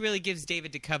yeah, she really gives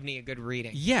David Duchovny a good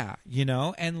reading. yeah, you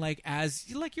know, and like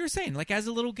you were saying, like as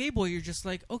a little gay boy, you're just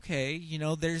like, okay, you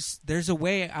know, there's a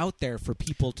way out there for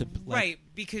people to like, Right,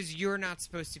 because you're not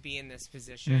supposed to be in this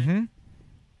position, Mhm.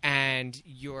 and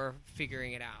you're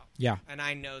figuring it out. Yeah. And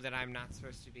I know that I'm not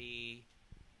supposed to be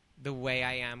the way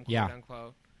I am, quote Yeah.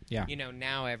 unquote. Yeah. You know,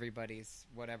 now everybody's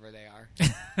whatever they are.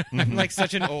 I'm like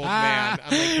such an old man.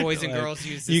 I'm like, boys and Like, girls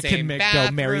use the you same can bathroom.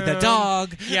 go marry the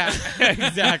dog. Yeah,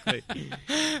 exactly.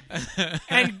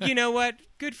 And you know what?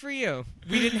 Good for you.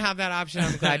 We didn't have that option.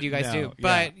 I'm glad you guys No, do.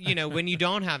 But, you know, when you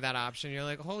don't have that option, you're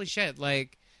like, holy shit,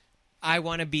 like, I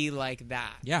want to be like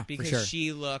that. Yeah, for because sure.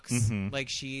 she looks Mhm. like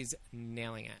she's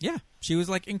nailing it. Yeah, she was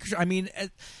like, I mean,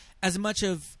 as much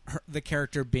of the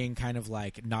character being kind of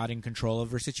like not in control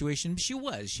of her situation, she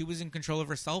was in control of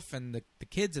herself and the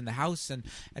kids and the house. And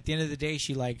at the end of the day,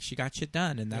 she got shit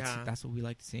done, and that's what we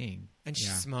liked seeing. And she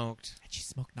Yeah. smoked. And she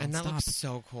smoked nonstop. And that looks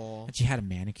so cool. And she had a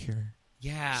manicure.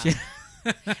 Yeah. She-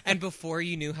 And before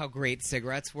you knew how great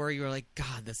cigarettes were, you were like,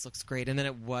 God, this looks great. And then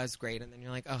it was great. And then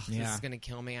you're like, oh, this Yeah. is going to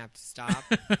kill me. I have to stop.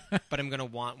 But I'm going to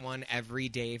want one every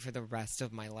day for the rest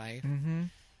of my life. Mm-hmm.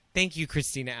 Thank you,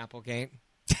 Christina Applegate.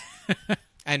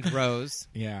 And Rose.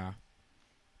 Yeah.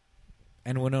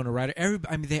 And Winona Ryder.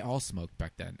 I mean, they all smoked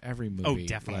back then. Every movie. Oh,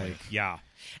 definitely. like- Yeah.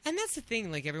 And that's the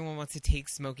thing. Like, everyone wants to take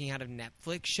smoking out of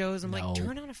Netflix shows. I'm No. like,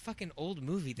 turn on a fucking old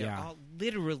movie. They're Yeah. all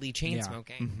literally chain Yeah.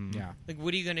 smoking. Mhm. Yeah. Like,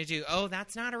 what are you going to do? Oh,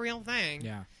 that's not a real thing.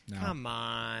 Yeah. No. Come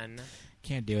on.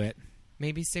 Can't do it.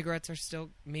 Maybe cigarettes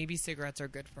are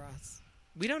good for us.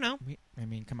 We don't know. I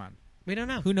mean, come on. We don't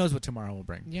know. Who knows what tomorrow will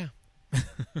bring? Yeah.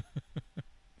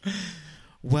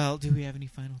 Well, do we have any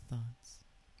final thoughts?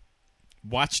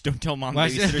 Watch Don't Tell Mom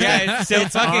Watch Babysitter. Yeah,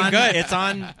 it's fucking good. It's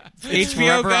on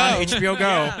HBO Go. On HBO Go.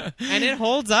 Yeah. And it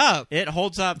holds up. It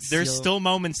holds up. There's still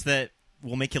moments that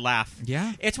will make you laugh.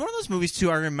 Yeah. It's one of those movies,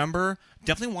 too. I remember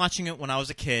definitely watching it when I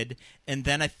was a kid, and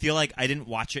then I feel like I didn't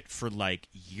watch it for, like,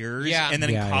 years. Yeah. And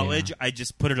then in college, I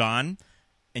just put it on,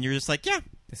 and you're just like, yeah.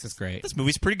 This is great. This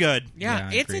movie's pretty good. Yeah,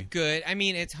 it's a good... I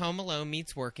mean, it's Home Alone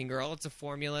meets Working Girl. It's a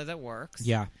formula that works.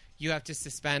 Yeah. You have to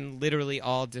suspend literally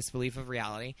all disbelief of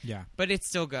reality. Yeah. But it's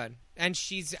still good. And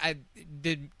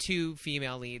the two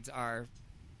female leads are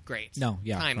great. No,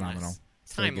 yeah, Timeless. phenomenal.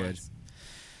 Timeless. So good.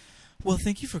 Well,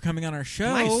 thank you for coming on our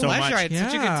show. My so pleasure. much. I had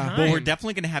such a good time. Well, we're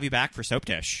definitely going to have you back for Soap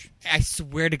Dish. I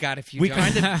swear to God, if you We don't.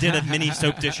 kind of did a mini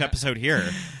Soap Dish episode here.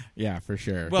 Yeah, for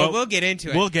sure. Well, But we'll get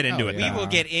into it. We'll get into it. We will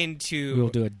get into We'll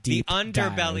do a deep the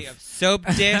underbelly dive. of Soap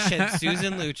Dish and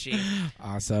Susan Lucci.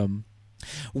 Awesome.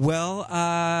 Well,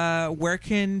 where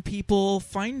can people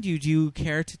find you? Do you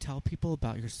care to tell people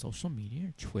about your social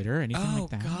media, Twitter, anything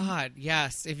like that? Oh, God,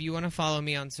 yes. If you want to follow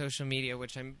me on social media,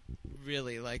 which I'm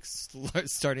really, like,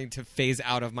 starting to phase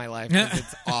out of my life because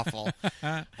it's awful.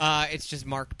 It's just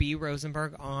Mark B.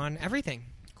 Rosenberg on everything.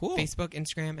 Cool. Facebook,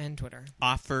 Instagram, and Twitter.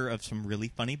 Offer of some really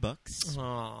funny books.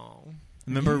 Oh.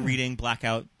 Remember reading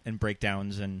Blackout and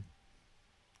Breakdowns, and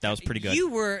that was pretty good.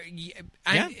 You were...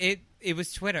 It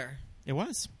was Twitter. It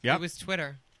was. Yeah. It was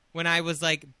Twitter. When I was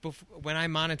like, when I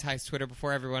monetized Twitter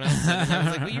before everyone else did, and I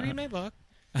was like, will you read my book?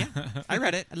 Yeah. I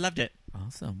read it. I loved it.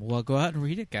 Awesome. Well, go out and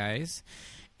read it, guys.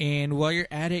 And while you're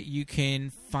at it, you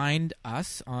can find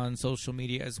us on social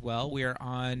media as well. We are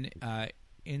on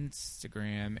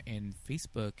Instagram and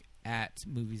Facebook at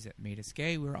Movies That Made Us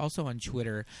Gay. We're also on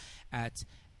Twitter at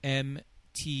MTUMG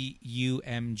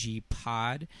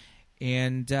Pod.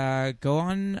 And go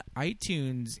on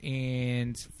iTunes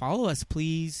and follow us,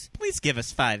 please. Please give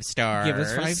us 5 stars. Give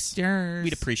us 5 stars.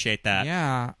 We'd appreciate that.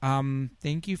 Yeah.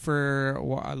 Thank you for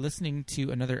listening to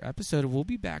another episode. We'll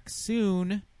be back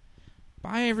soon.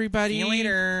 Bye, everybody. See you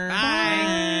later.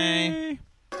 Bye.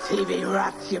 TV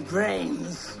rots your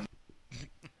brains.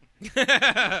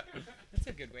 That's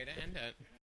a good way to end it.